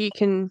and then he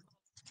can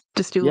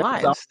just do Yes, I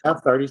lives.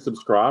 have 30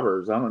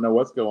 subscribers. I don't know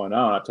what's going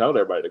on. I told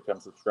everybody to come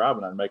subscribe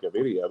and I'd make a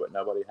video, but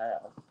nobody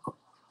has.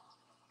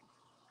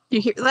 You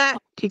hear that?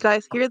 Do you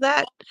guys hear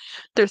that?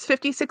 There's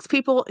 56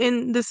 people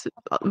in this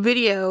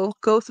video.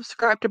 Go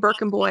subscribe to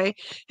Birkin Boy.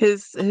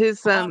 His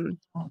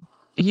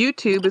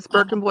YouTube is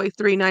Birkin Boy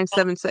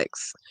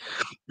 3976.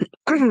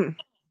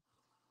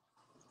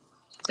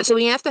 So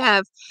we have to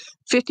have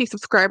 50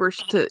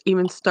 subscribers to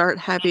even start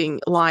having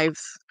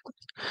lives.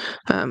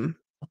 Um,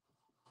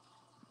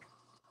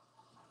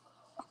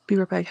 Be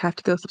right back. Have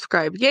to go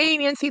subscribe. Yay,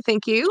 Nancy.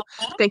 Thank you.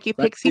 Thank you,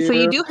 Thank Pixie. So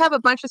you you. do have a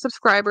bunch of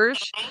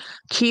subscribers.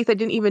 Keith, I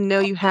didn't even know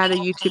you had a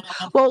YouTube.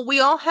 Well, we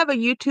all have a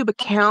YouTube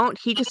account.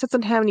 He just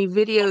doesn't have any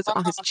videos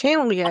on his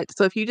channel yet.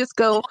 So if you just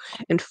go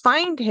and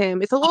find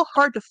him, it's a little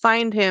hard to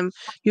find him.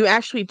 You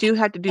actually do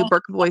have to do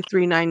Burkaboy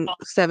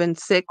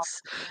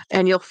 3976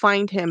 and you'll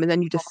find him and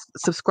then you just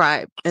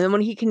subscribe. And then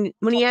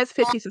when he has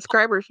 50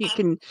 subscribers, he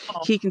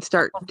can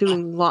start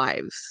doing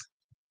lives.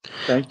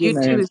 Thank you,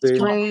 YouTube is Nancy.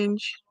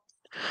 strange.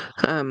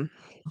 Um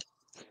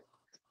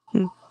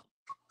hmm.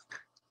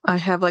 I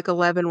have like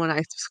 11 when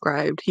I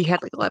subscribed. He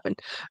had like 11.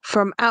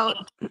 Farm out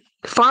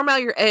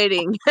your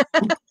editing.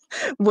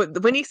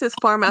 When he says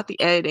farm out the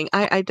editing,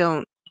 I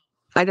don't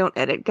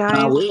edit, I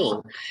guys.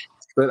 will.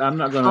 But I'm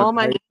not going to All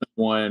my pay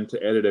someone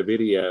to edit a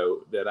video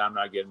that I'm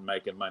not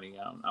making money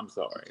on. I'm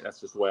sorry. That's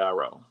just the way I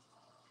roll.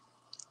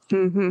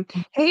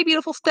 Hey,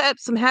 beautiful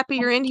steps. I'm happy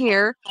you're in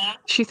here.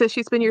 She says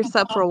she's been your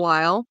sub for a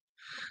while.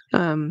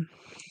 Um,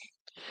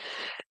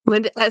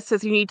 Linda S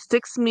says you need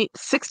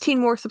 16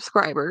 more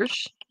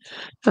subscribers.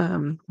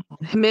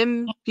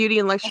 Mim Beauty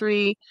and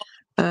Luxury.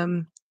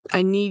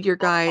 I need your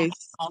guys,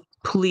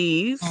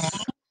 please.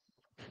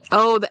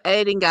 Oh, the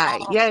editing guy.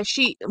 Yeah,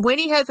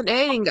 Winnie has an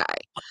editing guy.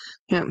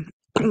 Yeah.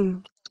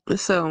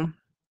 So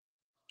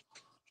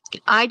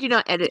I do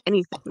not edit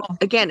anything.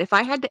 Again, if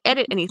I had to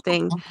edit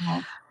anything,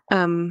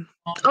 oh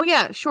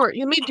yeah, sure.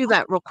 Let me do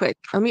that real quick.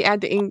 Let me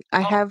add the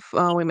I have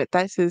wait a minute,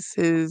 that's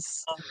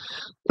his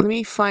let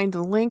me find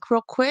the link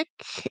real quick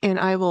and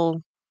I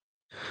will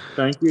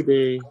Thank you,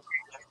 Dee.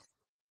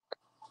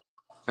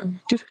 I'm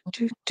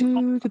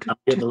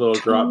getting a little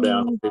drop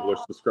down when people are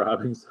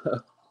subscribing. So.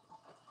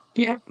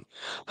 Yeah.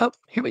 Oh,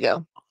 here we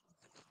go.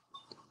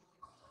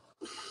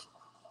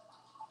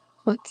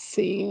 Let's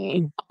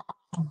see.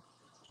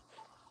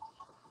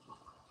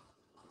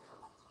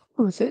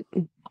 What was it?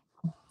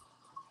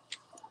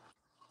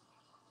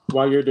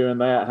 While you're doing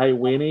that, hey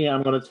Winnie,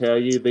 I'm going to tell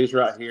you these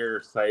right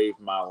here saved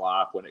my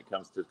life when it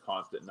comes to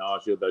constant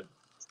nausea.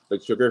 The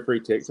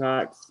sugar-free Tic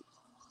Tacs,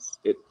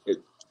 it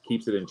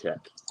keeps it in check.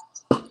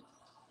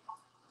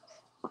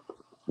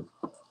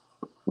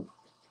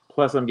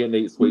 Plus, I'm getting to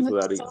eat sweets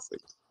without eating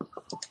sweets.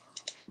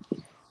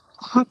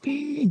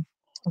 Copy.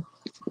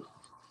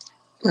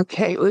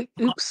 Okay,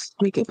 oops.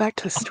 Let me get back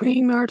to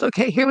StreamYard.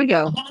 Okay, here we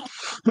go.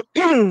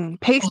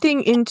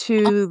 Pasting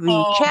into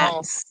the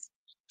chats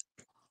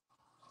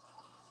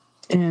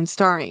and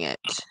starring it.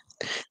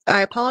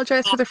 I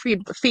apologize for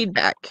the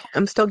feedback.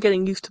 I'm still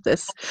getting used to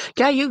this.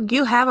 Yeah,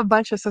 you have a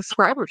bunch of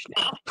subscribers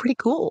now. Pretty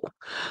cool.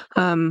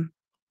 I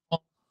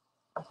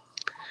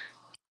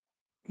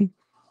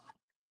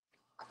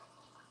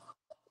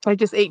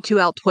just ate 2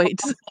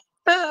 Altoids.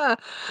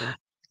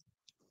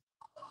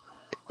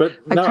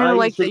 But no, I kind I of eat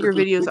like that your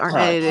sugar-free videos Tic aren't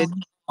Tacs edited.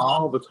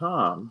 all the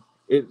time.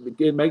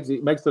 It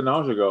makes the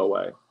nausea go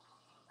away.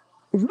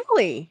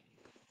 Really?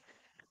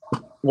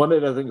 One,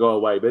 it doesn't go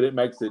away, but it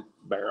makes it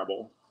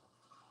bearable.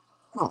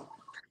 Oh.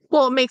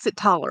 Well, it makes it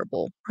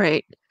tolerable,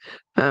 right?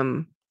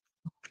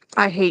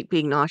 I hate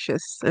being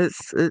nauseous.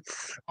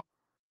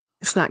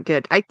 It's not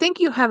good. I think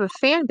you have a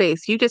fan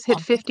base. You just hit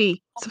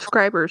 50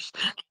 subscribers.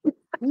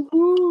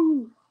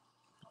 Woo-hoo.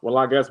 Well,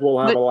 I guess we'll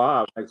have But a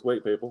live next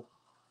week, people.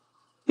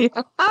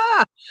 yeah.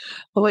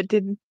 Oh, it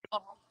didn't.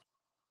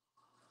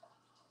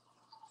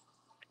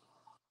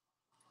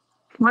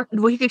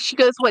 She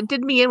goes, what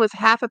did me in was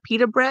half a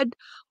pita bread,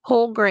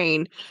 whole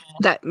grain,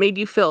 that made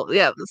you feel,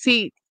 yeah,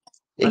 see,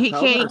 he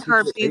can't eat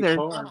carbs either.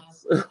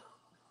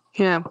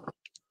 Yeah.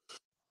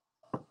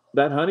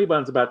 That honey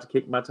bun's about to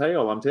kick my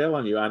tail. I'm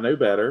telling you, I knew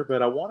better,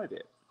 but I wanted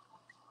it.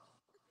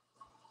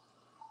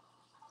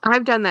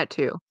 I've done that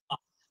too.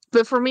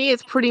 But for me,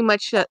 it's pretty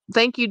much,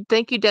 thank you,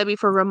 Debbie,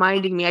 for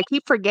reminding me. I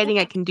keep forgetting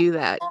I can do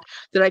that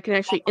I can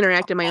actually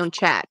interact in my own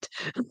chat.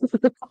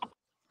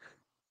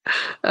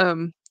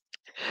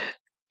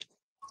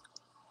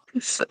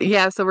 So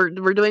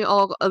we're doing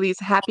all of these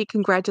happy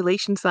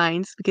congratulations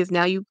signs because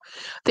now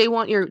they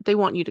want you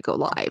to go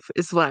live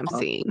is what I'm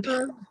seeing.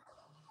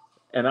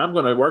 And I'm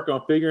going to work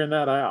on figuring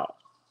that out.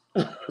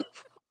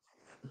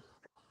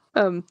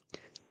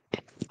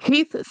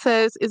 Keith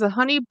says, is a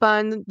honey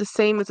bun the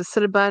same as a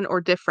Cinnabon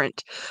or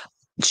different?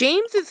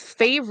 James's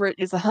favorite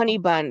is a honey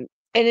bun,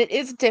 and it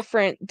is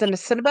different than a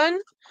Cinnabon,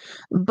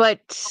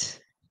 but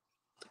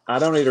I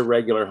don't eat a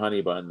regular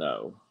honey bun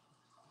though.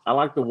 I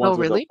like the ones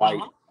with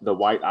the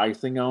white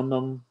icing on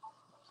them.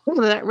 Well,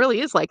 that really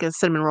is like a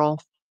cinnamon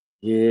roll.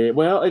 Yeah,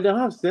 well, it don't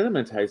have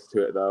cinnamon taste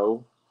to it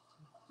though.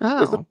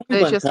 Oh,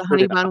 it's just a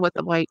honey bun with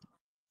the white.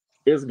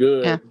 It's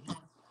good. Yeah.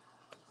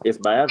 It's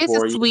bad It's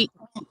for a you.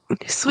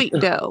 sweet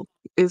dough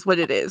is what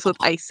it is with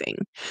icing.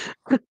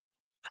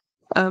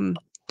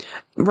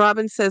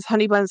 Robin says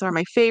honey buns are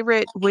my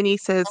favorite. Winnie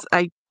says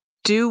I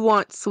do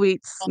want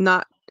sweets,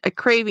 not a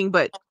craving,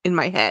 but in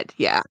my head.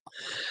 Yeah.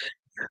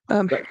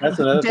 That's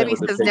another thing Debbie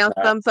with the says Tic now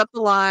Tac. thumbs up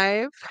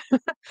live.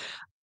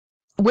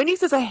 Winnie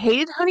says I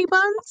hated honey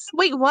buns.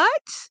 Wait,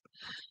 what?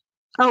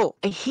 Oh,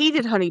 I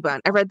hated honey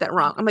bun. I read that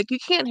wrong. I'm like, you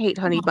can't hate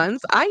honey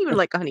buns. I even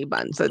like a honey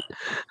bun. So,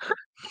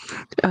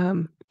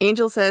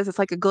 Angel says it's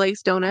like a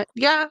glazed donut.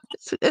 Yeah,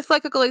 it's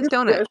like a glazed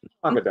donut. It's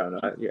like a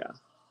donut. Yeah.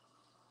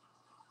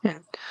 Yeah.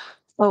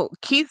 Oh,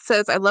 Keith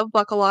says I love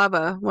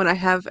baklava when I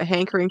have a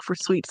hankering for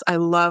sweets. I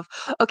love.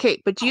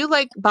 Okay, but do you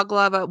like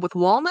baklava with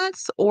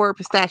walnuts or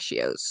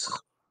pistachios?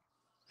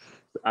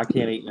 I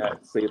can't eat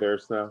nuts either,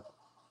 so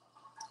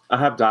I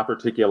have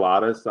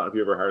diverticulitis. I don't know if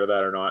you ever heard of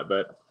that or not,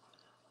 but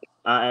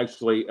I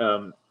actually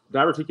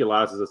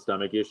diverticulitis is a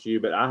stomach issue,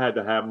 but I had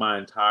to have my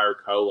entire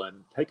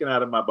colon taken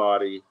out of my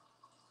body,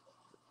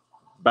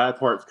 bad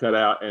parts cut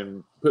out,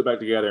 and put back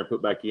together and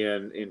put back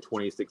in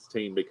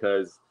 2016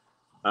 because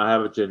I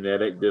have a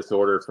genetic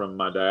disorder from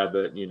my dad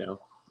that,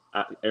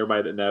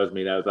 everybody that knows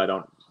me knows I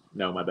don't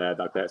know my dad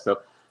like that.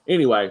 So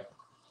anyway,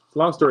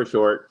 long story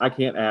short, I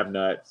can't have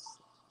nuts.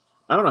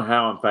 I don't know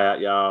how I'm fat,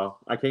 y'all.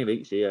 I can't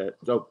eat shit.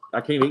 So I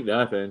can't eat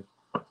nothing.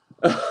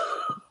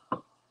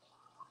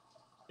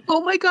 Oh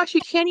my gosh,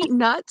 you can't eat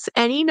nuts?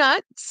 Any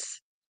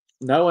nuts?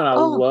 No, and I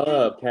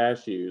love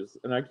cashews,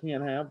 and I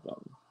can't have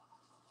them.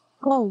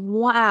 Oh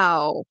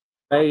wow.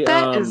 They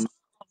That is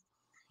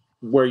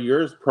where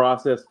yours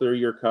process through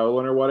your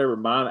colon or whatever,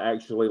 mine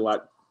actually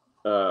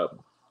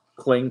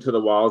cling to the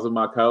walls of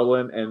my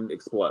colon and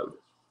explode.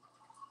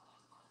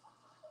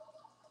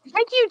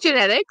 Thank you,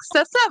 genetics.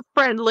 That's not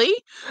friendly.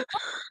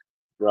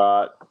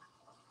 Right.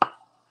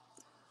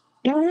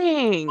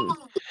 Dang.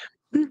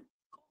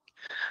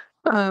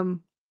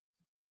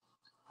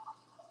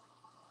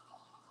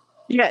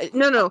 Yeah,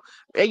 no.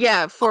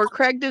 Yeah, for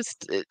Craig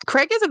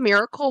Craig is a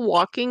miracle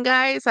walking,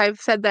 guys. I've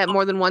said that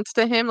more than once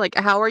to him. Like,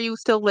 how are you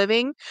still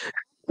living?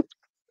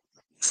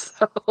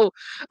 So,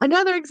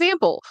 another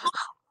example.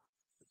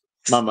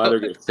 My mother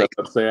gets so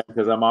upset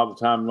because I'm all the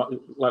time,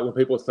 like when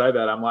people say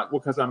that, I'm like, well,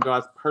 because I'm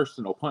God's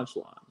personal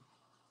punchline.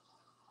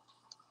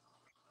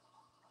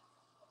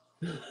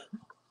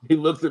 He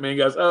looks at me and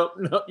goes, oh,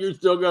 no, you're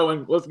still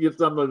going. Let's get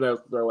something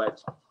else to throw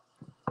at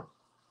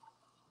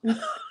you.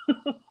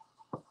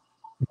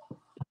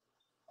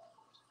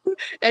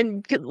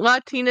 And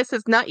Latina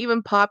says not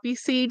even poppy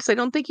seeds. I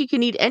don't think you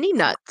can eat any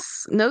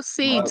nuts. No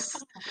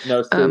seeds.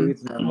 No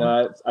seeds, no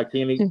nuts. I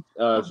can't eat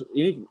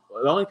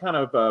The only kind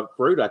of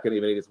fruit I can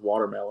even eat is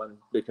watermelon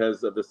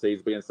because of the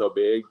seeds being so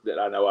big that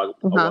I know I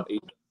won't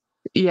eat them.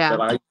 Yeah.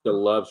 But I used to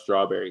love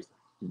strawberries.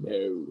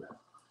 No.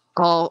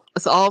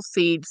 It's all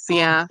seeds.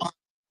 Yeah.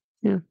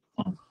 Yeah.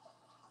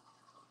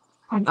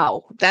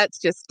 Oh, that's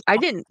just, I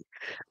mean,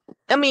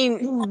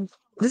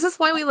 this is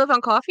why we live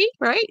on coffee,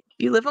 right?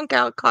 You live on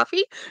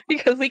coffee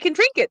because we can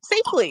drink it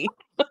safely.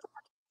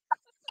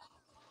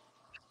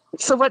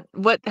 So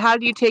how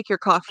do you take your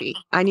coffee?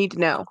 I need to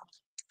know.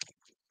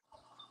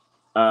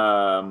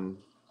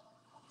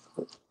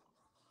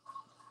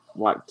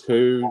 Like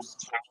 2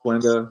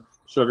 Splenda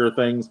sugar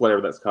things,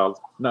 whatever that's called.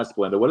 Not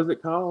Splenda. What is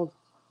it called?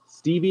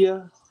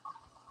 Stevia?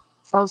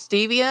 Oh,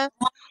 stevia?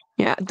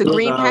 Yeah. The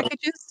green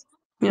packages?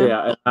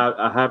 Yeah,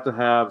 I have to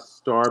have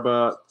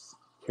Starbucks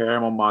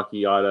caramel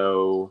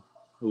macchiato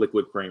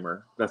liquid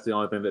creamer. That's the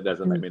only thing that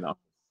doesn't make me nauseous.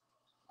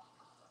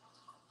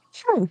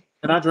 Sure.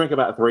 And I drink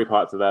about 3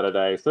 pots of that a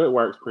day, so it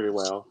works pretty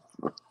well.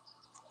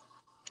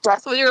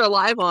 That's what you're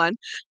alive on.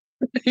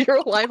 You're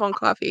alive on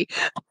coffee.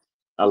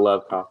 I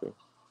love coffee.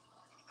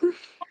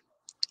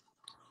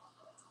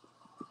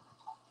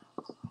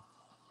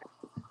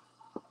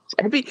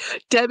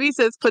 Debbie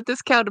says, put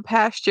this cow to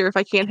pasture if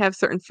I can't have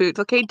certain foods.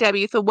 Okay,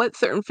 Debbie, so what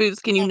certain foods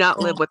can you not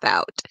live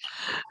without?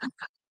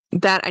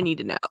 That I need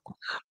to know.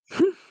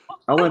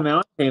 Oh, well, now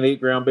I can't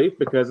eat ground beef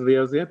because of the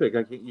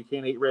Ozempic. You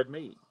can't eat red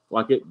meat.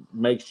 Like it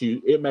makes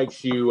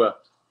you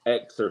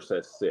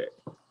exorcist sick.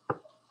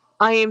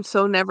 I am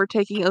so never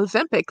taking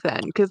Ozempic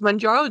then, because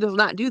Manjaro does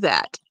not do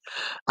that.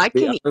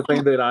 The only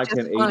thing that I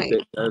can eat fine.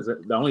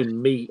 the only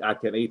meat I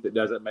can eat that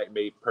doesn't make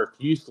me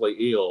profusely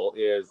ill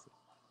is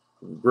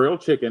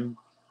grilled chicken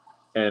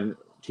and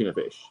tuna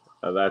fish.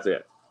 That's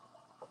it.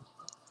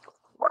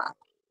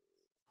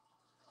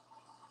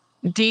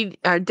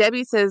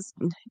 Debbie says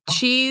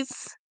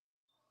cheese,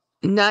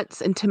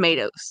 nuts, and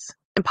tomatoes,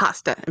 and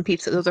pasta and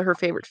pizza. Those are her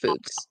favorite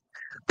foods.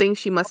 Things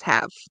she must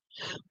have.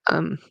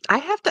 I'm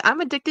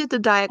addicted to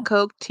Diet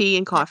Coke, tea,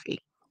 and coffee.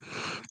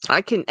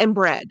 And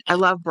bread. I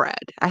love bread.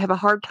 I have a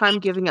hard time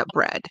giving up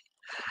bread.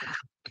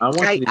 I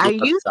want you to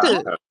give used up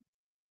to. Coke.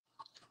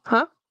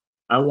 Huh?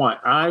 I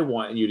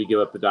want you to give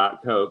up the Diet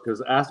Coke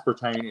because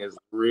aspartame is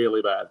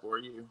really bad for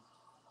you.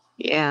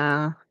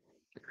 Yeah.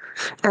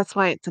 That's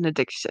why it's an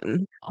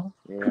addiction.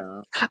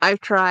 Yeah.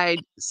 I've tried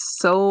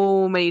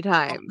so many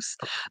times.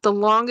 The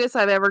longest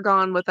I've ever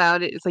gone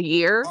without it is a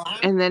year,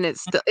 and then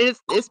it's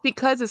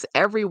because it's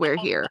everywhere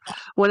here.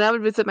 When I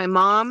would visit my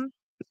mom,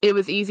 it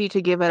was easy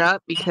to give it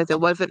up because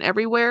it wasn't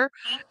everywhere,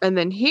 and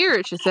then here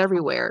it's just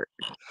everywhere.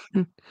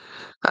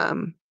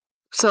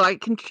 So I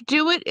can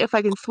do it if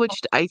I can switch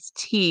to iced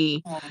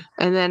tea,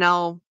 and then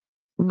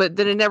but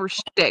then it never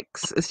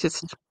sticks. It's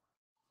just,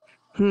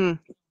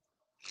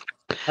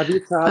 Have you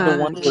tried the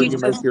one where you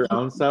make your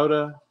own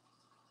soda?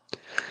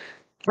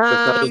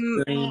 The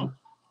soda stream?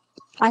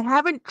 I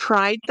haven't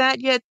tried that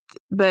yet,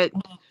 but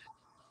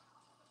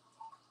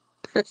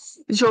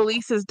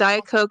Jolie says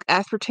Diet Coke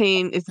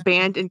aspartame is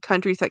banned in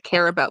countries that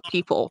care about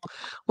people.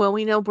 Well,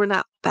 we know we're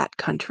not that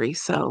country,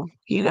 so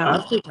you know.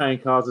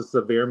 Aspartame causes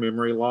severe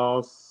memory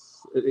loss.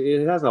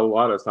 It has a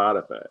lot of side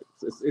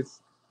effects.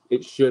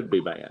 It should be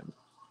banned.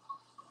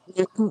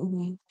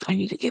 I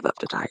need to give up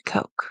the Diet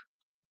Coke.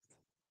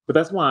 But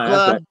that's why I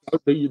asked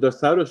that. The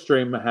soda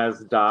stream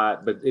has diet,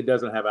 but it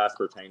doesn't have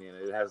aspartame in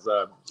it. It has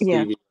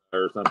stevia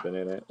or something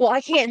in it. Well,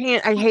 I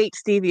hate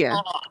stevia.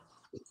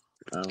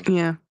 Oh.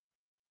 Yeah.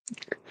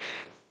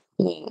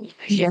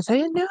 Yes, I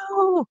didn't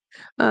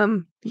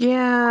know.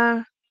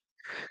 Yeah.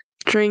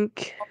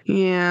 Drink.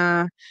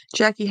 Yeah.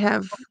 Jackie,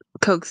 have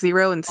Coke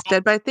Zero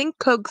instead, but I think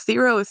Coke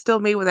Zero is still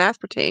made with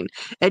aspartame.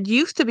 It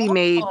used to be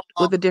made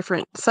with a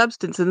different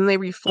substance, and then they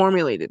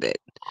reformulated it.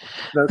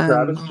 No,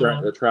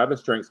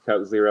 Travis drinks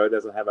Coke Zero. It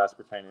doesn't have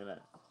aspartame in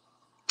it.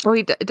 Oh,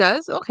 he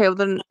does? Okay, well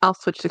then I'll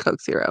switch to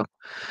Coke Zero.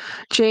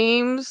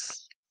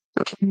 James,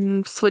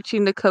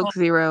 switching to Coke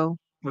Zero.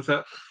 What's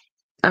that?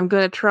 I'm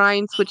gonna try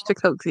and switch to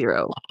Coke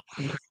Zero,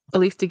 at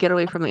least to get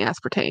away from the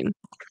aspartame.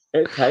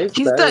 It tastes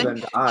better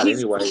than Diet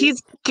anyway.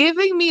 He's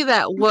giving me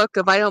that look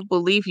of I don't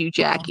believe you,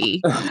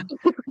 Jackie.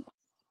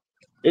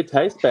 It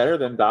tastes better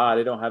than Diet.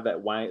 It don't have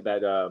that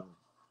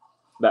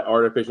that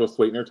artificial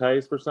sweetener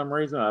taste for some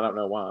reason. I don't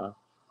know why.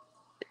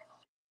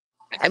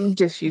 I'm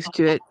just used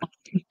to it.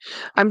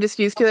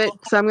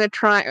 So I'm gonna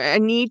try. I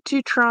need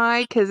to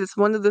try because it's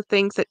one of the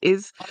things that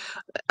is.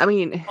 I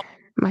mean,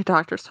 my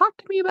doctor's talked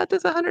to me about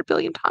this 100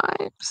 billion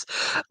times.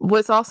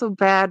 What's also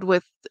bad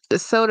with the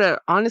soda,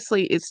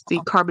 honestly, is the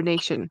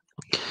carbonation.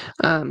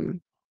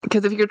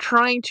 Because if you're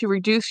trying to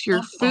reduce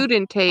your food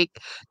intake,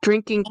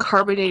 drinking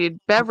carbonated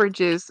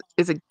beverages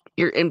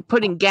you're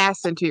putting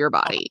gas into your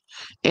body,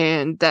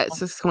 and that's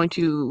just going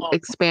to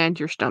expand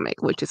your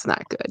stomach, which is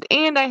not good.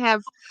 And I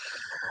have,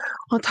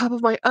 on top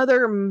of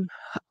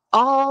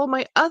all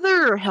my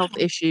other health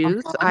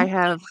issues, I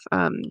have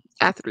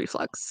acid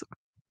reflux.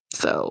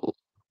 So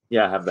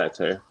yeah, I have that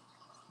too.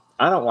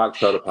 I don't like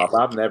soda pop.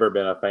 I've never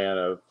been a fan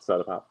of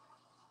soda pop.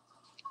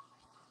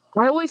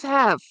 I always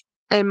have.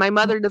 And my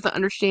mother doesn't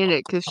understand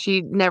it because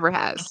she never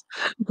has.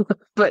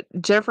 But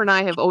Jennifer and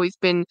I have always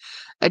been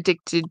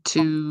addicted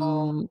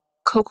to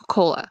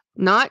Coca-Cola.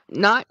 Not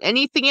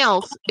anything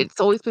else.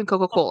 It's always been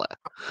Coca-Cola.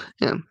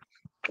 Yeah.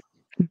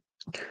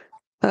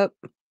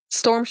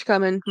 Storm's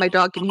coming. My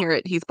dog can hear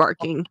it. He's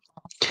barking.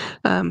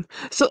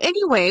 So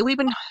anyway, we've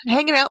been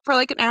hanging out for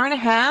like an hour and a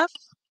half.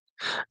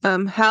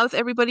 How's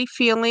everybody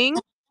feeling?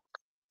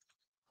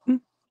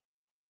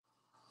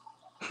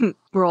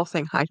 We're all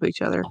saying hi to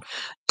each other.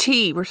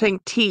 Tea. We're saying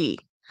tea.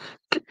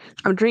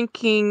 I'm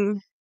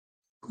drinking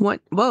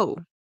what? Whoa.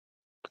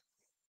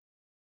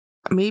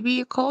 Maybe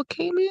a call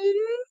came in?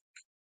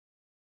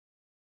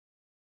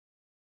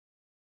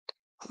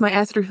 My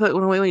acid reflux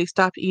went away when he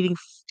stopped eating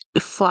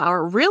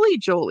flour. Really,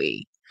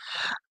 Jolie?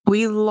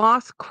 We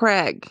lost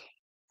Craig.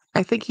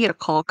 I think he had a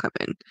call come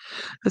in.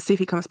 Let's see if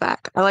he comes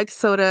back. I like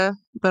soda,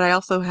 but I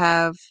also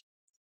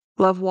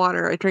love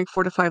water. I drink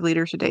 4 to 5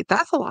 liters a day.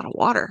 That's a lot of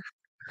water.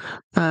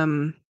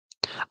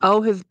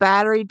 Oh, his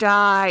battery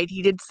died.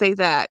 He did say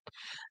that.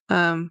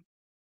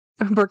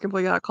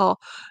 Birkenboy got a call.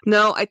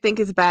 No, I think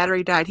his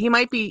battery died. He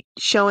might be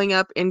showing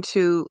up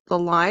into the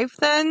live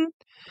then.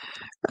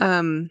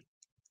 Yeah,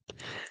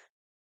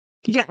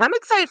 I'm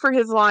excited for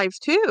his lives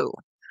too.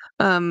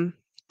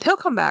 He'll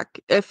come back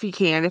if he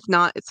can. If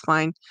not, it's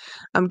fine.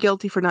 I'm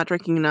guilty for not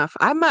drinking enough.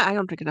 I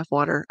don't drink enough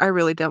water. I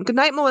really don't. Good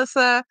night,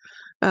 Melissa.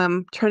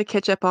 Trying to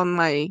catch up on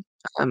my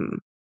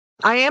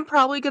I am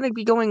probably going to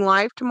be going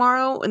live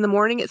tomorrow in the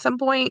morning at some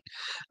point,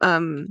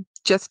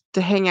 just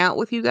to hang out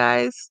with you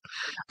guys.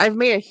 I've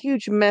made a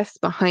huge mess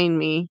behind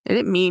me. I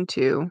didn't mean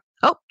to.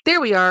 Oh, there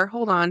we are.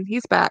 Hold on.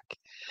 He's back.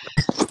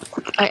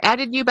 I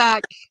added you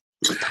back.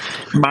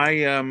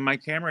 My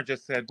camera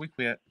just said we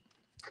quit.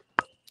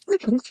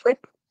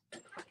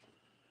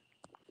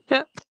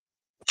 Yeah.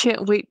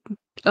 Can't wait.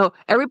 Oh,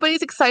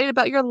 everybody's excited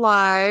about your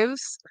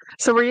lives.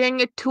 So we're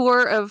getting a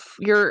tour of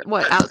your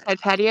outside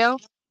patio?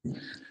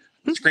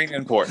 Screen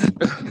and porch.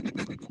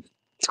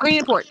 Screen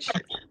and porch.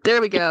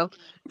 There we go.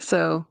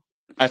 So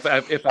if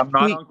I'm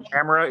not on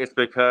camera, it's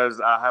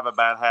because I have a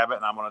bad habit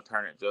and I'm going to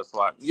turn it just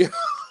like you.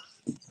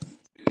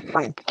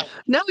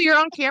 No, you're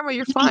on camera.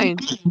 You're fine.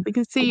 We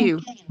can see you.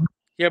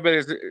 Yeah, but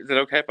is it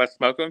okay if I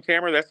smoke on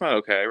camera? That's not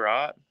okay,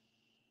 right?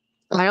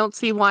 I don't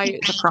see why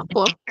it's a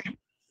problem.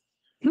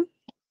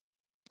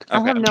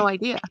 I have no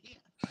idea.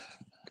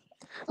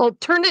 Well,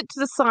 turn it to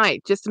the side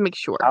just to make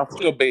sure. I'll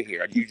still be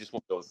here. You just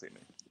won't be able to see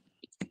me.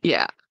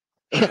 Yeah.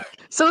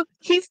 So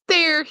he's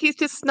there. He's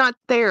just not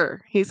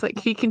there. He's like,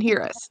 he can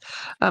hear us.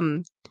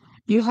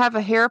 You have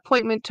a hair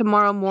appointment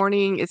tomorrow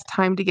morning. It's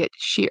time to get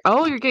shear.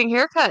 Oh, you're getting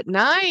haircut.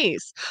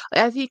 Nice.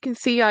 As you can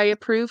see, I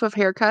approve of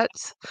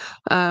haircuts.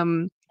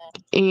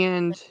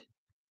 And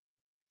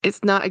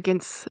it's not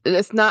against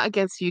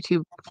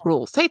YouTube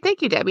rules. Hey,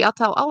 thank you, Debbie.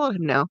 I'll let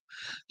him know.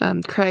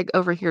 Craig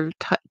over here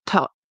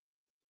tell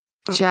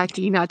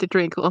Jackie not to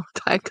drink while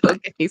Diet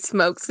Coke and he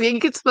smokes. See, you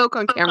can smoke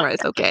on camera.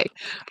 It's okay.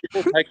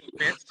 People take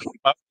offense to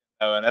smoking,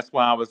 and that's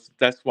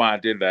why I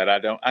did that. I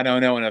don't want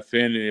to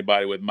offend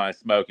anybody with my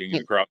smoking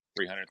across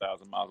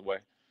 300,000 miles away.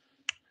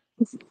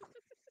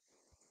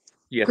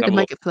 Yes, It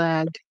might get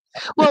flagged.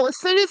 Well, as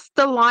soon as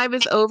the live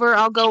is over,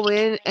 I'll go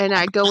in and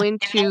I go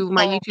into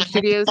my YouTube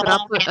studios and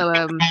I'll put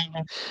a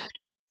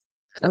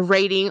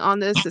rating on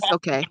this. It's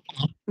okay.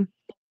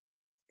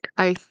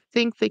 I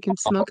think they can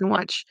smoke and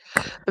watch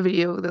a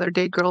video the other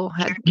day. Girl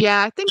had.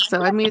 Yeah, I think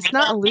so. I mean, it's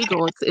not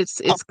illegal.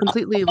 It's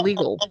completely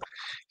legal.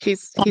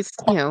 He's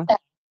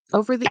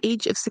over the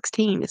age of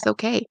 16. It's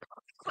okay.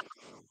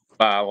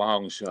 By a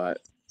long shot.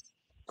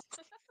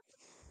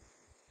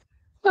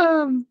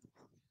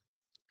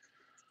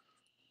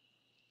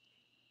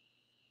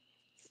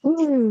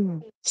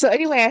 So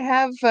anyway, I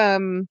have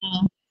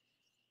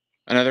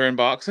another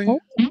unboxing.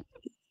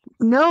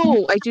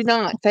 No, I do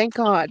not. Thank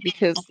God,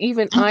 because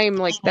even I'm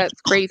like,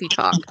 that's crazy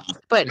talk.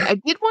 But I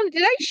did want.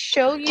 Did I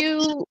show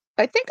you?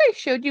 I think I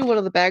showed you one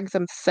of the bags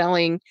I'm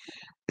selling.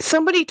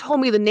 Somebody told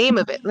me the name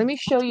of it. Let me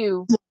show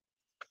you.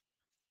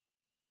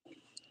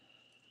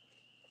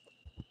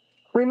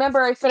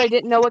 Remember, I said I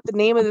didn't know what the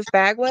name of this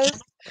bag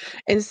was,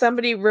 and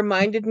somebody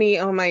reminded me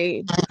on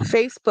my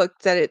Facebook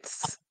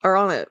that or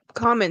on a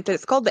comment that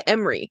it's called the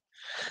Emery.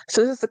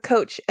 So this is the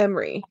Coach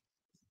Emery.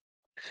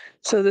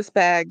 So this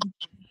bag,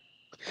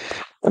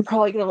 I'm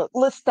probably going to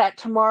list that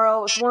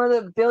tomorrow. It's one of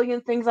the billion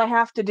things I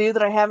have to do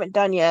that I haven't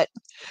done yet.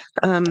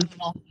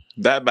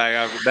 That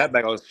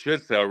bag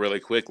should sell really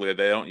quickly.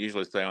 They don't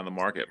usually stay on the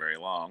market very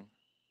long.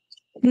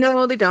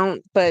 No, they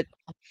don't, but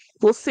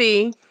we'll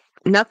see.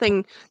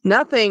 Nothing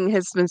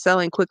has been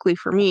selling quickly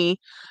for me.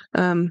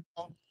 But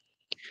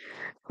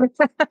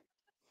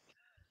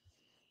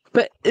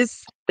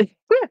it's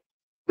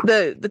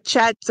the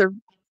chats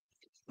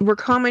we're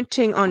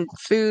commenting on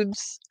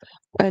foods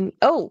and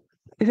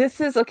this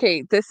is a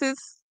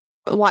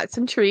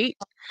Watson treat.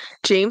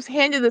 James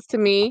handed this to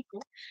me.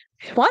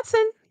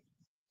 Watson.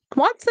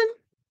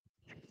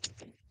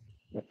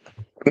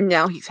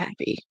 Now he's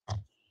happy.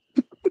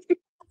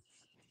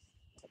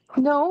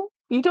 No,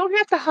 you don't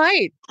have to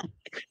hide.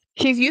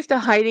 He's used to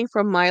hiding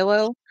from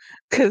Milo.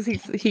 because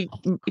he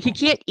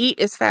can't eat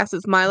as fast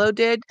as Milo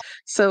did,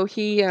 so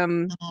he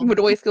would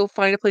always go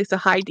find a place to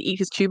hide to eat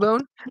his chew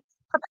bone.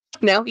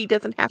 Now he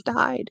doesn't have to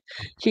hide.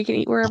 He can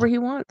eat wherever he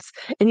wants.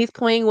 And he's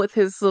playing with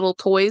his little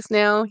toys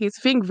now. He's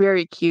being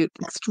very cute,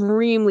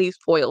 extremely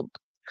spoiled,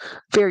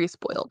 very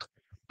spoiled.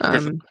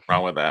 There's nothing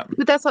wrong with that.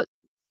 But that's what,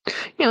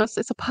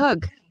 it's a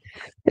pug.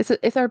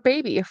 It's our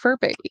baby, a fur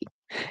baby.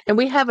 And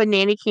we have a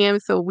nanny cam,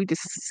 so we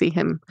just see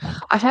him.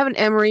 I have an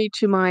Emery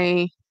to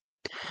my,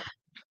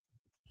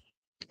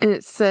 and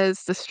it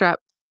says the strap,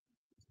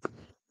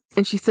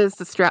 and she says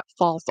the strap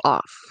falls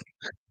off.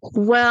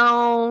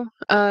 Well,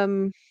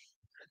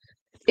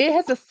 it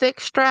has a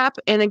thick strap,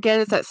 and again,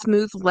 it's that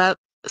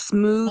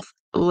smooth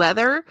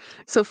leather.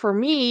 So for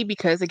me,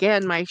 because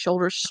again, my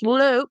shoulders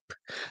slope,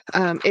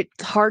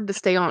 it's hard to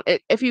stay on.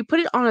 If you put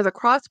it on as a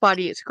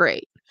crossbody, it's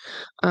great.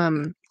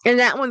 And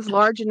that one's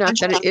large enough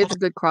that it is a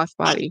good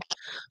crossbody.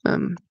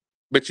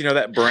 But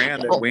that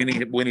brand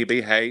that Winnie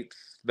B hates,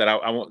 that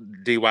I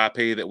want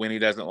DYP, that Winnie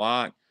doesn't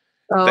like.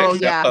 Oh, they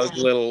yeah. Those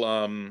little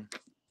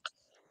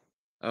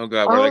oh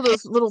god, oh,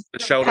 those little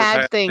shoulder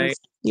pad things.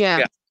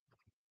 Yeah.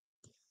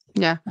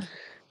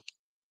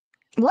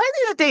 One of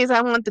these days,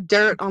 I want the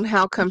dirt on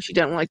how come she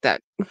don't like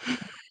that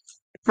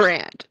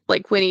brand.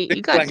 Like, Winnie,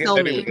 you gotta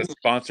tell me. It was a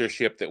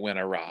sponsorship that went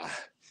awry.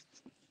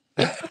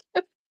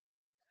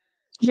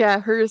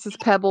 Yeah, hers is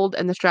pebbled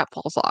and the strap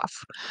falls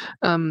off.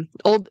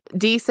 Old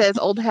D says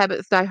old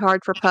habits die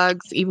hard for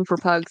pugs, even for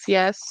pugs.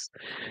 Yes,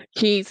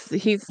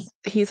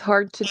 he's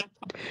hard to.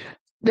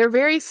 They're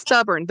very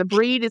stubborn. The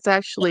breed is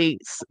actually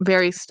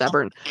very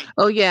stubborn.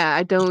 Oh yeah,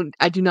 I do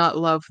not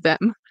love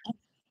them.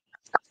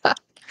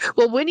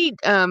 Well, Winnie,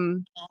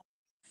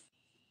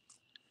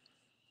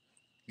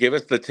 give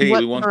us the tea.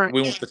 We want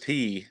the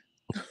tea.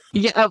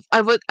 Yeah,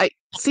 I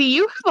see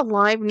you have a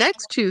live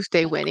next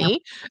Tuesday,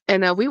 Winnie,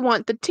 and we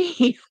want the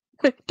tea.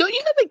 Don't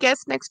you have a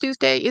guest next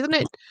Tuesday? Isn't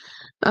it?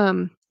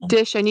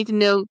 Dish, I need to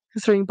know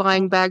concerning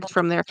buying bags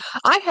from there.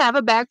 I have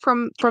a bag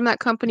from that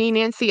company,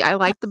 Nancy. I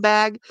like the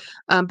bag,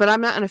 but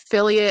I'm not an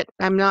affiliate.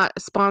 I'm not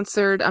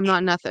sponsored. I'm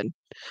not nothing.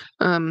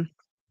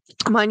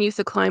 Mine used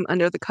to climb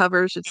under the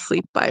covers and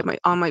sleep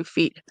on my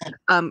feet.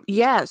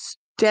 Yes,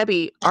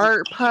 Debbie,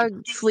 our pug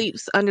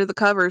sleeps under the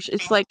covers.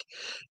 It's like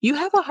you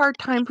have a hard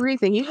time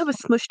breathing. You have a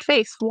smushed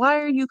face. Why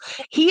are you?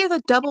 He is a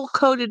double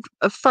coated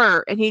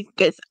fur, and he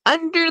gets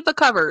under the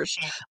covers.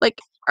 Like,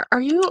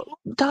 are you,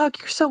 dog?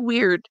 You're so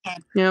weird.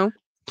 You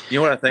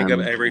know what I think of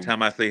every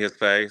time I see his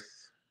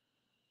face?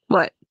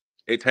 What?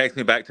 It takes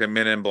me back to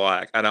Men in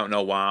Black. I don't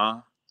know why.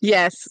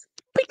 Yes.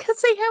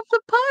 Because they have the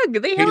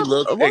pug. He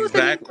looks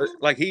exactly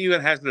like he even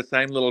has the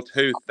same little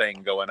tooth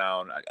thing going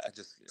on. I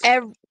just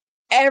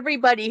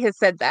everybody has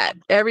said that.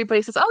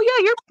 Everybody says, "Oh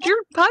yeah, your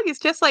pug is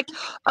just like."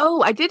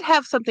 Oh, I did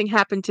have something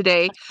happen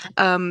today.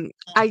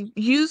 I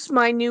used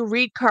my new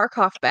Reed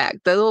Karkoff bag,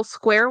 the little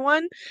square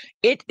one.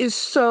 It is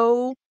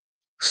so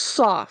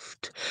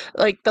soft.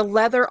 Like the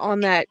leather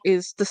on that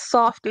is the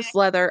softest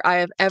leather I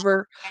have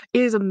ever.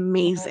 It is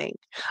amazing.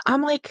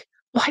 I'm like,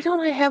 why don't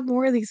I have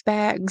more of these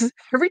bags?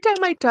 Every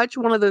time I touch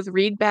one of those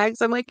Reed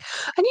bags, I'm like,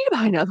 I need to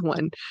buy another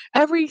one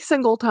every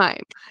single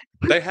time.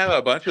 They have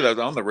a bunch of those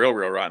on the Real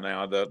right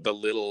now, the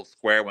little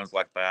square ones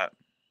like that.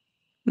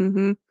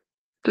 Mm-hmm.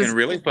 And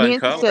really fun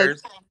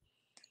colors.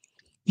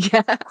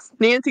 Yes.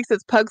 Nancy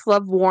says pugs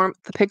love warmth.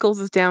 The Pickles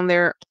is down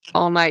there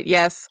all night.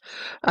 Yes.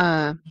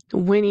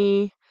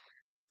 Winnie.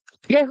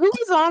 Yeah, who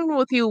is on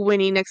with you,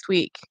 Winnie, next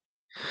week?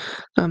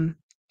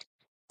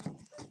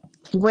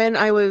 When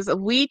I was a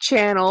wee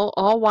channel,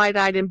 all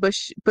wide-eyed and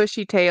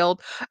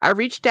bushy-tailed, I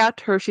reached out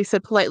to her. She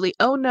said politely,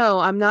 "Oh no,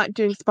 I'm not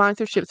doing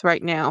sponsorships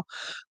right now."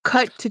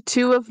 Cut to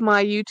two of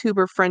my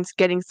YouTuber friends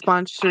getting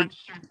sponsored.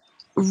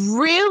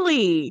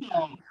 Really?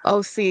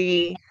 Oh,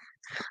 see,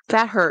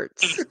 that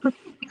hurts.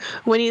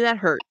 Winnie, that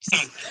hurts.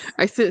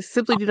 I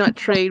simply do not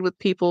trade with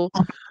people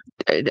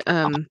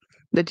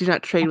that do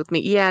not trade with me.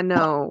 Yeah,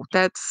 no,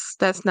 that's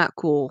not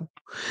cool.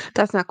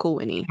 That's not cool,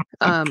 Winnie.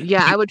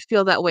 Yeah, I would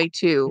feel that way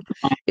too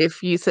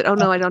if you said, "Oh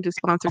no, I don't do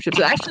sponsorships."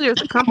 So actually,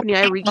 there's a company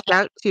I reached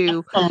out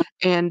to,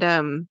 and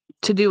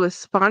to do a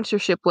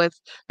sponsorship with,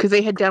 because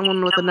they had done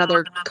one with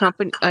another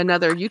company,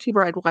 another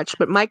YouTuber I'd watched,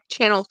 but my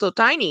channel's so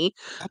tiny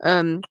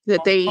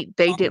that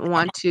they didn't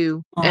want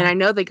to. And I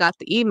know they got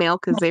the email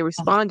because they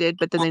responded,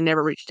 but then they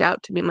never reached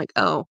out to me. I'm like,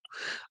 oh,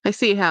 I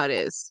see how it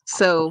is.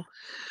 So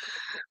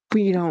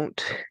we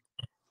don't.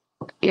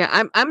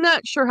 Yeah, I'm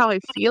not sure how I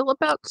feel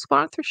about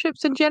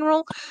sponsorships in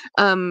general.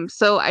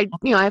 So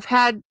I've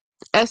had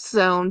S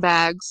Zone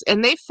bags,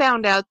 and they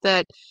found out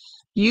that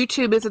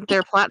YouTube isn't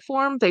their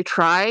platform. They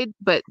tried,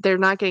 but they're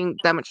not getting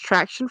that much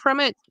traction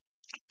from it.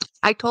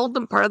 I told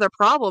them part of their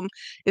problem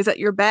is that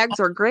your bags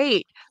are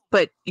great,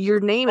 but your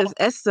name is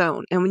S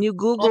Zone, and when you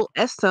Google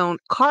S Zone,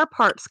 car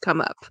parts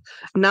come up,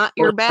 not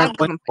your bag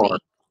company.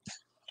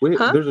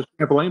 There's a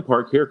trampoline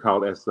park here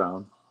called S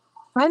Zone.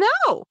 I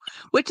know,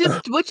 which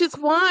is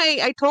why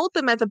I told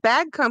them, as a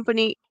bag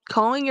company,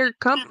 calling your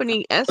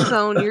company S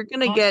Zone, you're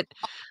gonna get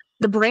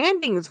the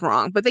branding is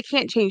wrong, but they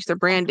can't change their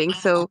branding.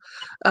 So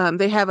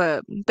they have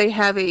a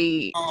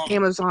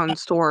Amazon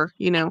store,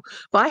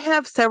 But I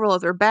have several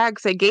other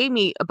bags. They gave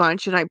me a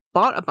bunch and I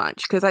bought a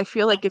bunch because I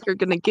feel like if you're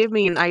going to give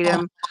me an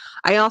item,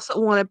 I also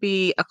want to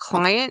be a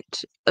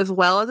client as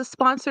well as a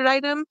sponsored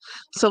item.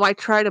 So I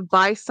try to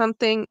buy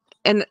something,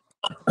 and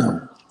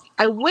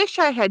I wish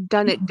I had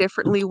done it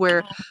differently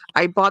where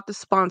I bought the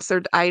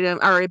sponsored item,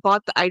 or I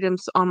bought the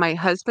items on my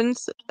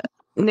husband's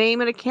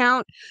name and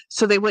account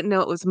so they wouldn't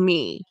know it was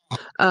me.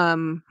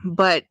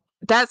 But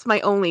that's my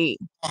only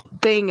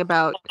thing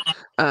about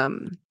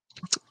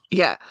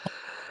yeah.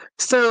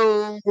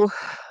 So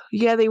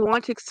yeah, they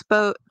want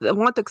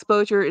the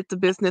exposure. It's a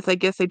business. I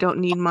guess they don't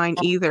need mine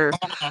either.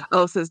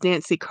 Oh, says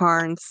Nancy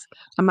Carnes.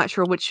 I'm not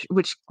sure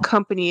which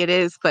company it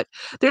is, but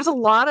there's a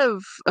lot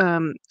of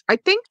I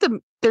think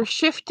they're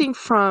shifting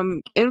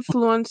from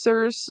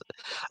influencers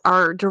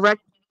are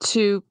direct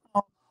to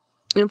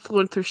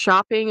influencer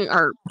shopping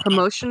or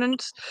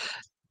promotions.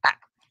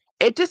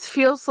 It just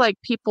feels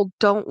like people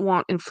don't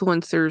want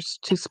influencers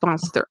to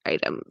sponsor their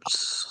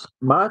items.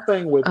 My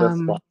thing with the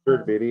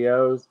sponsored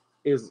videos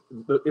is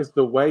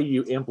the way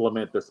you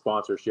implement the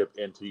sponsorship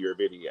into your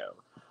video.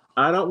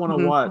 I don't want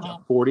to watch a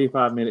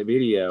 45-minute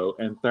video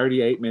and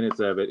 38 minutes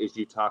of it is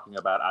you talking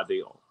about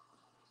Ideal.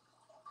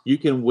 You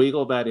can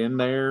wiggle that in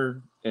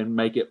there and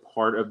make it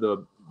part of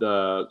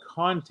the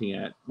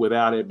content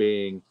without it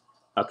being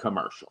a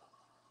commercial.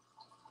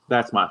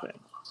 That's my thing.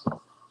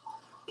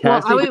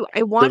 Cassie well,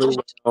 I watched really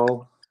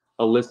well.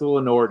 Alyssa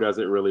Lenore does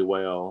it really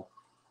well.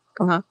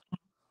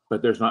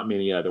 But there's not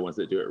many other ones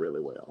that do it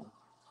really well.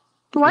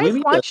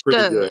 Winnie does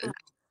pretty good.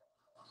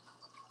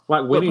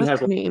 Like Winnie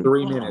has like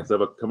 3 minutes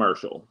of a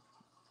commercial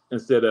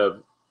instead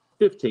of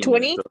 15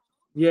 20? minutes.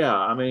 Yeah,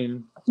 I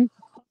mean,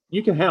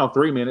 you can handle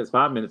 3 minutes,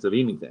 5 minutes of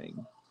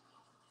anything.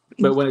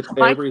 But when it's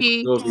every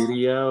single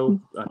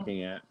video, I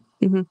can't.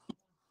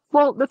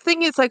 Well, the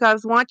thing is, like, I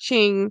was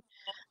watching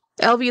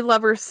LV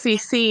Lover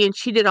CC, and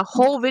she did a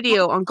whole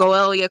video on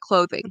Goelia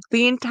clothing.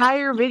 The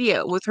entire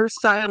video was her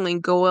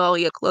styling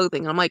Goelia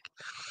clothing. I'm like,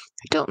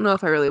 I don't know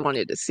if I really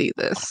wanted to see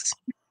this,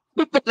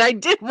 but I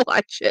did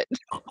watch it.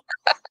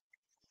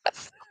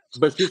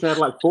 But she's had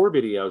like 4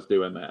 videos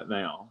doing that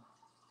now.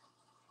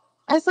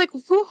 I was like,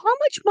 well, how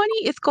much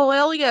money is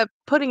Goelia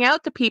putting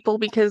out to people?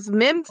 Because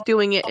Mim's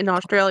doing it in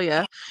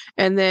Australia,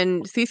 and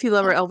then CC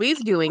Lover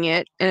LV's doing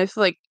it, and it's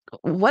like,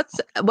 what's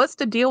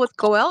the deal with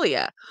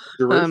Goelia?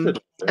 Oh,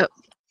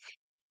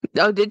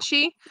 did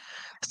she?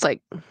 It's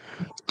like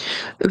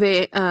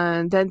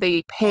then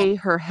they pay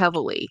her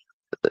heavily.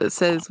 It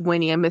says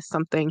Winnie. I missed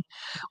something.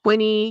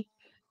 Winnie,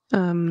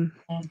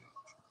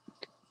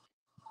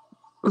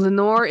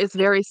 Lenore is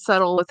very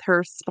subtle with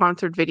her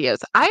sponsored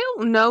videos. I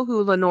don't know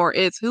who Lenore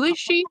is. Who is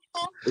she?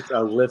 It's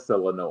Alyssa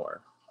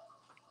Lenore.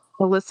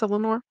 Alyssa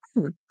Lenore?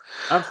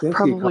 I've seen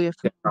content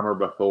from her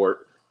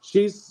before.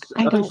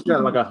 I think she's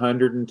got like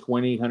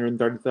 120,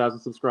 130,000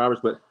 subscribers,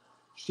 but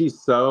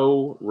she's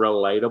so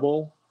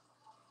relatable.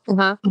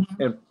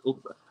 And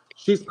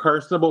she's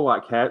personable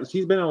like Cat.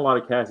 She's been in a lot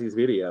of Cassie's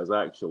videos,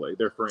 actually.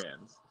 They're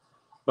friends.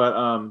 But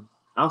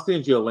I'll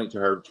send you a link to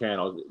her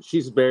channel.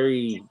 She's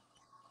very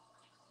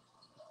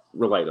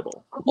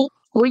relatable.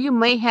 Well, you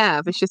may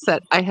have. It's just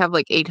that I have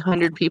like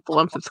 800 people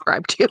I'm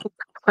subscribed to.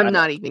 I'm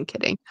not even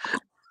kidding.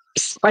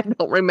 I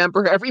don't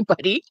remember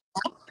everybody.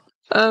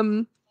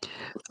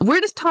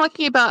 We're just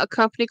talking about a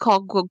company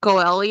called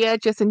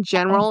Goelia, just in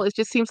general. It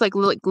just seems like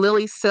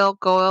Lily Silk,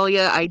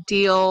 Goelia,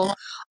 Ideal,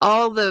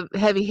 all the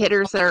heavy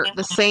hitters that are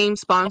the same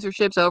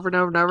sponsorships over and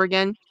over and over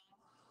again.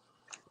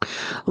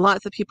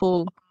 Lots of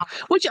people,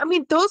 which, I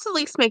mean, those at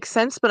least make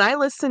sense, but I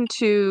listen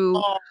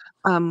to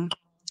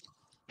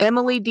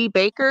Emily D.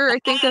 Baker, I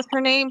think that's her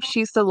name.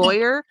 She's the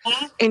lawyer,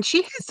 and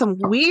she has some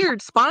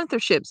weird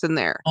sponsorships in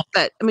there.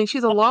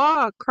 She's a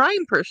law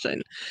crime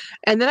person.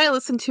 And then I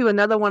listened to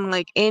another one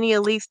like Annie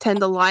Elise 10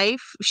 to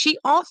Life. She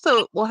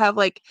also will have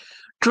like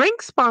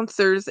drink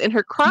sponsors in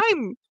her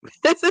crime.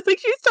 It's like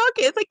she's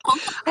talking. It's like,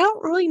 I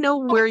don't really know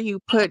where you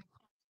put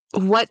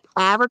what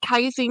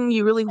advertising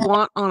you really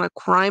want on a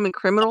crime and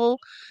criminal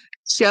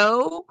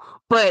show,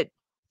 but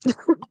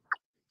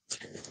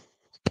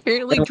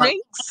apparently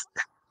drinks.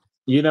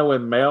 You know,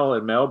 in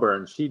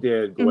Melbourne, she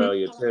did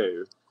Goelia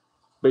too,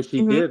 but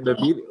she did the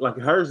video, like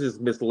hers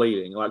is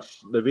misleading. Like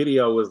the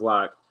video was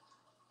like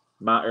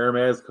my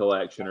Hermes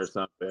collection or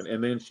something,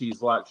 and then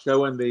she's like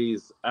showing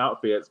these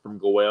outfits from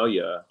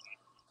Goelia,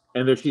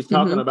 and then she's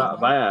talking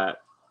about that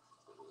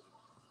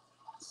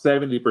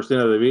 70%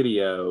 of the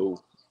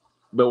video,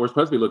 but we're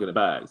supposed to be looking at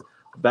bags.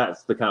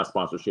 That's the kind of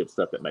sponsorship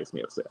stuff that makes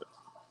me upset.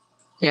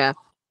 Yeah.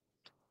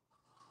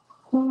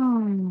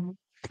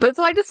 But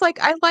so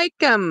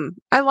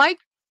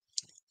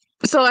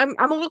so I'm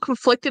a little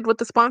conflicted with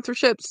the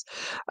sponsorships.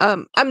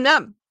 I'm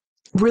not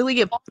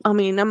really I'm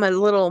a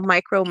little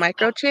micro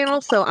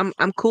channel, so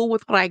I'm cool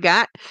with what I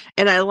got,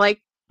 and I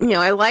like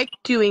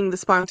doing the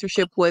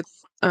sponsorship with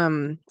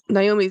Naomi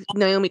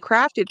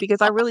Crafted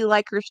because I really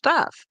like her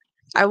stuff.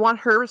 I want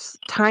her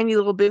tiny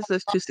little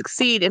business to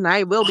succeed, and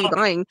I will be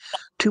buying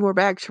 2 more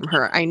bags from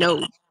her. I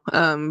know,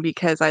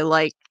 because I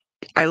like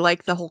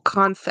the whole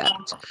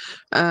concept.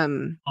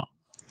 Um,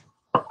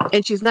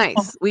 and she's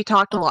nice. We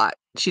talked a lot.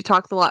 She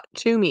talked a lot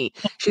to me.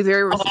 She's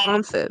very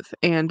responsive,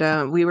 and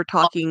we were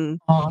talking.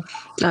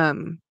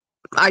 Um,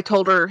 I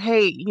told her,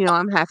 "Hey,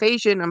 I'm half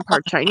Asian. I'm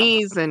part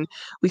Chinese," and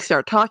we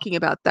started talking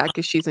about that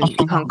because she's in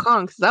Hong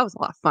Kong. Because that was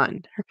a lot of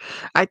fun.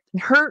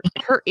 Her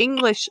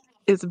English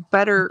is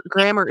better.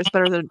 Grammar is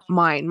better than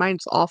mine.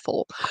 Mine's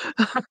awful.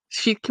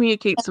 She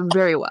communicates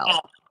very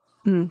well.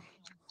 Mm.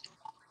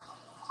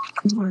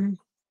 So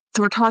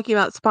we're talking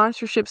about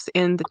sponsorships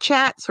in the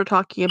chats. We're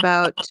talking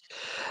about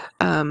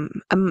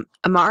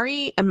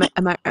Amari,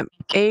 AIMERE.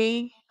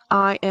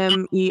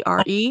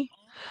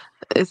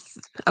 Is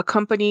a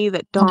company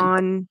that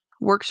Dawn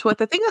works with.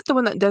 I think that's the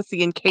one that does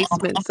the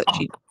encasements that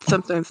she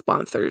sometimes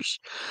sponsors.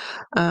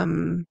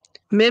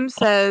 Mim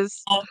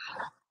says,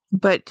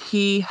 but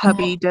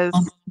hubby does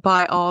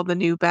buy all the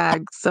new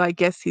bags, so I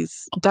guess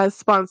does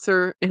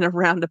sponsor in a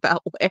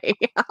roundabout way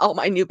all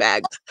my new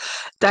bags.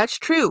 That's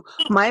true.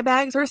 My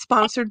bags are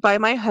sponsored by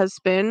my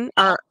husband.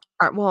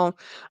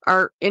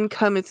 Our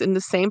income is in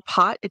the same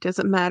pot. It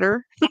doesn't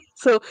matter.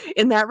 So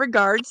in that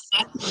regards,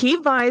 he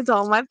buys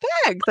all my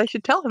bags. I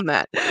should tell him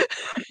that.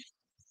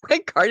 My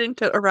garden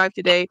tote arrived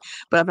today,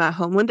 but I'm not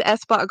home. Linda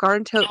S. bought a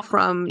garden tote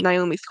from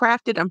Naomi's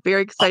Crafted. I'm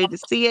very excited to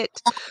see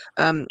it.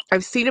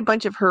 I've seen a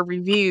bunch of her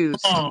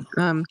reviews.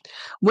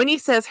 Winnie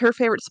says her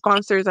favorite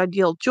sponsor is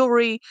Ideal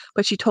Jewelry,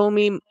 but she told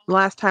me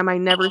last time I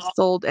never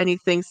sold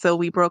anything, so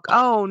we broke.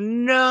 Oh,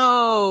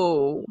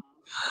 no.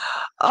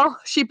 Oh,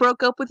 she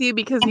broke up with you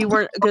because you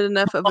weren't good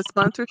enough of a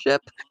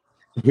sponsorship?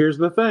 Here's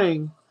the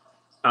thing.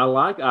 I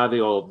like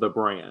Ideal, the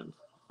brand.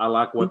 I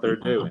like what they're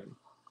doing.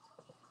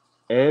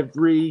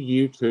 Every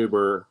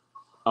YouTuber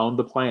on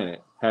the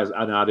planet has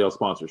an Ideal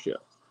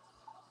sponsorship.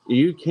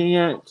 You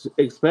can't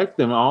expect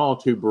them all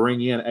to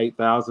bring in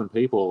 8,000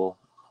 people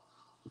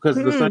because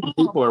the same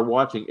people are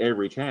watching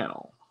every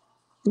channel.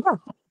 Yeah.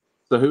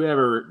 So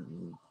whoever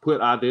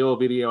put Ideal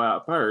video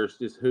out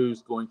first is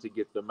who's going to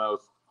get the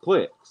most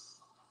clicks.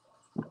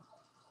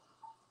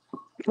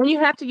 And you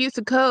have to use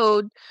the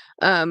code,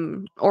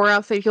 or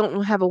else they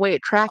don't have a way to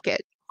track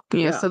it.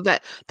 So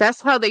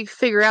that's how they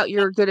figure out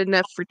you're a good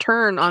enough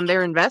return on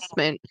their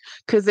investment,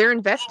 because they're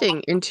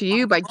investing into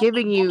you by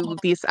giving you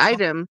this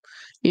item.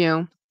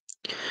 I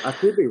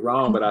could be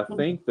wrong, but I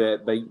think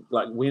that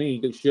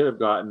Winnie should have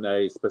gotten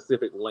a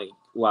specific link.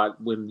 Like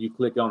when you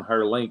click on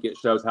her link, it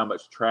shows how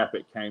much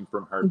traffic came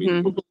from her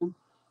video.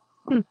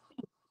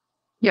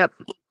 Yep.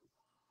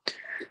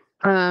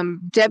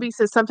 Debbie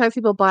says sometimes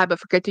people buy but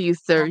forget to use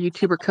their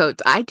YouTuber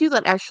codes. I do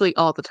that actually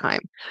all the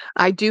time.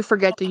 I do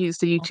forget to use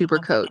the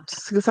YouTuber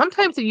codes because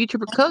sometimes the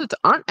YouTuber codes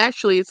aren't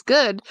actually as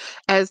good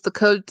as the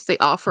codes they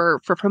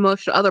offer for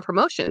other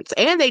promotions,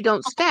 and they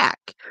don't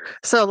stack.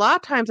 So a lot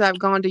of times I've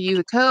gone to use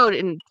a code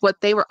and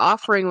what they were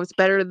offering was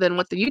better than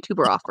what the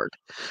YouTuber offered.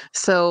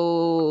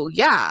 So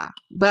yeah,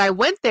 but I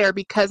went there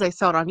because I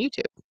saw it on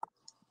YouTube.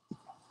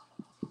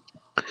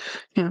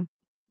 Yeah.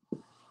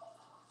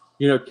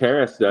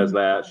 Karis does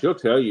that. She'll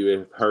tell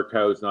you if her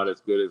code's not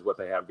as good as what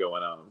they have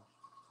going on.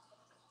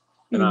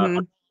 And I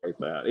appreciate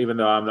that. Even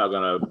though I'm not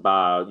going to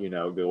buy,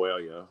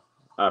 Goelia,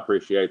 I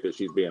appreciate that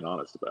she's being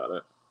honest about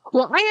it.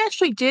 Well, I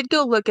actually did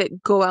go look at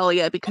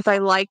Goelia because I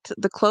liked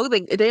the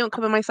clothing. They don't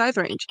come in my size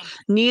range.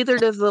 Neither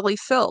does Lily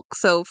Silk.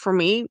 So for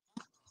me,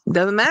 it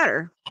doesn't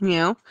matter,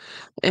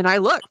 And I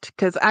looked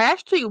because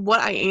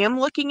what I am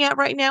looking at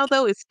right now,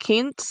 though, is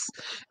Quince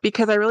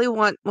because I really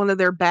want one of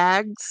their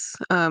bags.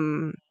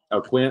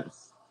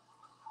 Quince?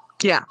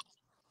 Yeah.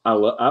 I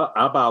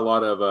buy a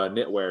lot of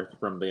knitwear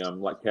from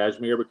them, like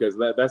cashmere, because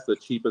that's the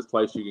cheapest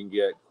place you can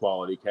get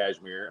quality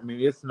cashmere. I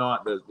mean,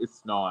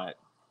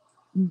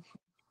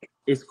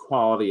 it's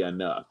quality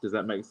enough. Does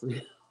that make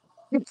sense?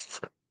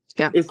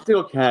 Yeah. It's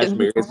still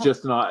cashmere. It's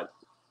just not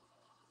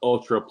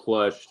ultra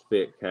plush,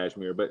 thick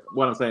cashmere. But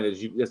what I'm saying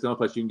is, it's the only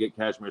place you can get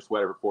cashmere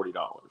sweater for $40.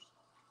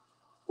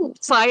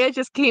 Saya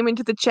just came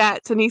into the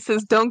chats and he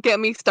says, "Don't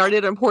get me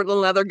started on Portland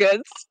leather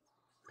goods."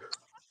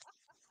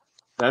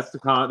 That's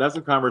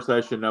a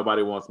conversation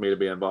nobody wants me to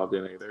be involved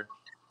in either.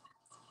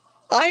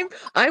 I'm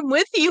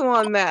with you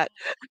on that.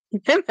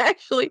 I'm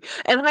actually,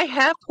 and I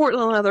have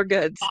Portland leather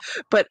goods,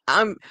 but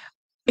I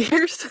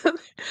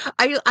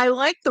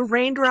like the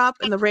Raindrop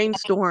and the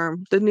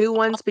Rainstorm, the new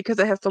ones, because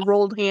it has the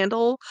rolled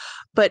handle.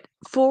 But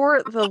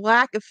for the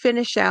lack of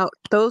finish out,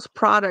 those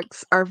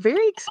products are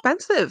very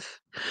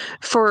expensive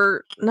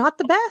for not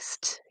the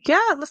best. Yeah,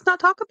 let's not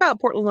talk about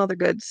Portland leather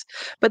goods,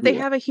 but they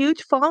have a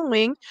huge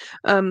following.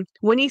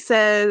 Winnie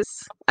says,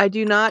 "I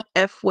do not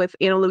F with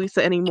Ana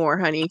Luisa anymore,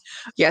 honey."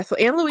 Yeah, so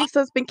Ana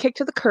Luisa's been kicked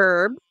to the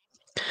curb.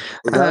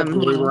 Is that a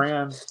jewelry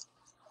brand?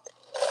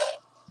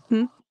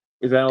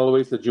 Is Ana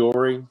Luisa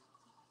jewelry?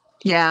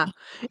 Yeah,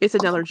 it's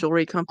another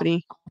jewelry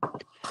company.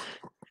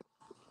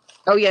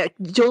 Oh yeah,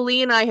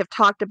 Jolie and I have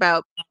talked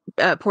about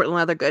Portland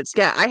leather goods.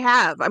 Yeah, I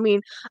have. I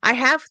mean, I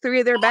have 3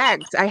 of their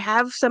bags. I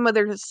have some of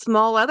their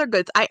small leather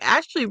goods. I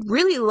actually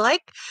really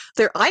like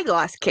their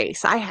eyeglass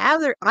case. I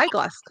have their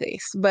eyeglass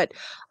case, but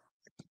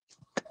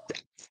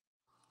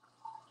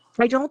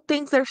I don't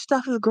think their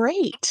stuff is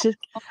great.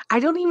 I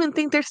don't even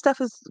think their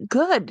stuff is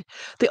good.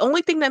 The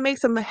only thing that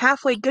makes them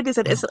halfway good is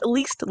that it's at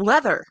least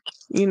leather,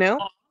 you know?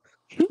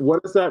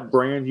 What is that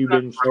brand you've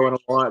been showing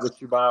a lot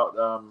that you bought?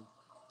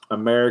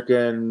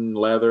 American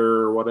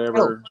Leather or Oh,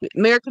 whatever.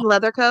 American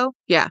Leather Co.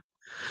 Yeah.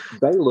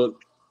 They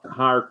look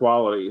higher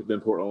quality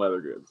than Portland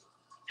Leather Goods.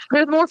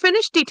 There's more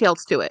finished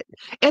details to it,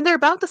 and they're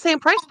about the same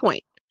price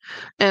point.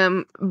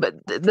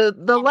 But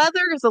the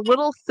leather is a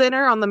little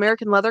thinner on the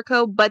American Leather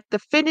Co., but the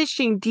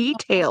finishing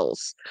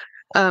details.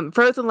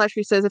 Frozen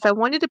Luxury says, if I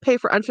wanted to pay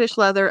for unfinished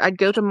leather, I'd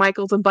go to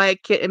Michael's and buy a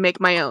kit and make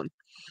my own.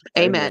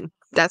 Amen.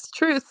 That's the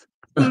truth.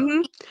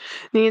 Hmm.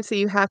 Nancy,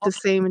 you have the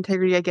same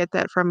integrity. I get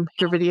that from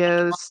your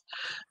videos.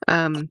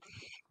 Um,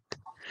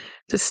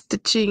 the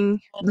stitching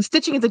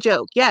is a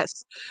joke.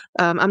 Yes.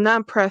 I'm not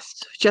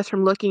impressed just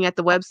from looking at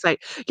the website.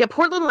 Yeah,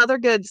 Portland Leather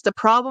Goods, the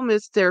problem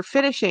is their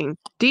finishing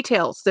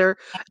details. They're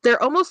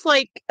almost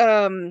like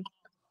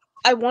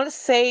I want to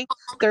say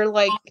they're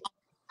like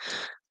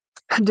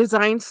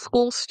design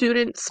school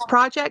students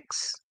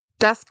projects.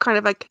 That's kind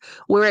of like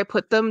where I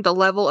put them, the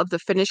level of the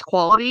finished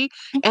quality,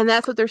 and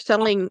that's what they're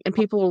selling, and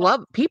people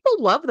love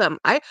them.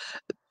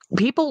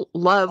 People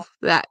love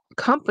that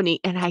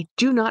company, and I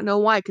do not know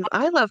why, because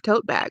I love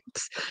tote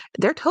bags.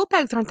 Their tote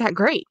bags aren't that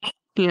great,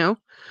 you know.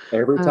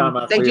 Every time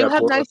I They see do a have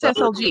Portland nice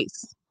Leather,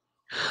 SLGs.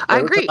 I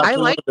every time agree. I I see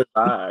one like. of their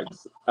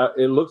bags,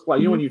 it looks like,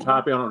 you know, when Mhm. you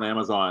type in on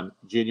Amazon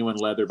genuine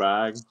leather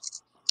bag,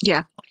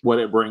 Yeah, what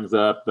it brings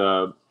up,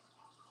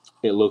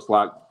 it looks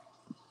like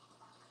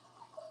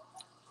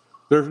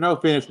there's no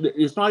finish.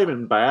 It's not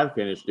even bad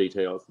finish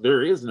details.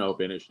 There is no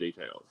finish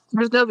details.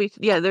 there's no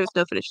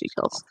finished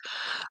details.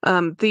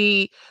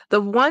 The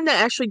one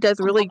that actually does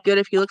really good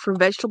if you look for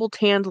vegetable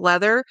tanned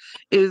leather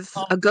is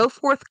a Go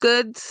Forth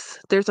Goods.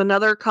 There's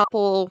another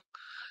couple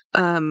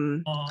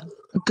um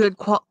good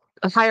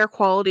higher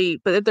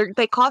quality, but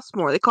they cost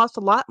more. They cost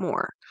a lot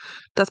more.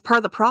 That's part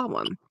of the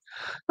problem.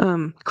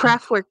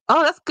 Craftware.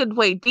 Oh, that's a good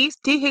way. D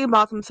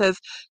Higginbotham says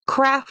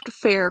craft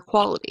fair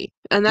quality,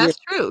 and Yeah, that's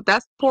true.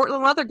 That's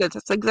Portland leather goods.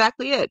 That's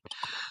exactly it.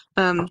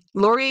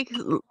 Lori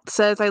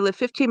says I live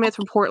 15 minutes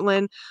from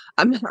Portland.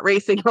 I'm not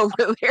racing over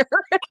there.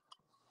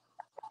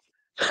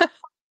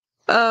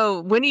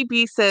 Oh, Winnie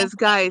B says,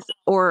 guys,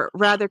 or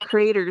rather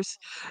creators,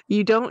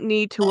 you don't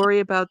need to worry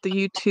about the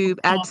YouTube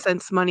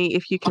AdSense money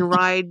if you can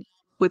ride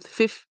with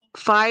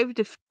 5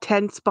 to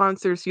 10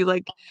 sponsors you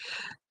like,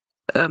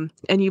 and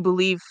you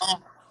believe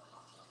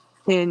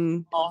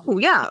in. Well,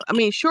 yeah, I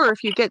mean, sure,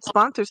 if you get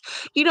sponsors.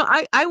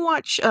 I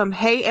watch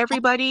Hey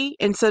Everybody,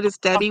 and so does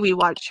Debbie. We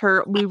watch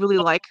her. We really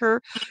like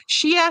her.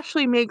 She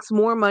actually makes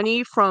more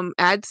money from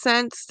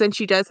AdSense than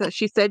she does.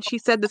 She said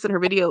this in her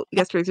video,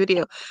 yesterday's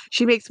video.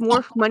 She makes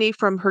more money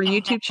from her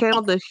YouTube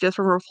channel than she does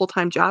from her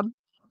full-time job,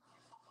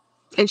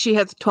 and she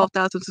has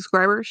 12,000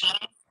 subscribers.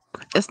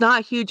 It's not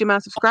a huge amount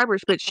of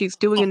subscribers, but she's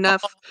doing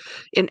enough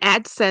in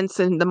AdSense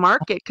in the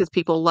market because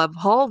people love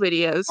haul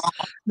videos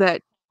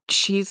that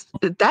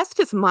that's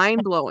just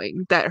mind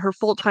blowing that her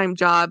full time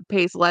job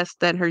pays less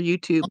than her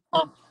YouTube,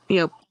 you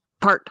know,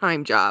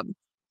 part-time job.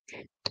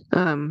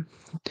 Um,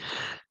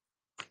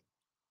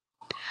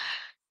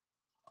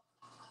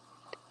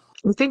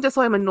 I think that's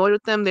why I'm annoyed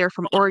with them. They're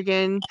from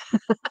Oregon.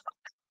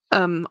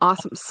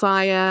 Awesome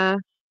Saya.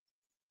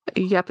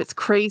 Yep, it's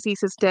crazy,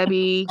 says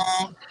Debbie.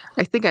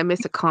 I think I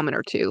missed a comment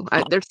or two.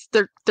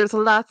 There's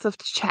lots of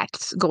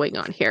chats going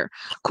on here.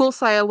 Cool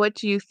Saya, what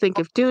do you think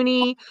of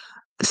Dooney?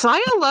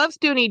 Saya loves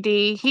Dooney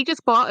D. He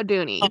just bought a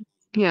Dooney.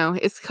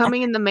 It's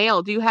coming in the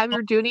mail. Do you have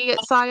your Dooney yet,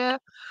 Saya?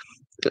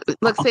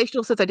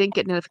 Luxational says I didn't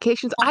get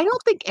notifications. I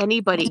don't think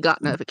anybody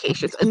got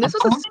notifications. And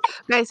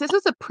guys, this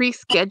was a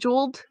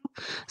pre-scheduled.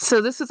 So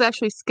this is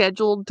actually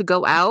scheduled to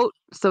go out.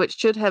 So it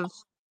should have.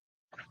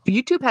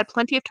 YouTube had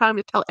plenty of time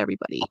to tell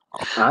everybody.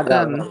 I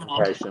got a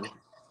notification.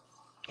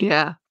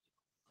 Yeah.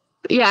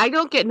 Yeah, I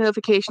don't get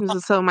notifications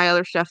of some of my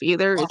other stuff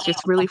either. It's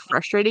just really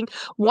frustrating.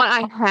 What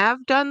I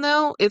have done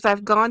though is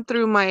I've gone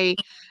through my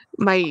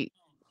the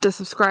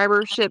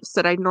subscriberships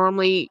that I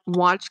normally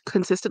watch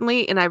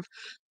consistently, and I've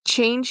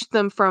changed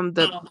them from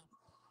the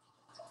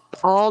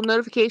all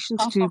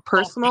notifications to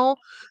personal.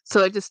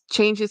 So it just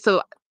changes.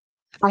 So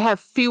I have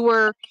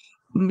fewer.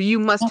 You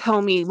must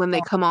tell me when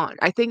they come on.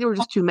 I think there were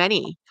just too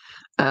many,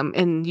 and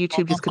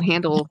YouTube just can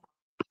handle.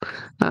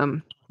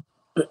 Um,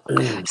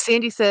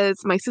 Sandy says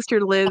my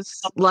sister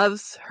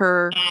loves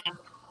her.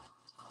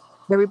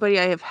 Everybody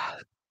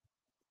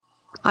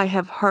I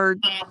have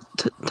hard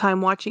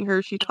time watching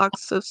her. She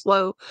talks so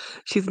slow.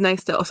 She's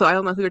nice though. So I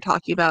don't know who you're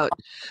talking about.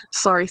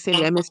 Sorry,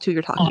 Sandy, I missed who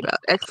you're talking about.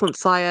 Excellent,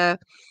 Saya.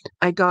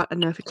 I got a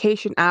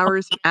notification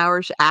hours and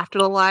hours after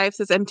the live,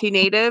 says MT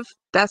Native.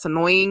 That's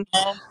annoying.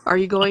 Are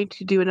you going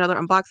to do another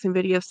unboxing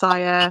video,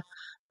 Saya?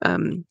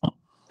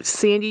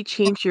 Sandy,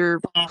 change your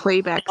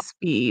playback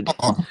speed.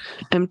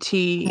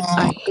 MT,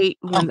 I hate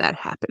when that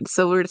happens.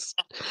 So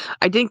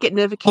I didn't get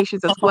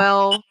notifications as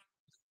well.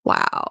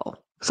 Wow.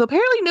 So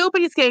apparently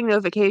nobody's getting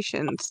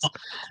notifications.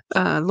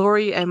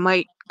 Lori, I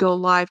might go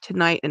live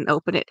tonight and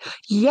open it.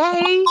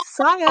 Yay,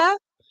 Saya.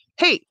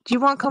 Hey, do you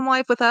want to come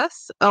live with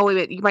us? Oh, wait a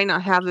minute. You might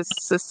not have this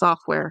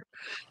software.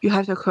 You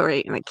have to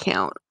create an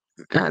account.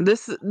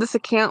 This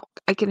account,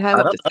 I can have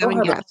up to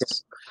 7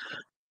 guests.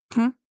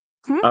 Hmm?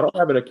 I don't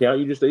have an account.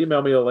 You just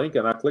email me a link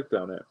and I clicked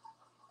on it.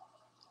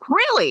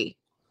 Really?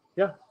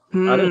 Yeah.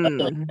 I didn't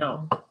have an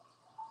account.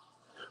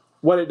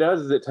 What it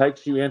does is it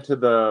takes you into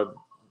the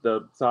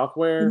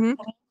software, and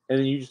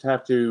then you just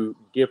have to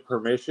give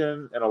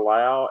permission and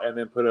allow, and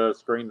then put a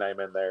screen name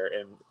in there,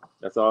 and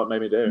that's all it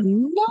made me do.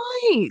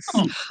 Nice.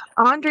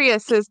 Andrea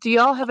says, do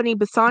y'all have any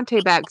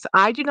Basante bags?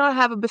 I do not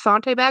have a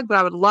Basante bag, but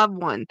I would love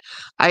one.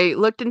 I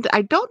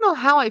don't know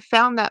how I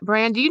found that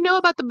brand. Do you know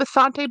about the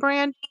Basante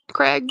brand,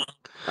 Craig?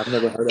 I've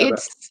never heard of it.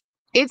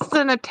 It's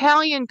an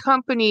Italian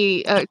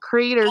company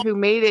creator who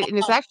made it, and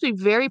it's actually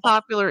very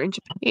popular in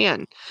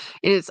Japan.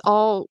 And it's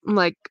all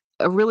like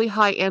a really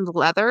high-end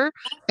leather,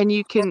 and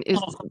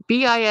it's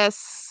BISONTE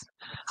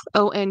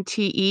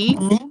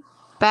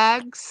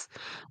bags.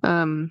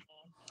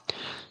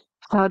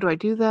 How do I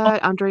do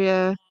that,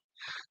 Andrea?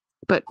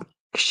 But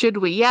should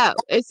we? Yeah,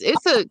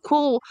 it's a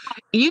cool.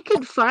 You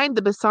can find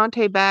the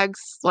Basante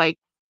bags, like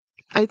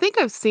I think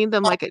I've seen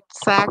them like at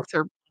Saks,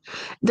 or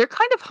they're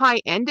kind of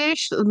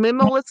high-endish,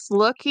 minimalist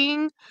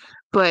looking,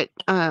 but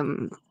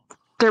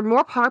they're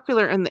more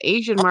popular in the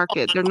Asian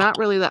market. They're not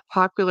really that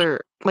popular.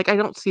 Like I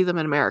don't see them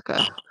in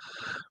America.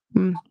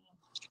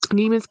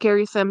 Neiman's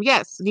carries them.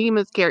 Yes,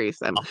 Neiman's carries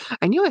them.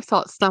 I knew I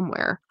saw it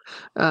somewhere.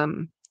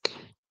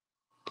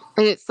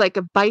 And it's like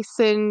a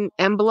bison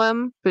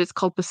emblem, but it's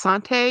called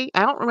Basante.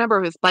 I don't remember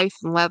if it's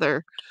bison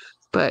leather,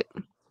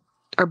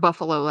 or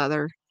buffalo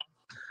leather.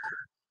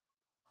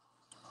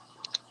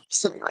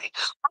 So anyway,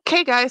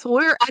 okay, guys,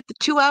 we're at the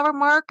 2-hour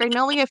mark. I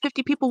know we have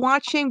 50 people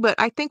watching, but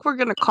I think we're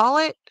gonna call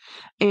it,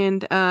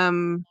 and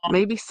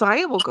maybe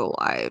Saya will go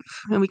live,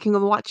 and we can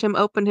go watch him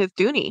open his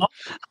Dooney.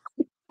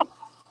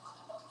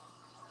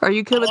 Are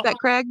you good with that,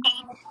 Craig?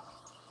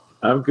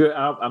 I'm good.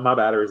 My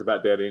battery's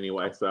about dead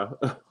anyway, so.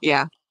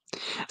 Yeah.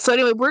 So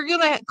anyway, we're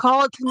gonna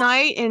call it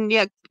tonight, and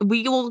yeah,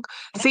 we will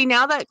see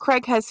now that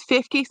Craig has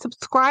 50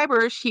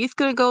 subscribers. He's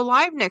gonna go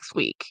live next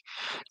week.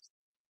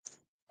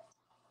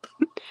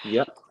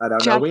 Yep, I don't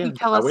know Jackie, when.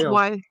 tell us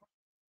why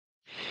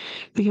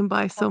we can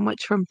buy so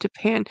much from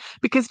Japan,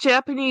 because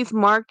Japanese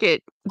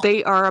market,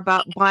 they are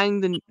about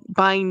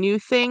buying new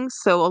things.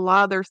 So a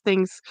lot of their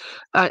things,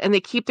 and they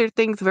keep their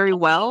things very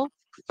well.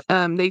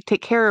 They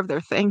take care of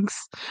their things,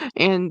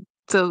 and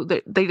so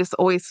they're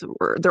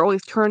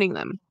always turning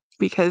them,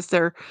 because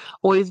they're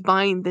always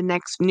buying the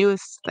next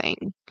newest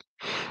thing.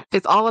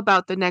 It's all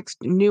about the next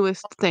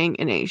newest thing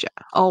in Asia,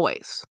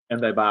 always.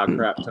 And they buy a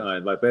crap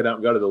ton. Like they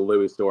don't go to the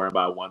Louis store and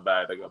buy one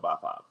bag; they go buy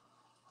 5.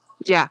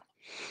 Yeah,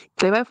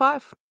 they buy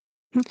 5.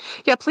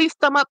 Yeah, please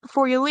thumb up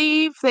before you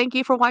leave. Thank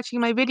you for watching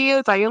my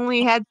videos. I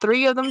only had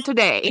 3 of them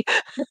today.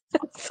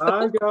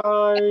 Hi,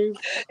 guys.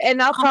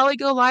 And I'll probably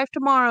go live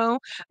tomorrow.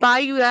 Bye,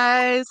 you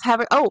guys. I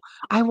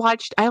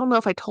don't know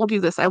if I told you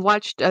this. I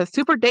watched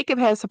Super Jacob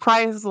has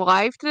surprises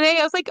live today.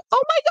 I was like,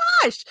 oh my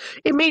gosh.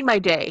 It made my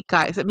day,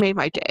 guys. It made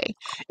my day.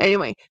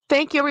 Anyway,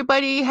 thank you,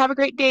 everybody. Have a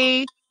great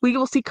day. We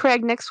will see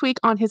Craig next week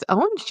on his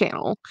own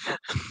channel.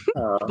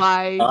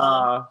 Bye.